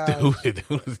my fucking gosh. stupid. It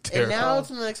was And terrible. now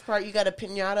to the next part, you got a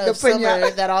pinata The of summer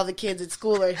piñata. that all the kids at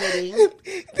school are hitting.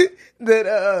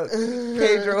 that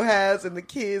Pedro has, and the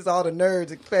kids, all the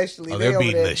nerds especially. Oh, they they're over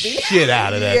beating there the shit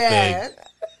out of that Yeah. thing.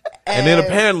 And then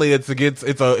apparently it's against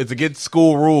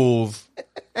school rules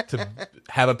to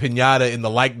have a pinata in the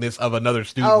likeness of another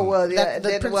student. Oh well, yeah. The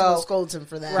principal scolds him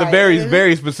for that. It's a very,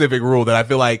 very specific rule that I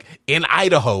feel like in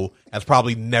Idaho has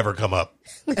probably never come up.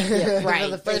 Yeah, right. For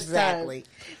the first exactly.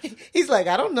 He's like,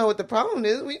 I don't know what the problem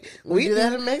is. We do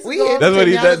that in Mexico. We hit That's what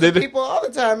he pinatas did. of people all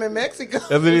the time in Mexico.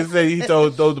 That's what he said. He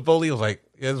told the police, he was like,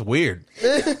 yeah, it's weird.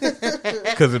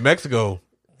 Because in Mexico,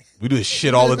 we do this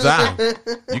shit all the time.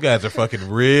 You guys are fucking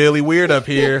really weird up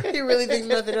here. He really thinks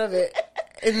nothing of it.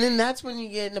 And then that's when you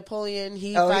get Napoleon.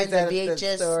 He finds he's a at the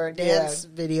VHS store, dance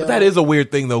video. But that is a weird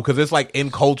thing though, because it's like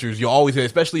in cultures, you always,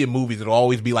 especially in movies, it'll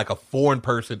always be like a foreign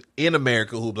person in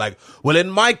America who'll be like, "Well, in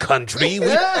my country,"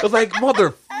 it's like,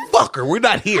 motherfucker, we're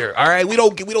not here, all right? We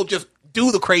don't just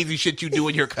do the crazy shit you do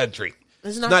in your country.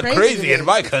 It's not crazy in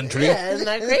my country. Yeah, it's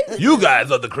not crazy. You guys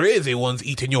are the crazy ones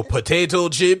eating your potato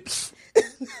chips.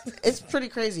 It's pretty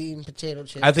crazy eating potato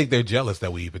chips. I think they're jealous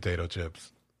that we eat potato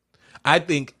chips. I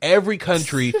think every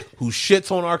country who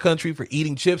shits on our country for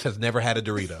eating chips has never had a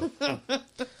Dorito.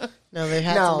 No, they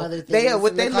had some other things.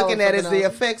 What and they call looking it at is something the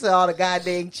else. effects of all the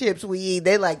goddamn chips we eat.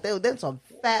 They like, them some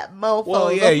fat mofos.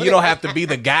 Well, yeah, you don't have to be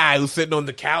the guy who's sitting on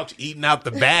the couch eating out the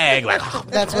bag. Like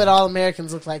That's what all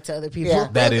Americans look like to other people. Yeah.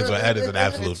 that is an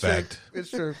absolute fact.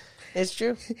 It's true. It's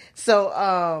true.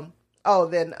 So,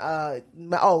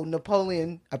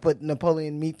 Napoleon. I put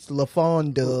Napoleon meets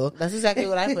LaFonda. That's exactly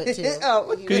what I put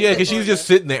too. Because she's just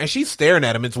sitting there and she's staring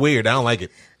at him. It's weird. I don't like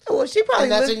it. Well, she probably.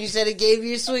 And that's looked- when you said it gave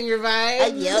you swinger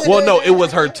vibe. Yep. Well, no, it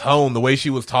was her tone, the way she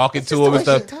was talking to him and just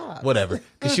the way stuff. she talked. Whatever.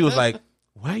 Because she was like,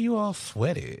 "Why are you all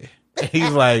sweaty?" And he's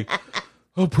like,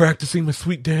 "Oh, practicing my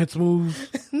sweet dance moves."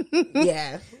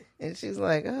 Yeah. And she's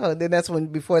like, oh. Then that's when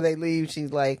before they leave,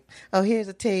 she's like, oh, here's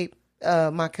a tape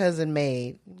my cousin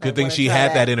made. Good thing she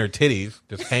had that in her titties,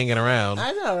 just hanging around.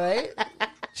 I know, right?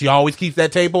 She always keeps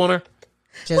that tape on her.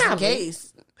 Just in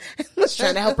case. She's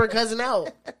trying to help her cousin out.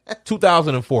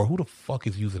 2004. Who the fuck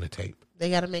is using a tape?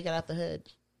 They got to make it out the hood.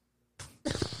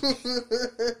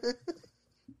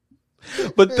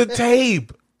 But the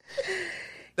tape.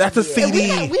 That's a And we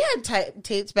CD. had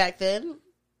tapes back then.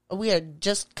 We are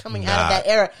just coming out of that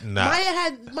era. Nah. Maya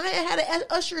had an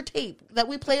Usher tape that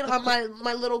we played on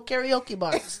my little karaoke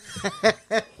box.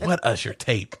 What Usher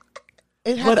tape?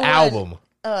 It had What the one, album?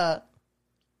 I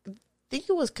think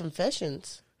it was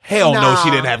Confessions. Hell no, Nah.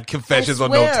 she didn't have Confessions I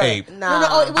on no swear. tape.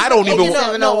 Nah. It was I don't even.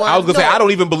 8701. I was gonna say I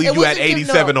don't even believe It you had wasn't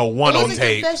 8701 it on wasn't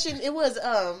tape. Confession. It was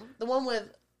the one with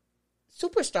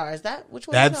Superstars. Which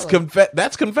one?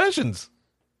 That's Confessions.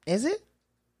 Is it?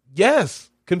 Yes,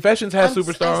 Confessions has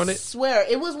Superstar on I it. Swear,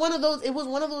 it was one of those. It was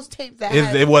one of those tapes that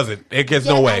had, It wasn't. It gets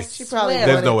no Yeah, way. I She probably swear.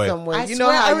 There's won no it way. somewhere. I You know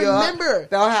swear, how I you'll- remember.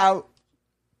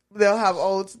 they'll have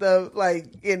old stuff like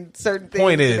in certain things.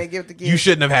 Point and they is, give to kids. you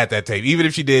shouldn't have had that tape. Even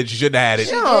if she did, she shouldn't have had it.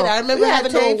 She did. I remember we had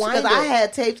having to tapes rewind 'cause I it.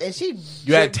 had tapes and she.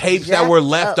 You had tapes that were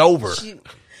left over.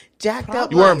 Jacked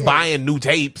up. You weren't my- buying new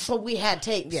tapes. But we had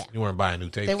tapes. Yeah. You weren't buying new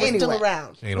tapes. They were still Anyway.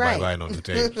 around. Ain't nobody Right. buying no new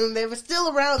tapes. They were still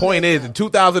around. Point then. is, in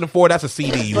 2004, that's a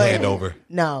CD you But- hand over.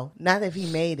 No, not if he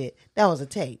made it. That was a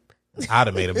tape. I'd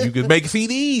have made them. You could make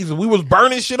CDs. We was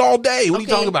burning shit all day. What are you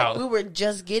talking about? We were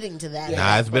just getting to that.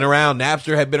 Nah, it's been around.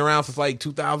 Napster had been around since like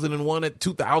 2001 at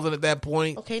 2000 at that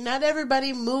point. Okay, not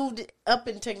everybody moved up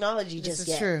in technology just is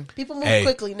yet. true. People move Hey.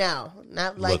 quickly now.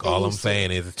 Not like Look, they all I'm used to.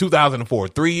 saying is it's 2004.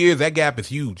 3 years, that gap is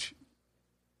huge.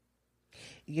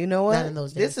 You know Not what? in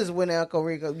those This days. is when Uncle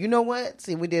Rico. You know what?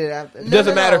 See, we did it after.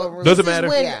 Doesn't matter. No, Doesn't This is matter.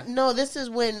 when- Yeah. No, this is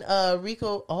when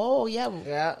Rico. Oh yeah,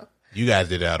 Yeah, You guys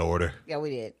did it out of order. yeah,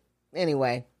 we did.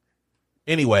 Anyway,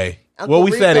 Anyway, Uncle well,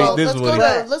 we said Rico, it. This let's is go what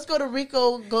to it let's go to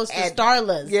Rico goes to At-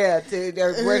 Starla's. yeah,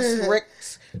 to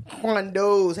Rex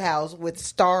Quando's house with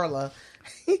Starla,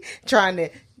 trying to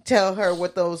tell her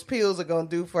what those pills are gonna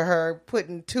do for her,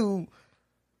 putting 2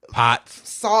 pots.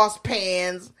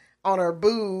 saucepans on her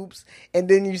boobs, and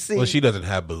then you see. Well, she doesn't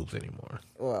have boobs anymore.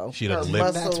 Well, she done her lifted-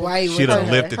 muscles- That's why he She was done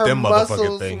her. lifted her them motherfucking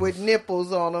muscles things. with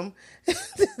nipples on them.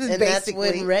 And that's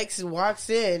when Rex walks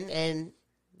in and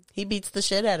he beats the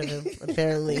shit out of him.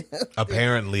 Apparently,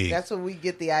 Apparently. That's when we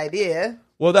get the idea.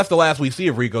 Well, that's the last we see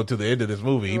of Rico to the end of this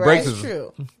movie. He Right. breaks it's his.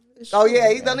 true. Oh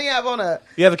yeah, he doesn't have on a.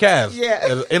 He has a cast.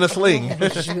 Yeah. In a sling.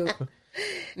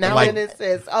 Now Like- And then it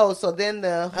says, oh, so then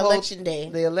the whole, Election day.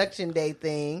 the election day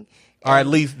thing, or at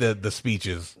least the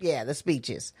speeches. yeah, the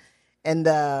speeches, and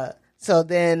so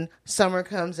then Summer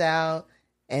comes out,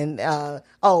 and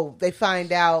they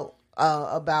find out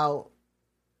about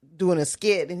doing a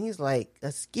skit, and he's like,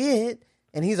 a skit,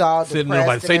 and he's all Sitting there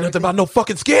like, depressed say and nothing about no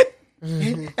fucking skit.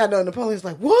 everything. I know Napoleon's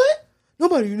like, what?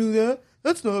 Nobody knew that.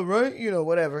 That's not right.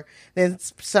 Whatever. Then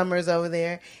Summer's over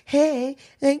there. Hey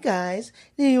guys,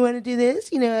 do you want to do this?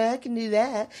 I can do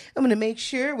that. I'm going to make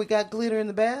sure we got glitter in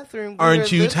the bathroom. glitter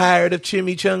Aren't you this- tired of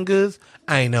chimichangas?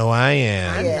 I know I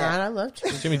am. I'm Yeah. not. I love you.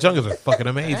 Chimichangas are fucking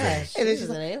amazing. Gosh, And it's she's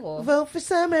just an a-hole. Vote for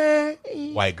Summer.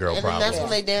 White girl And then that's problem.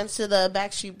 when they dance to the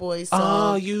Backstreet Boys Oh,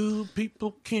 song. you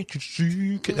people, can't you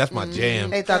see? That's my jam.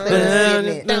 They thought they were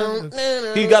getting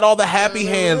it. He got all the happy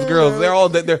hands, girls. They're all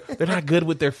they're not good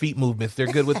with their feet movements. They're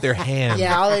good with their hands.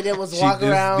 Yeah, all they did was walk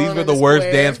around. These were in the a worst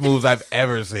square. dance moves I've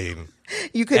ever seen.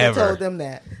 You could have Ever. told them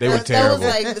that. They were That was terrible.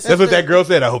 like the That's what that sister- girl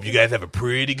said. I hope you guys have a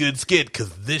pretty good skit because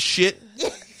this shit,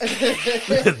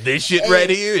 this shit right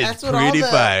here is That's what pretty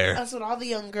fire. That's what all the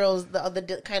young girls,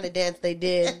 the kind of dance they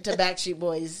did to Backstreet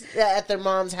Boys at their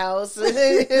mom's house.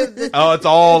 Oh, it's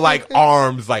all like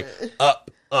arms, like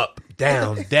up,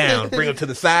 down, down. Bring them to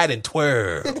the side and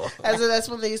twirl. That's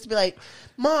when they used to be like,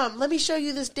 "Mom, let me show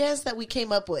you this dance that we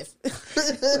came up with.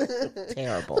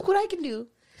 Terrible. Look what I can do."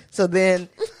 So then,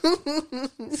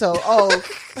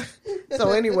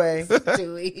 so anyway,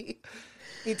 Dewey.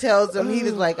 he tells them, he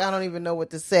was like, I don't even know what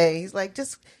to say. He's like,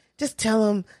 just tell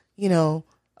him,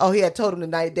 oh, he had told him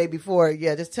the day before.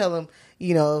 Yeah, just tell him,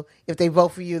 if they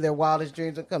vote for you, their wildest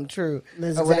dreams will come true.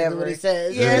 That's or exactly whatever. what he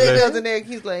says. Yeah, Yeah. he goes in there,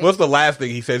 he's like, What's the last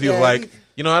thing he says? He was Yeah, like,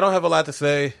 he- I don't have a lot to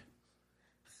say.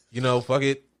 Fuck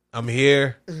it. I'm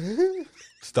here.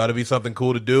 It's thought to be something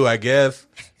cool to do, I guess.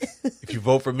 If you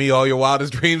vote for me, all your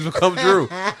wildest dreams will come true.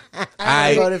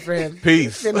 I voted for him.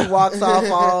 Peace. then he walks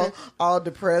off all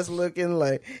depressed looking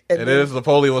like, And then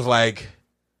Napoleon was like,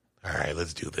 all right,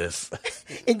 let's do this.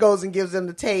 he goes and gives them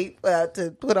the tape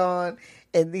to put on,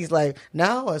 and he's like,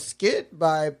 now a skit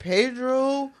by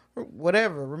Pedro,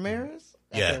 whatever, Ramirez?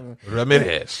 I Yeah. can't remember.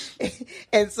 Ramirez.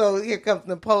 And so here comes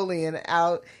Napoleon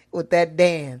out with that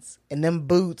dance and them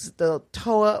boots, the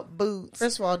toe up boots.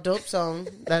 First of all, dope song.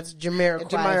 That's Jamiroquai.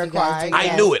 Jamiroquai. if you guys didn't I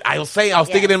know. knew it. I was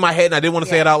thinking it in my head, and I didn't want to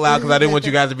say it out loud because I didn't want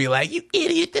you guys to be like, you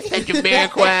idiot, this ain't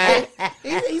Jamiroquai.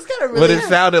 He's got a really But it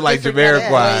sounded like different kind of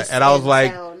Jamiroquai. voice And I was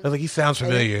like, sound. was like, he sounds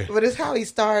familiar. But it's how he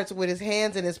starts with his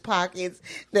hands in his pockets,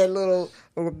 that little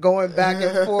going back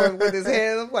and forth with his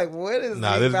hands. I'm like, what is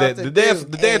Nah, the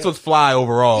the dance was fly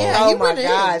overall. Yeah, Oh he my went in.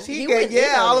 gosh, He he went could,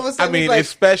 yeah, in on all of it. a sudden. I mean, he's like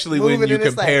especially when moving you and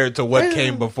it's compare like, it to what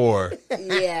came before.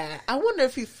 Yeah, I wonder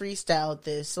if he freestyled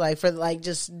this, like for like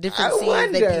just different I scenes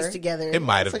they wonder. pieced together. It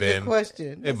might have That's a good been.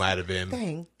 question. It might have been.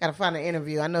 Dang, gotta find an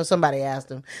interview. I know somebody asked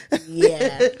him.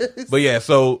 Yeah, But yeah,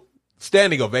 so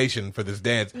standing ovation for this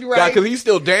dance. Right. Because he's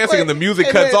still dancing and the music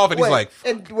cuts off and he's like,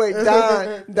 wait,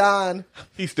 Don.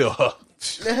 he's still,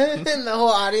 and the whole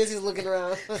audience is looking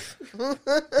around.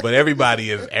 but everybody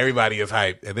is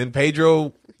hyped. And then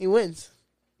Pedro, He wins.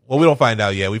 well, we don't find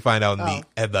out yet. We find out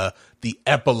in the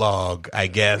epilogue, I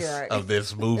guess, Yeah, right. of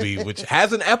this movie, which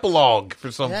has an epilogue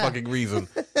for some Yeah. fucking reason.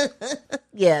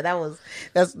 Yeah,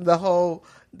 that's the whole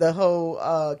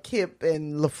Kip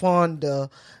and LaFonda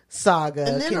saga.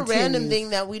 And then a random continues. thing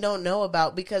that we don't know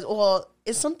about because, well,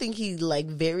 it's something he like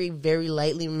very, very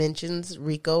lightly mentions,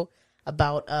 Rico,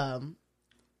 about a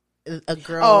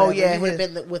girl. Oh, or whatever. yeah, He would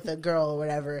have been with a girl or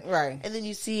whatever. Right. And then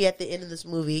you see at the end of this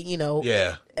movie, you know,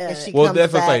 Yeah. And she Well, comes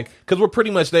that's what I'm saying. back. Because we're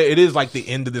pretty much there. It is like the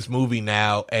end of this movie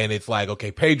now, and it's like,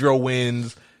 okay, Pedro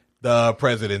wins the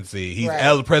presidency. He's Right.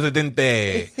 El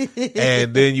Presidente.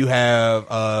 And then you have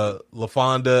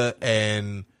LaFonda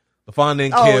and Kip, Oh,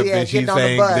 yeah, and getting she's on the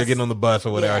saying bus. they're getting on the bus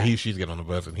or whatever. Yeah. She's getting on the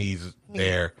bus, and he's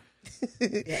there.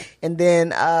 And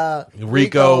then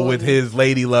Rico with his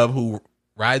lady love who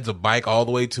rides a bike all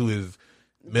the way to his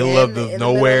middle of In the the middle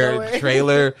of nowhere nowhere.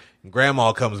 trailer.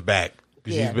 Grandma comes back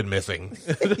because Yeah. she's been missing.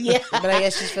 yeah. but I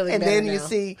guess she's feeling And better then now. you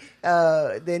see,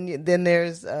 then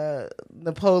there's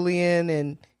Napoleon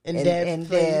and Deb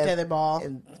playing tetherball.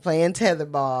 and playing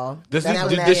tetherball. Does That's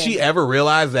when that did she ended. ever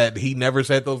realize that he never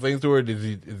said those things to her? Is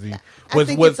he? I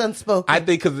think it's unspoken. I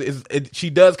think because she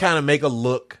does kind of make a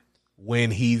look when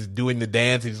he's doing the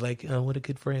dance. He's like, "Oh, what a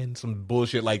good friend," some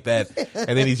bullshit like that,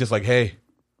 and then he's just like, "Hey,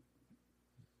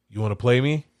 you want to play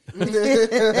me?"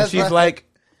 And she's like,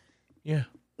 "Yeah,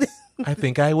 I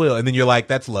think I will." And then you're like,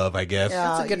 "That's love, I guess."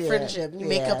 Yeah. It's a good yeah, friendship. You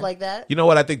make yeah. up like that. You know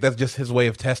what? I think that's just his way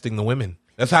of testing the women.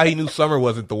 That's how he knew Summer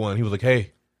wasn't the one. He was like,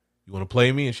 "Hey, you want to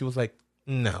play me?" And she was like,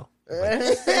 "No."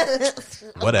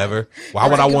 Whatever. Why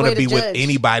would That's a I good want way to be to with judge.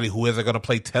 anybody who isn't going to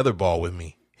play tetherball with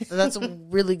me? So that's a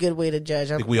really good way to judge.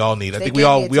 I think we all need. I They think gave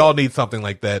we me a all tip. need something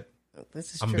like that.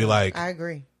 This is I'm true. gonna be like- I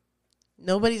agree.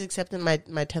 Nobody's accepting my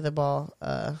tetherball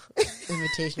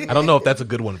invitation. I don't know if that's a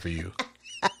good one for you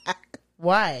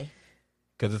Why.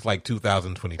 because it's like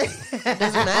 2022. It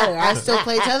doesn't matter. I still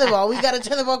play tetherball. We got a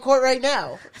tetherball court right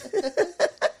now.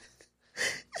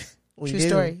 We True do.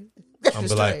 story. I'm True be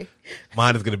story. like,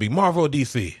 mine is going to be Marvel or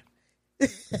DC.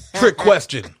 Trick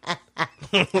question.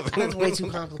 That's way too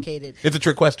complicated. It's a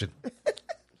trick question.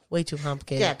 Way too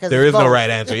complicated. Yeah, because There is no right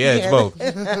answer. Yeah, it's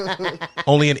both.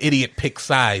 Only an idiot picks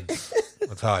sides.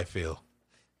 That's how I feel.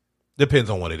 Depends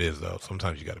on what it is, though.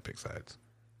 Sometimes you got to pick sides.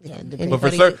 Yeah,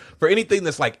 But for anything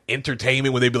that's like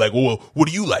entertainment, where they'd be like, "Well, what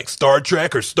do you like, Star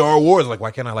Trek or Star Wars?" Like, why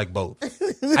can't I like both?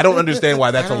 I don't understand why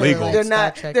that's I don't really illegal. like They're Star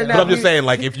not. Trek, They're though. not. But I'm just saying,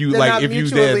 like, if you they're like, not if you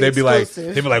mutually did, they'd be like,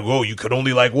 exclusive. "Whoa, you could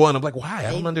only like one." I'm like, why?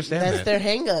 I don't understand That's that. their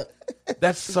hang up.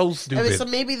 That's so I mean, stupid. so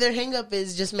maybe their hang up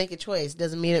is just make a choice.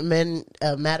 Doesn't mean it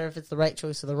matter if it's the right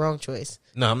choice or the wrong choice.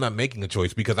 No, I'm not making a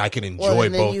choice because I can enjoy Well,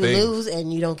 and then both you things. lose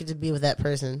and you don't get to be with that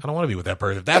person. I don't want to be with that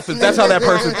person. If that's how that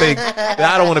person thinks, then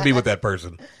I don't want to be with that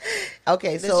person.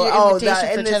 Okay, This so your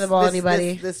invitation and for tetherball,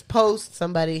 anybody? This post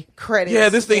Somebody. credits. Yeah,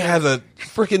 this thing has a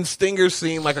freaking stinger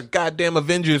scene like a goddamn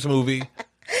Avengers movie.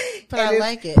 But And I it's-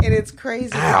 like it. and it's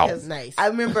crazy Ow. because Nice. I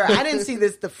remember I didn't see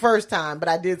this the first time, but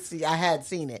I had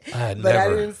seen it. I had but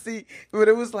never. I didn't see. But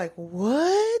it was like,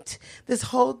 what? This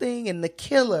whole thing and the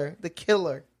killer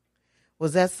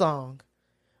was that song.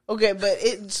 Okay,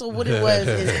 but so what it was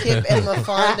is Kip and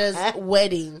LaFonda's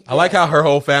wedding. I like how her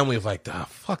whole family was like, "Ah,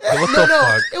 fuck, what No, the no,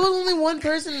 fuck?" it was only one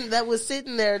person that was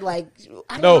sitting there. Like,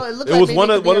 I don't No, know. It looked it like was maybe one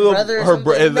it of could be them. her brother or Her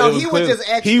something. No, it he was clear- just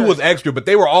extra. He was extra, but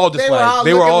they were all just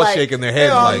they were all shaking their heads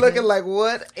They were all like, looking like,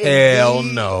 what? Hell in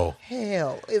the no.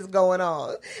 hell is going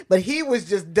on? But he was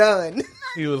just done.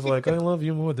 he was like, "I love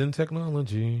you more than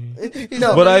technology,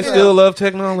 No, but I yeah. still love He's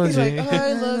technology." like,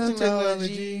 I love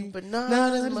technology, but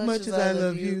not as much as I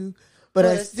love you. But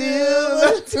I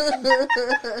still.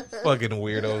 Fucking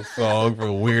weirdo song for a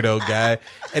weirdo guy.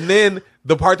 And then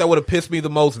the part that would have pissed me the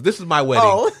most, this is my wedding.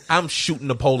 Oh. I'm shooting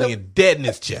Napoleon dead in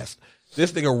his chest.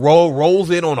 This nigga rolls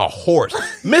in on a horse.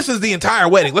 Misses the entire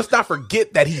wedding. Let's not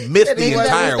forget that he missed the Maybe that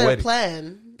entire was their wedding.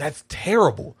 plan. That's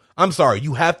terrible. I'm sorry.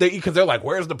 You have to, because they're like,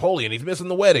 "Where's Napoleon? He's missing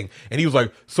the wedding." And he was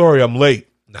like, "Sorry, I'm late."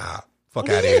 Nah, fuck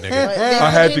out of here, nigga. They I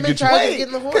had put to him in get you. charge of Wait,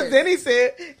 getting the horse. because then he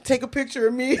said, "Take a picture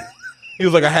of me." He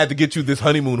was like, I had to get you this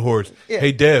honeymoon horse. Yeah.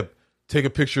 Hey, Deb, take a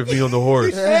picture of me on the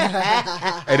horse.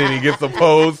 And then he gets the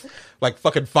pose like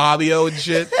fucking Fabio and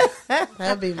shit.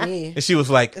 That'd be me. And she was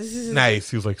like,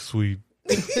 nice. He was like, sweet.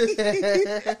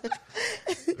 It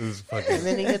was fucking... And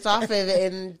then he gets off of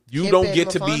it, and you don't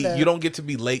get to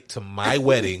be late to my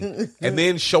wedding and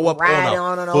then show up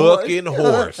on a fucking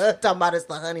horse. Talking about it's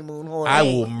the honeymoon horse. I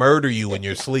will murder you in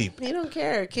your sleep. He don't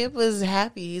care. Kip was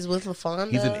happy. He's with LaFonda.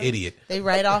 He's an idiot. They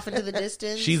ride off into the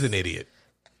distance. She's an idiot.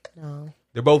 No,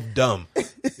 they're both dumb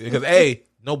because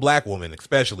no black woman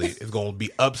especially is going to be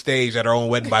upstaged at her own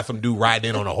wedding by some dude riding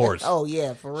in on a horse. Oh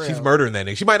yeah, for real. She's murdering that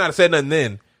nigga. She might not have said nothing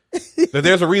then. But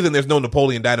there's a reason there's no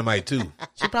Napoleon Dynamite too.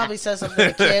 She probably said something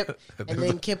to Kip, and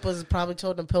then Kip was probably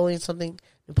told Napoleon something.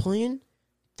 Napoleon,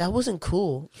 that wasn't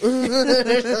cool. He's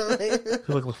like,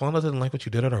 LaFonda didn't like what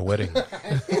you did at our wedding.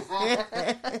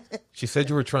 She said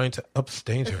you were trying to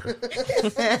upstage her.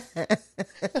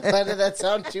 Why did that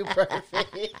sound too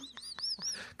perfect?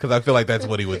 Because I feel like that's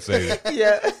what he would say.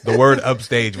 Yeah, the word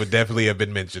upstage would definitely have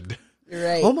been mentioned.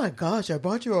 Right. Oh my gosh, I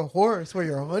bought you a horse for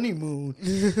your honeymoon.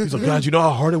 He's like, God, you know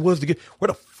how hard it was to get. Where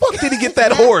the fuck did he get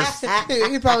that horse?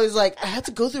 He probably was like, I had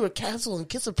to go through a castle and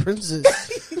kiss a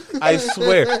princess. I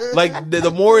swear. Like, the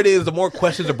more it is, the more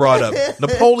questions are brought up.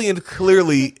 Napoleon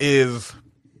clearly is,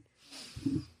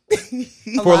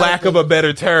 for lack of a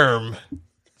better term,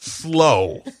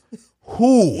 slow.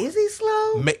 Who is he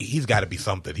slow? He's got to be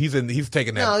something. He's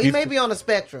taking that. No, he may be on the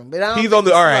spectrum, but I don't he's on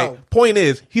the. All right. Point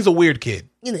is, he's a weird kid.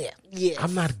 Yeah.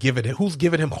 I'm not giving it. Who's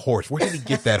giving him a horse? Where did he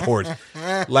get that horse?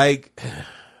 Like,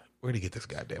 where did he get this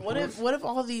goddamn horse? What if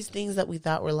all these things that we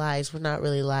thought were lies were not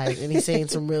really lies, and he's saying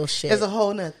some real shit? There's a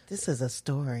whole nother. This is a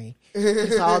story.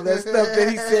 It's all that stuff that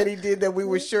he said he did that we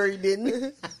were sure he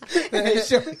didn't. They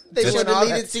should have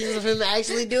deleted scenes of him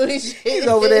actually doing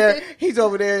shit. He's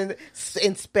over there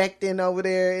inspecting over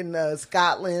there in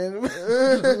Scotland.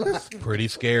 Pretty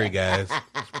scary, guys.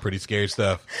 Pretty scary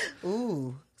stuff.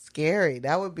 Ooh, scary.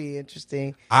 That would be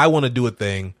interesting. I want to do a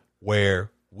thing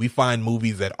where we find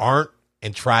movies that aren't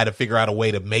and try to figure out a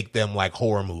way to make them like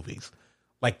horror movies.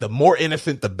 Like, the more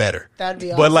innocent, the better. That'd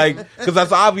be awesome. But, like, because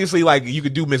that's obviously, like, you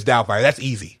could do Miss Doubtfire. That's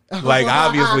easy. Like,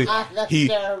 obviously, he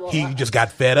just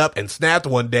got fed up and snapped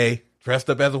one day,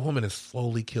 dressed up as a woman, and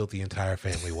slowly killed the entire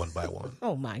family one by one.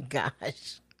 Oh, my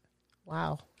gosh.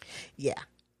 Wow. Yeah.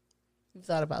 You've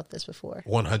thought about this before.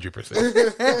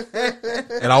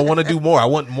 100%. And I want to do more. I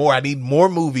want more. I need more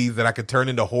movies that I could turn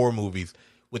into horror movies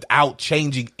without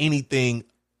changing anything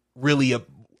really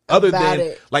other than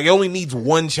it. Like, it only needs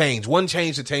one change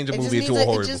to change a movie into a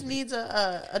horror movie. It just needs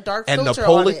a dark and filter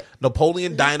on it.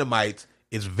 Napoleon Dynamite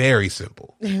is very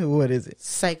simple. What is it?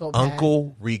 Psychopath.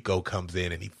 Uncle Rico comes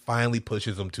in and he finally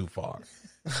pushes him too far.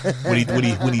 when he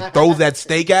throws that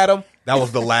steak at him, that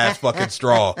was the last fucking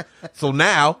straw. So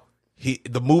now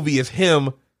the movie is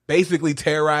him basically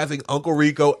terrorizing Uncle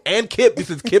Rico and Kip,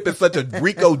 because Kip is such a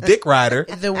Rico dick rider.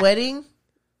 The wedding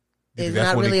is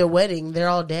not really a wedding. They're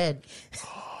all dead.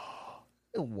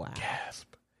 Wow.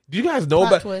 Gasp. Do you guys know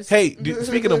Plot about... twist. Hey,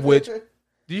 speaking of which, did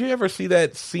you ever see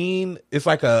that scene? It's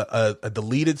like a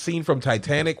deleted scene from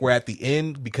Titanic where at the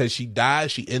end, because she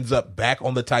dies, she ends up back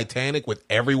on the Titanic with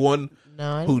everyone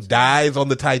who dies on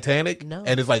the Titanic. No.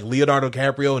 And it's like Leonardo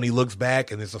DiCaprio and he looks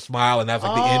back and it's a smile and that's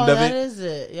like the end of it. That is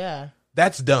it, yeah.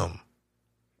 That's dumb.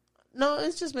 No,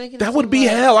 it's just making that would be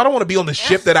hell. I don't want to be on the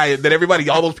ship that everybody,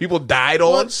 all those people died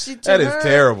on. That is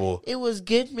terrible. It was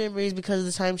good memories because of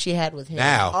the time she had with him.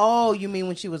 Now, oh, you mean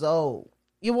when she was old?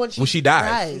 When she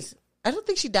dies. I don't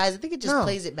think she dies. I think it just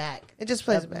plays it back. It just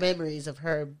plays it back. Memories of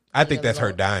her. I think that's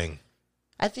her dying.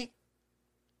 I think.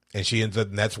 And she ends up,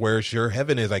 and that's where sure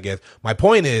heaven is, I guess. My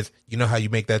point is, you know how you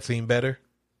make that scene better?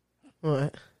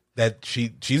 What? That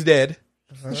she's dead.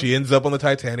 Uh-huh. She ends up on the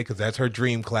Titanic because that's her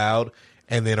dream cloud.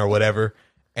 And then, or whatever.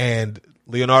 And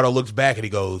Leonardo looks back and he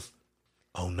goes,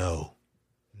 oh no,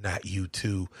 not you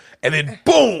too. And then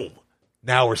boom,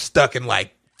 now we're stuck in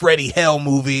like Freddie Hell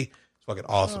movie. It's fucking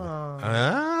awesome.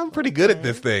 I'm pretty good at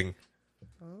this thing.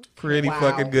 Pretty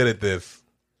fucking good at this.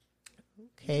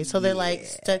 Okay, so they're like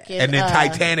stuck in. And then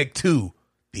Titanic 2,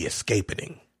 The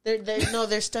Escaping.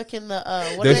 They're stuck in the.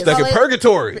 They're stuck in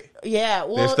purgatory. Yeah,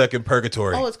 well, they're stuck in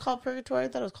purgatory. Oh, it's called purgatory. I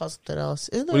thought it was called something else.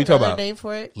 Isn't there another name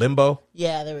for it? Limbo.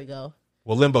 Yeah, there we go.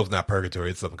 Well, limbo's not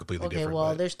purgatory; it's something completely different. Okay,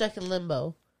 well, they're stuck in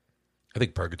limbo. I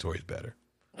think purgatory is better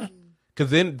because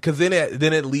then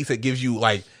at least it gives you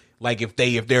like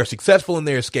if they're successful in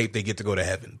their escape, they get to go to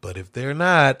heaven. But if they're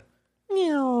not,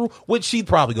 which she'd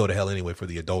probably go to hell anyway for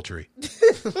the adultery,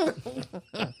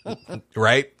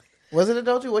 right? Was it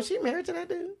adultery? Was she married to that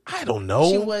dude? I don't know.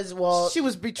 She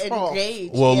was betrothed.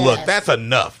 engaged. Well, yes. look, that's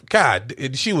enough. God,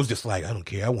 she was just like, I don't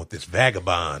care. I want this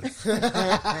vagabond.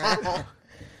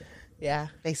 Yeah.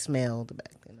 They smelled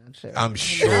back then. I'm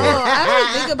sure. I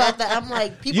don't think about that. I'm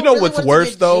like, people You know really what's want to worse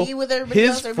get though? jiggy with everybody His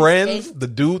else or be friends, skate? the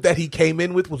dude that he came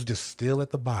in with, was just still at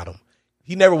the bottom.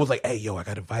 He never was like, "Hey, yo, I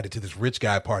got invited to this rich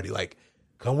guy party. Like,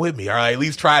 come with me, or at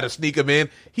least try to sneak him in."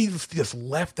 He just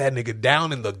left that nigga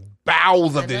down in the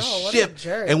bowels of this know, what a ship.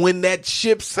 jerk. And when that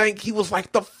ship sank, he was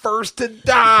like the first to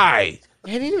die. I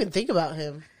didn't even think about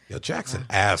him. Yo, Jack's an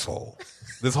asshole.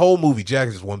 This whole movie, Jack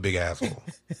is just one big asshole.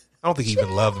 I don't think he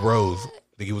even loved Rose.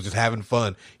 I think he was just having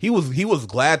fun. He was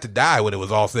glad to die when it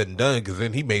was all said and done, because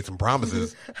then he made some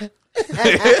promises.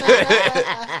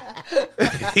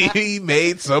 He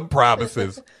made some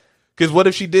promises. Because what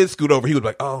if she did scoot over? He would be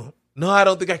like, "Oh, no, I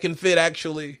don't think I can fit,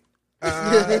 actually."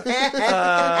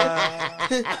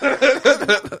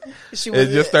 She It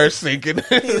just starts sinking.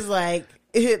 He's like,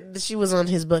 she was on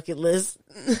his bucket list.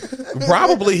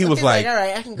 Probably he was He's like, like, "All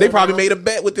right, I can go they probably now." made a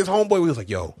bet with this homeboy. He was like,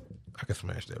 "Yo, I can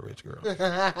smash that rich girl."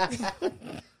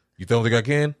 You don't think I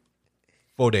can?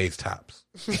 4 days tops.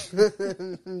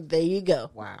 There you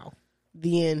go. Wow.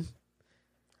 The end.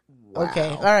 Wow. Okay.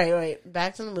 All right.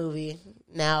 Back to the movie.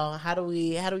 Now, how do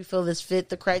we feel this fit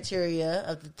the criteria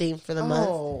of the theme for the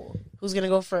month? Who's gonna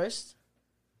go first?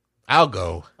 I'll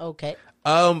go. Okay.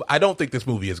 I don't think this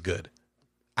movie is good.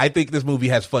 I think this movie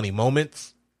has funny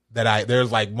moments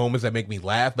there's like moments that make me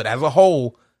laugh, but as a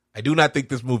whole, I do not think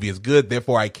this movie is good.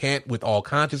 Therefore, I can't with all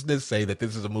consciousness say that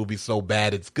this is a movie so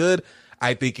bad it's good.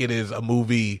 I think it is a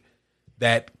movie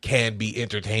that can be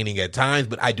entertaining at times,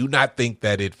 but I do not think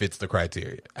that it fits the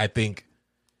criteria. I think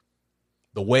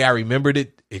the way I remembered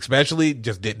it, especially,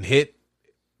 just didn't hit.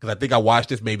 Because I think I watched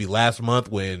this maybe last month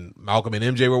when Malcolm and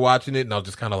MJ were watching it, and I was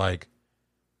just kind of like,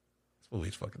 this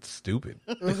movie's fucking stupid.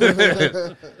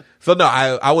 So no,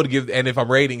 I would give, and if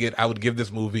I'm rating it, I would give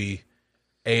this movie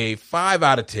a 5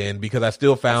 out of 10, because I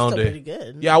still found Still it pretty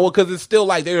good. Yeah, well, because it's still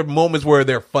like there are moments where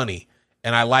they're funny,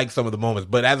 and I like some of the moments.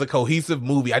 But as a cohesive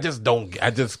movie, I just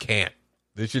can't.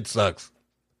 This shit sucks.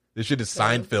 This shit is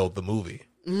Seinfeld the movie.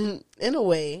 In a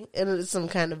way, and it's some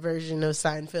kind of version of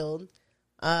Seinfeld.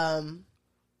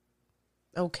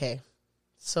 Okay,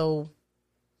 so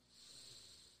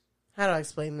how do I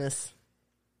explain this?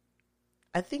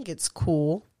 I think it's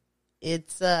cool.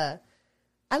 It's I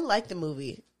like the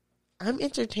movie. I'm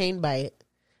entertained by it.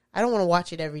 I don't want to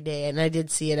watch it every day, and I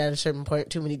did see it at a certain point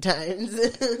too many times.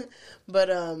 But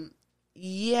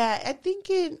yeah, I think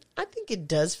it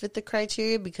does fit the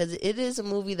criteria, because it is a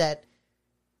movie that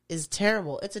is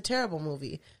terrible. It's a terrible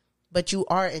movie, but you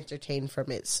are entertained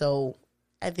from it. So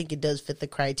I think it does fit the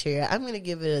criteria. I'm going to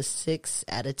give it a 6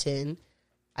 out of 10.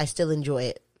 I still enjoy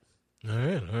it. All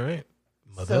right.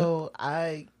 Mother? So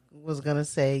I was gonna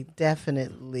say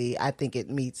definitely. I think it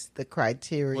meets the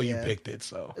criteria. Well, you picked it,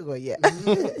 so. Well, yeah.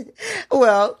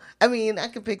 Well, I mean, I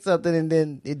could pick something and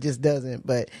then it just doesn't.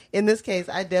 But in this case,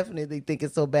 I definitely think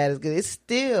it's so bad it's good. It's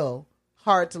still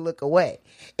hard to look away.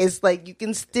 It's like you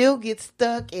can still get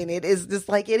stuck in it. It's just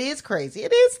like, it is crazy.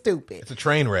 It is stupid. It's a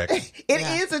train wreck. It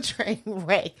is a train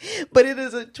wreck, but it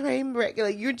is a train wreck.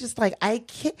 Like, you're just like, I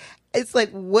can't. It's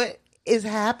like, what is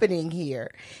happening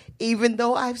here? Even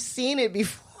though I've seen it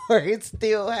before, it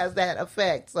still has that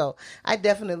effect. So I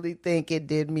definitely think it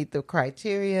did meet the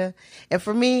criteria. And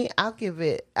for me, I'll give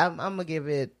it. I'm gonna give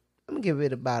it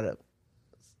about a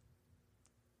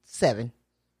 7.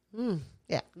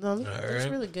 Yeah. No, that's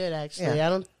right. really good, actually. Yeah. I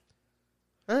don't.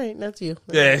 All right, that's you.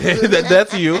 Yeah,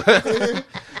 that's you. All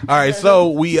right,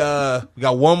 so we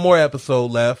got one more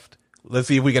episode left. Let's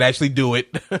see if we can actually do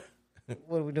it.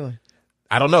 What are we doing?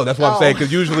 I don't know. That's what I'm saying,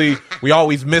 because usually we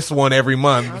always miss one every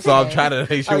month. So I'm Okay. trying to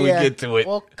make sure we get to it.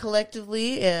 Well,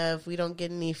 collectively, if we don't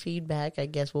get any feedback, I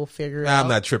guess we'll figure it out. I'm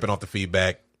not tripping off the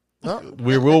feedback. Oh.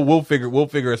 We'll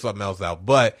figure something else out.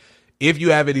 But if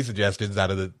you have any suggestions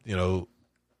out of the,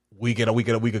 we could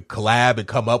collab and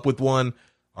come up with one,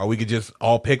 or we could just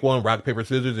all pick one, rock paper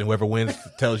scissors, and whoever wins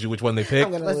tells you which one they pick.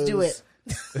 Let's do it.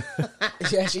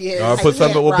 Yeah, she is. Or we'll put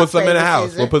some in rock, a paper, house.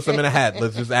 scissors. We'll put some in a hat.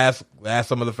 Let's just ask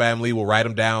some of the family. We'll write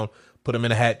them down, put them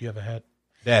in a hat. You have a hat?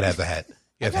 Dad has a hat.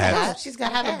 He has hats. Oh, she's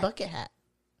got I have a a bucket hat.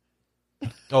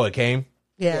 Oh, it came?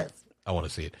 Yeah. I want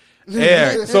to see it.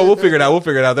 Yeah, so we'll figure it out.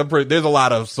 There's a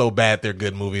lot of so bad they're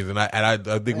good movies, and I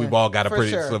think we've all got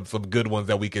some good ones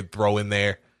that we could throw in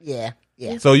there. Yeah.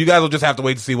 So you guys will just have to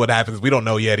wait to see what happens. We don't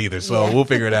know yet either, so we'll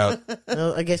figure it out.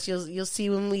 Well, I guess you'll see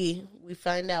when we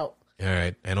find out. All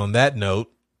right, and on that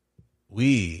note,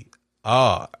 we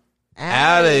are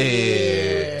out of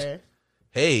here.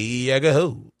 Hey, yaga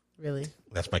ho. Really?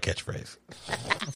 That's my catchphrase.